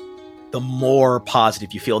 the more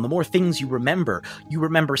positive you feel, and the more things you remember. You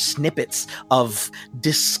remember snippets of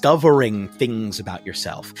discovering things about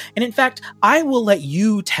yourself. And in fact, I will let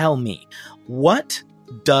you tell me, what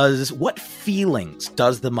feelings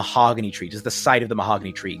does the mahogany tree, does the sight of the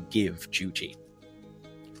mahogany tree give Juji?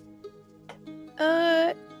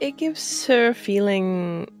 It gives her a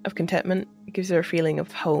feeling of contentment. It gives her a feeling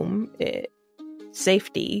of home,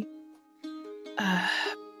 safety.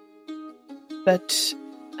 But...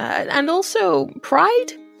 and also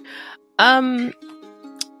pride.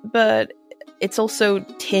 But it's also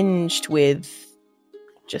tinged with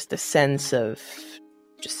just a sense of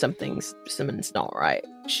just something's not right.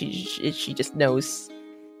 She just knows,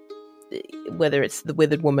 whether it's the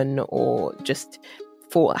withered woman or just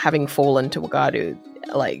having fallen to Wagadu,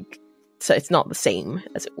 so it's not the same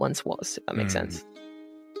as it once was, if that makes sense.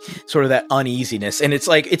 Sort of that uneasiness, and it's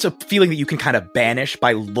a feeling that you can kind of banish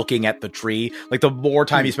by looking at the tree. Like, the more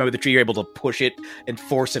time you spend with the tree, you're able to push it and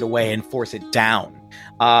force it away and force it down.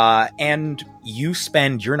 And you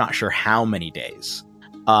spend, you're not sure how many days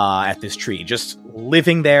at this tree, just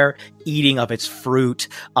living there, eating of its fruit,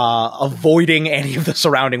 avoiding any of the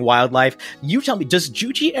surrounding wildlife. You tell me, does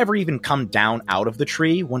Juji ever even come down out of the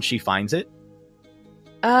tree once she finds it?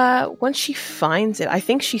 Once she finds it, I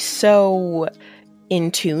think she's so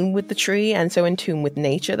in tune with the tree and so in tune with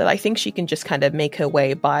nature that I think she can just kind of make her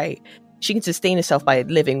way she can sustain herself by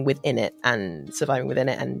living within it and surviving within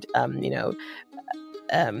it. And,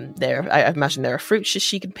 I imagine there are fruits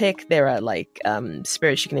she can pick. There are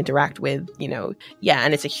spirits she can interact with, and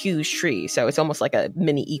it's a huge tree. So it's almost like a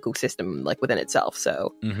mini ecosystem, within itself.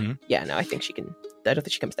 So I don't think she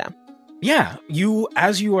comes down. Yeah.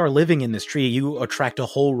 As you are living in this tree, you attract a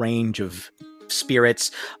whole range of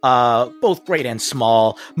spirits, both great and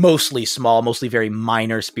small, mostly very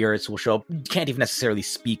minor spirits will show up. Can't even necessarily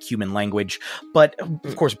speak human language, but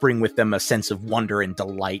of course bring with them a sense of wonder and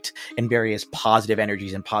delight and various positive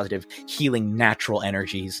energies and positive healing natural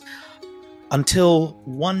energies. Until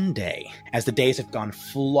one day, as the days have gone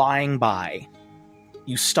flying by,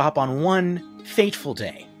 you stop on one fateful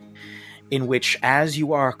day in which, as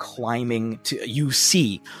you are climbing you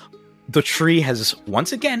see the tree has,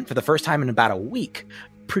 once again, for the first time in about a week,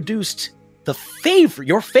 produced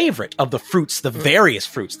your favorite of the fruits, the various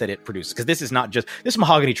fruits that it produces. Because this is not just, this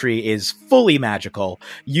mahogany tree is fully magical.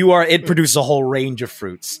 It produces a whole range of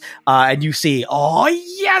fruits. And you see, oh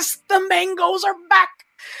yes, the mangoes are back.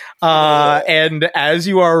 And as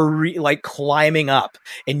you are climbing up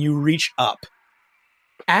and you reach up,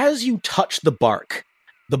 as you touch the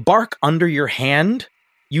bark under your hand,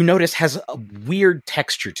 you notice has a weird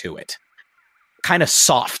texture to it. Kind of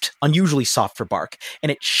soft, unusually soft for bark.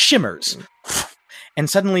 And it shimmers. And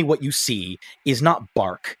suddenly what you see is not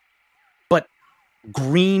bark, but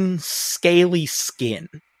green, scaly skin.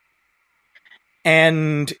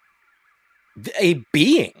 And a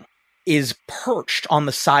being is perched on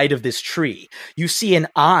the side of this tree. You see an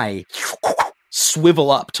eye swivel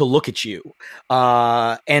up to look at you.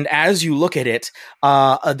 And as you look at it,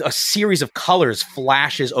 a series of colors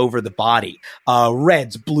flashes over the body.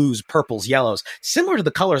 Reds, blues, purples, yellows, similar to the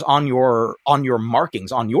colors on your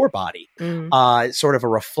markings on your body. Sort of a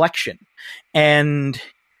reflection. And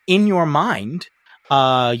in your mind,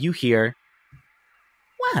 you hear,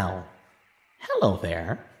 "Well, hello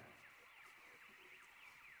there."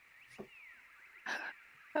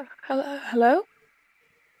 Hello?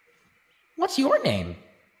 What's your name?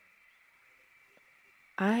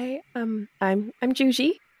 I'm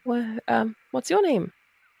Juji. What's your name?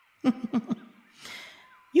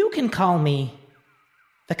 You can call me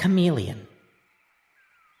the Chameleon.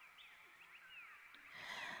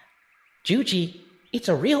 Juji, it's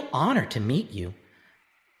a real honor to meet you.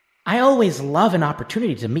 I always love an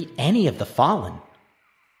opportunity to meet any of the fallen,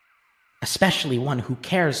 especially one who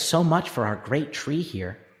cares so much for our great tree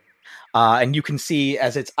here. And you can see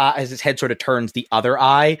as its head sort of turns, the other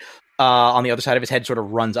eye on the other side of his head sort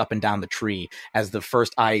of runs up and down the tree as the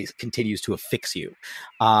first eye continues to affix you.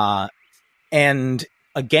 And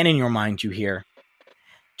again in your mind you hear,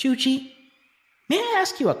 "Juji, may I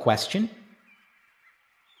ask you a question?"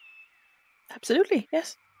 Absolutely,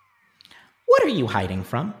 yes. "What are you hiding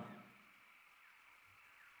from?"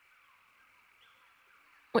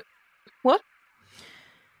 What?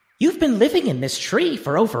 "You've been living in this tree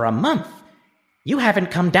for over a month. You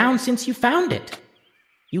haven't come down since you found it.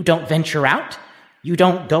 You don't venture out. You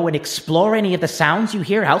don't go and explore any of the sounds you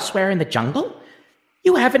hear elsewhere in the jungle.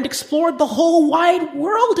 You haven't explored the whole wide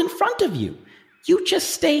world in front of you. You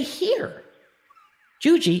just stay here.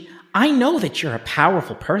 Juji, I know that you're a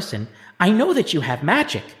powerful person. I know that you have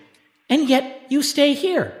magic. And yet you stay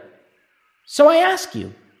here. So I ask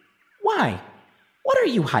you, why? What are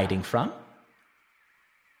you hiding from?"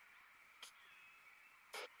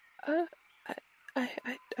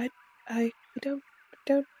 I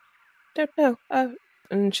don't know.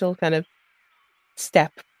 And she'll kind of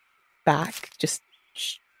step back, just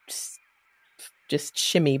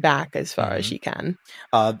shimmy back as far as she can.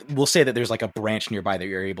 We'll say that there's like a branch nearby that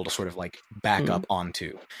you're able to sort of like back up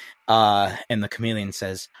onto. And the chameleon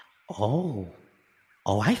says, Oh,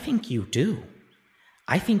 I think you do.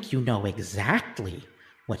 I think you know exactly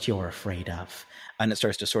what you're afraid of." And it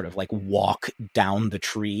starts to sort of like walk down the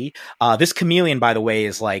tree. This chameleon, by the way,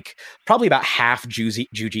 is like probably about half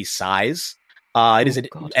Juji's size. It is an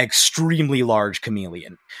extremely large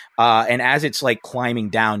chameleon. And as it's like climbing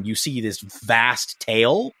down, you see this vast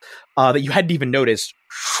tail that you hadn't even noticed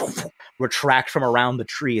retract from around the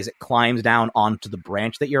tree as it climbs down onto the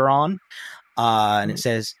branch that you're on. And it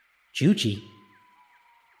says, "Juji,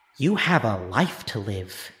 you have a life to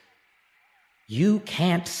live. You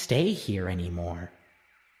can't stay here anymore."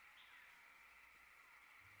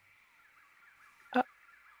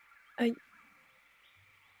 Are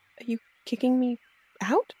you kicking me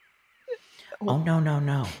out? Oh,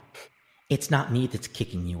 no. It's not me that's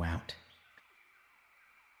kicking you out.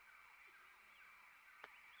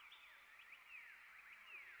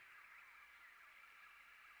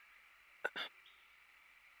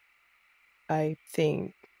 I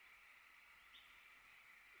think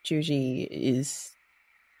Juji is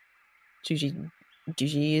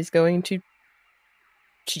going to.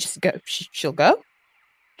 She'll go.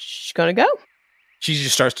 She's gonna go. She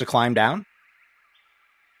just starts to climb down.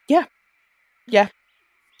 Yeah.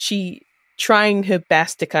 She trying her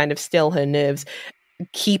best to kind of still her nerves,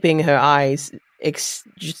 keeping her eyes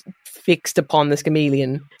just fixed upon this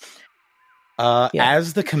chameleon.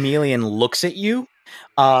 As the chameleon looks at you,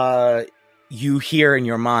 you hear in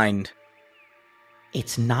your mind,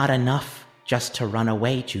 "It's not enough just to run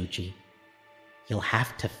away, Juji. You'll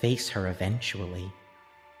have to face her eventually."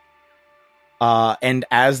 And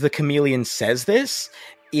as the chameleon says this,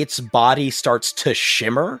 its body starts to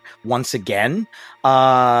shimmer once again,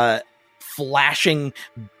 flashing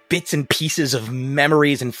bits and pieces of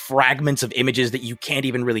memories and fragments of images that you can't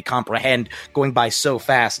even really comprehend, going by so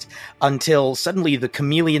fast, until suddenly the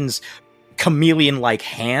chameleon's chameleon-like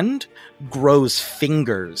hand grows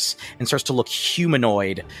fingers and starts to look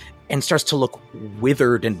humanoid and starts to look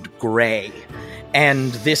withered and gray.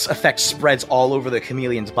 And this effect spreads all over the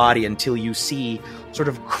chameleon's body until you see, sort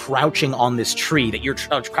of crouching on this tree, that you're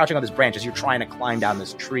crouching on this branch as you're trying to climb down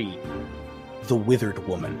this tree, the withered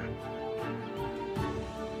woman.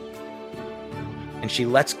 And she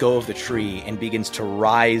lets go of the tree and begins to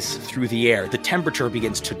rise through the air. The temperature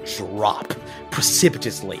begins to drop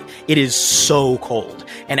precipitously. It is so cold.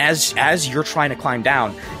 And as you're trying to climb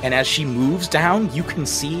down, and as she moves down, you can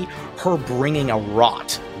see her bringing a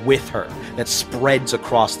rot with her that spreads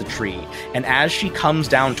across the tree. And as she comes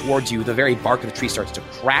down towards you, the very bark of the tree starts to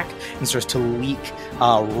crack and starts to leak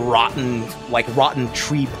rotten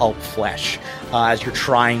tree pulp flesh as you're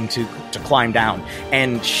trying to climb down.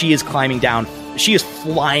 And she is climbing down. She is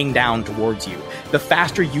flying down towards you. The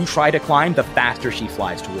faster you try to climb, the faster she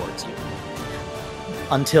flies towards you.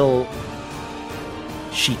 Until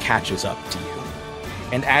she catches up to you.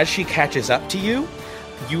 And as she catches up to you,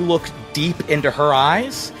 you look deep into her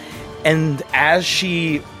eyes, and as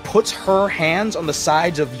she puts her hands on the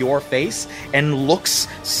sides of your face and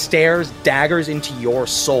stares daggers into your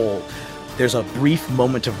soul, there's a brief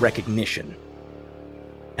moment of recognition.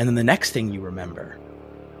 And then the next thing you remember,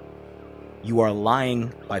 you are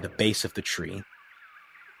lying by the base of the tree.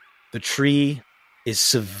 The tree is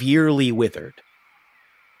severely withered.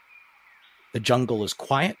 The jungle is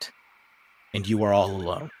quiet, and you are all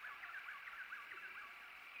alone.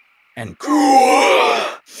 And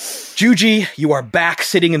Juji, you are back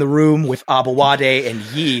sitting in the room with Abawade and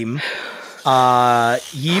Yeem.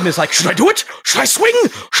 Yeem is like, should I do it? Should I swing?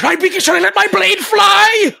 Should I let my blade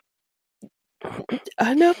fly?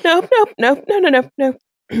 No.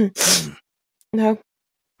 No.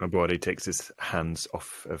 Abawade takes his hands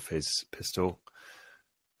off of his pistol.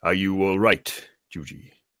 Are you all right,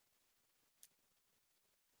 Juji?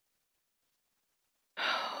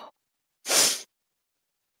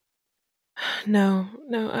 No.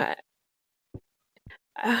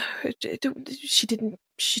 She didn't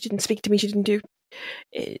speak to me. She didn't do.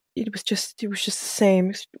 It was just the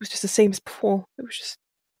same. It was just the same as before. It was just.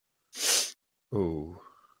 Oh.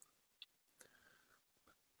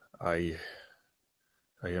 I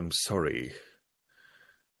am sorry.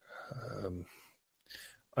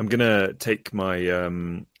 I'm gonna take my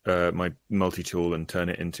my multi-tool and turn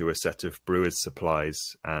it into a set of brewer's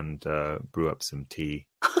supplies and brew up some tea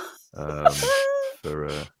for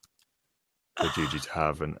Juji to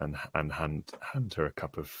have and hand her a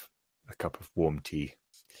cup of warm tea.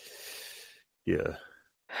 Yeah.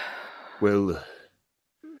 Well,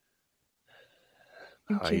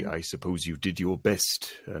 I suppose you did your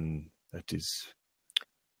best, and that is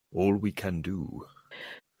all we can do.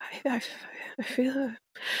 I feel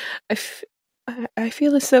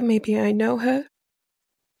as though maybe I know her.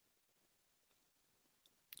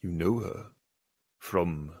 You know her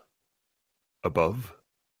from above?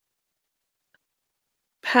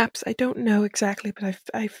 Perhaps, I don't know exactly, but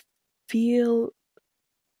I feel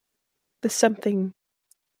there's something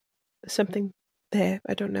there.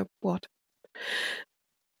 I don't know what.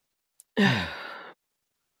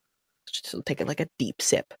 Just take it like a deep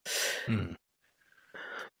sip.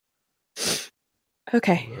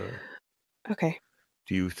 Okay. Okay.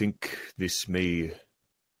 Do you think this may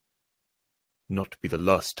not be the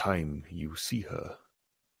last time you see her?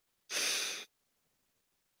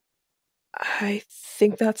 I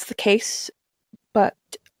think that's the case, but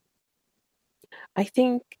I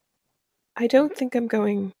don't think I'm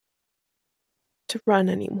going to run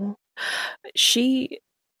anymore.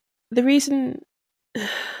 The reason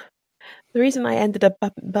I ended up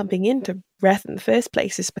bumping into Reth in the first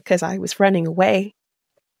place is because I was running away.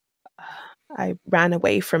 I ran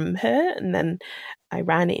away from her, and then I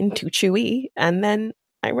ran into Chewie, and then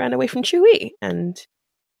I ran away from Chewie, and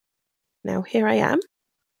now here I am.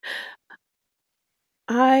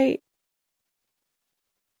 I'm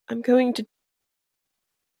going to...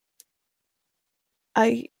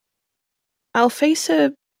 I'll face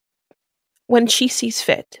her when she sees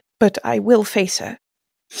fit, but I will face her.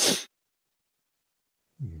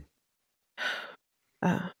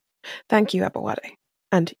 Thank you, Abawade.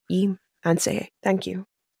 And Eam and Seye. Thank you.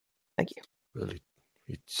 Thank you. Well,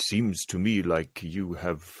 it seems to me like you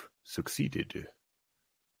have succeeded.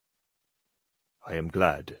 I am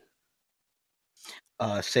glad.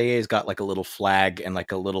 Seye's got like a little flag and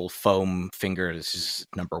like a little foam finger. This is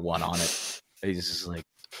number 1 on it. He's just like,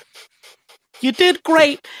 you did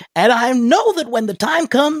great, and I know that when the time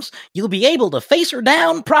comes, you'll be able to face her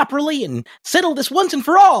down properly and settle this once and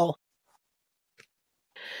for all.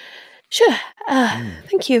 Sure.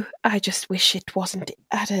 Thank you. I just wish it wasn't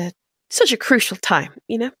at such a crucial time,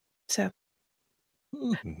 you know? So.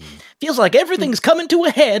 Feels like everything's coming to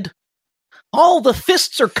a head. All the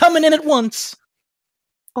fists are coming in at once.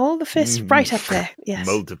 All the fists right up there. Yes.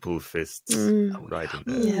 Multiple fists right in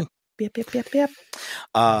there. Yep.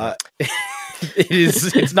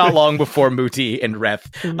 It's not long before Muti and Reth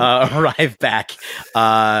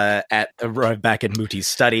arrive back in Muti's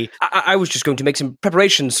study. I was just going to make some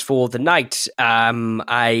preparations for the night.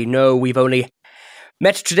 I know we've only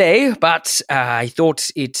met today, but I thought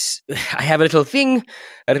I have a little thing,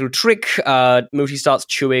 a little trick. Muti starts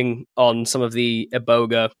chewing on some of the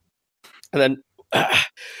iboga, and then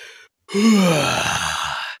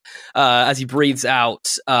as he breathes out,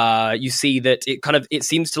 you see that it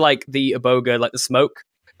seems to like the iboga, like the smoke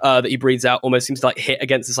that he breathes out, almost seems to like hit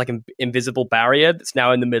against this like invisible barrier that's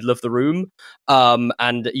now in the middle of the room,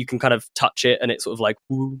 and you can kind of touch it, and it's sort of like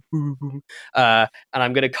and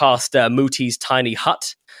I'm going to cast Muti's tiny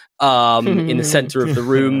hut in the center of the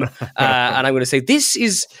room, and I'm going to say, this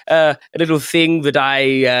is a little thing that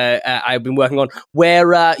I've been working on,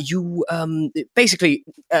 where you basically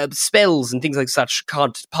spells and things like such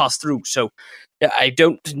can't pass through. So I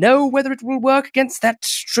don't know whether it will work against that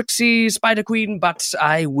Trixie Spider Queen, but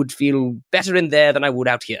I would feel better in there than I would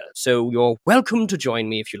out here. So you're welcome to join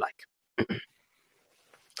me if you like.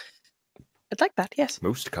 I'd like that, yes.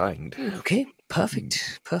 Most kind. Okay,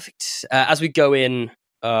 perfect. As we go in,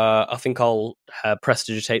 I think I'll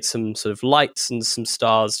prestidigitate some sort of lights and some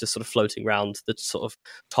stars just sort of floating around the sort of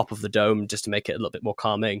top of the dome just to make it a little bit more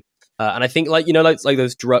calming. And I think like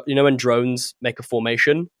those when drones make a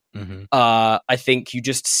formation. Mm-hmm. I think you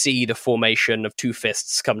just see the formation of two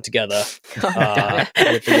fists come together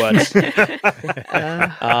with the words.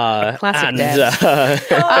 Classic Debs.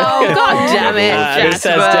 Oh, God damn it, it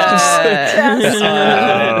says Debs.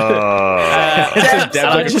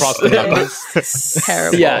 Debs across the knuckles.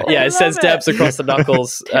 Terrible. Yeah, it says Debs across the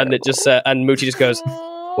knuckles, and it just and Muti just goes,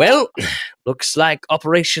 well, looks like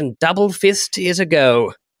Operation Double Fist is a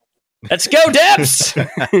go. Let's go, Debs! Go,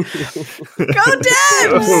 Debs!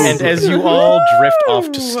 And as you all drift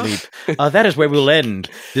off to sleep, that is where we'll end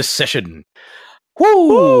this session.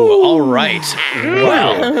 Woo! All right.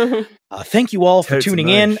 Well, thank you all for tuning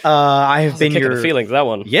in. I have been your feeling that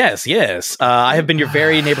one. Yes. I have been your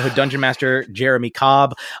very neighborhood dungeon master, Jeremy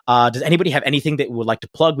Cobb. Does anybody have anything that would like to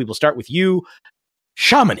plug? We will start with you,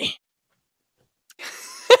 Shamani.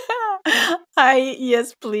 Hi,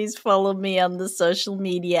 yes, please follow me on the social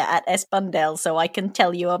media at Espandel so I can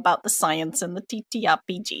tell you about the science and the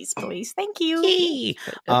TTRPGs, please. Thank you.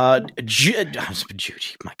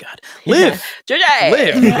 Juji, my God. Liv! Juji!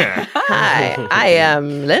 Liv! Hi, I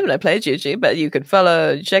am Liv and I play Juji, but you can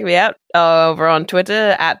check me out over on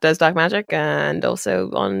Twitter at Does Dark Magic, and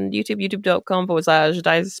also on YouTube,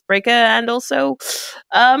 youtube.com/Dicebreaker, and also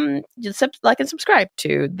just like and subscribe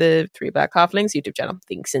to the Three Black Halflings YouTube channel.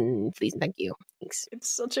 Thanks and please and thank you. Thanks. It's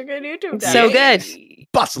such a good YouTube It's so good.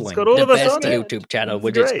 Bustling. It's got all The of us best on it. YouTube channel It's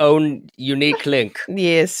with great. its own unique link,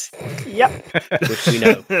 Yes. Yep, which we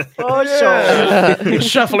know. for sure.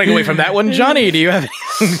 Shuffling away from that one, Johnny, do you have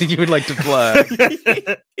anything you would like to plug?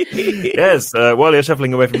 Yes, while you're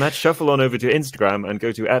shuffling away from that, shuffle on over to Instagram and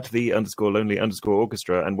go to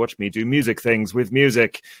 @the_lonely_orchestra and watch me do music things with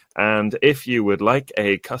music. And if you would like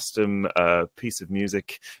a custom piece of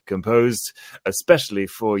music composed especially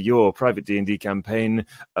for your private D&D campaign,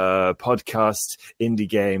 podcast, indie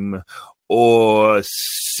game, or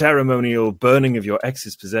ceremonial burning of your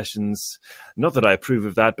ex's possessions, not that I approve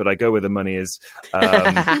of that, but I go where the money is,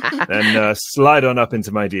 then slide on up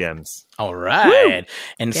into my DMs. All right. Woo!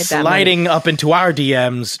 And Get sliding up into our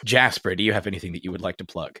DMs, Jasper, do you have anything that you would like to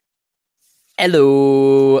plug?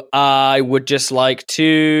 Hello, I would just like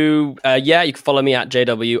to, you can follow me at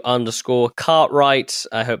JW_Cartwright.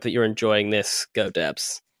 I hope that you're enjoying this. Go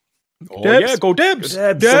Debs. Oh, yeah, go Debs.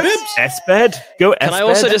 Go Debs. Esped. Go Esped. Can I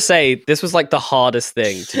also just say, this was like the hardest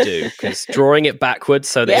thing to do, because drawing it backwards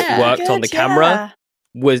so that it worked on the camera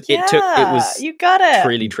was you got it.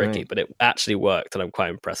 really tricky, but it actually worked, and I'm quite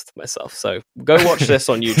impressed with myself. So go watch this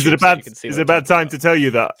on YouTube. Is it about time to tell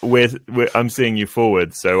you that I'm seeing you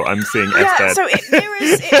forward, so I'm seeing Esped. So it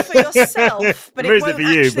mirrors it for yourself, but it mirrors won't it for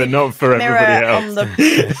you, but not for everybody else. On the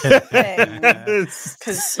thing,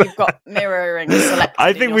 because you've got mirroring selected.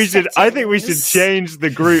 I think we should change the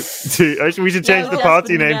group to. We should change the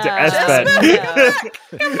party name to Esped.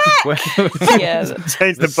 Yeah,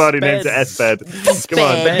 change the party name to Esped. Come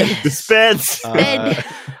on, the Speds.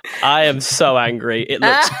 I am so angry. It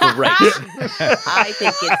looks great. I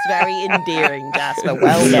think it's very endearing, Jasper.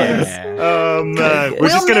 Well done. Oh man, we're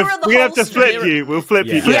just gonna have to flip you. We'll flip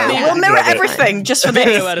you. Yeah, we'll mirror everything just for this.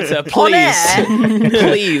 Video editor, please,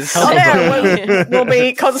 please. On air, we'll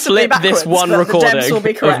be constantly flip backwards, this one but the recording depths will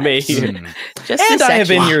be of correct. me. And I have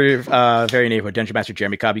been your very neighborhood Dungeon Master,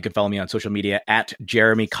 Jeremy Cobb. You can follow me on social media at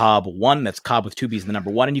Jeremy Cobb1. That's Cobb with 2 B's and the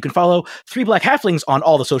number 1. And you can follow 3 Black Halflings on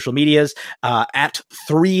all the social medias at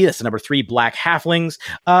 3. That's the number 3 Black Halflings.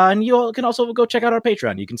 And you all can also go check out our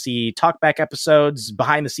Patreon. You can see talkback episodes,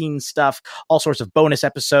 behind the scenes stuff, all sorts of bonus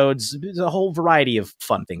episodes, a whole variety of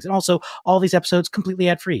fun things. And also all these episodes completely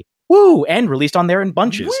ad free. Woo! And released on there in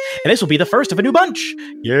bunches. Woo! And this will be the first of a new bunch.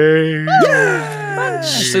 Yay!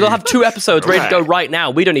 So they'll have 2 episodes ready to go right now.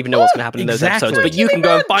 We don't even know what's going to happen in those episodes, but you can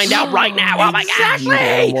go and find out right now. Oh my gosh!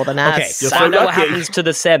 More than Okay, find out what happens to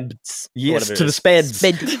the Sebs. Yes, to the Speds.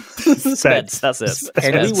 Speds, that's it.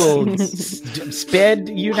 And we will sped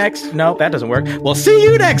you next. No, that doesn't work. We'll see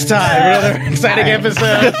you next time for another exciting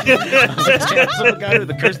episode of Wagadu,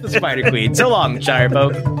 the Curse of the Spider Queen. So long, Shire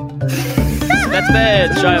folk. That's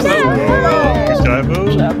bad, Shire folk. Shire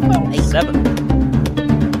folk. 7.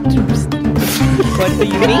 What do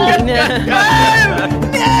you mean?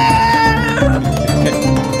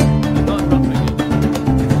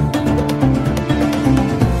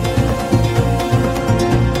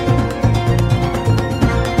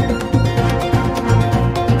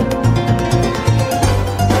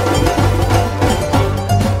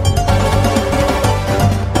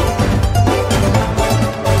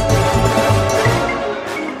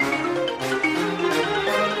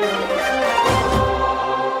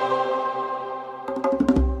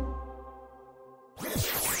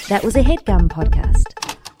 That was a HeadGum podcast.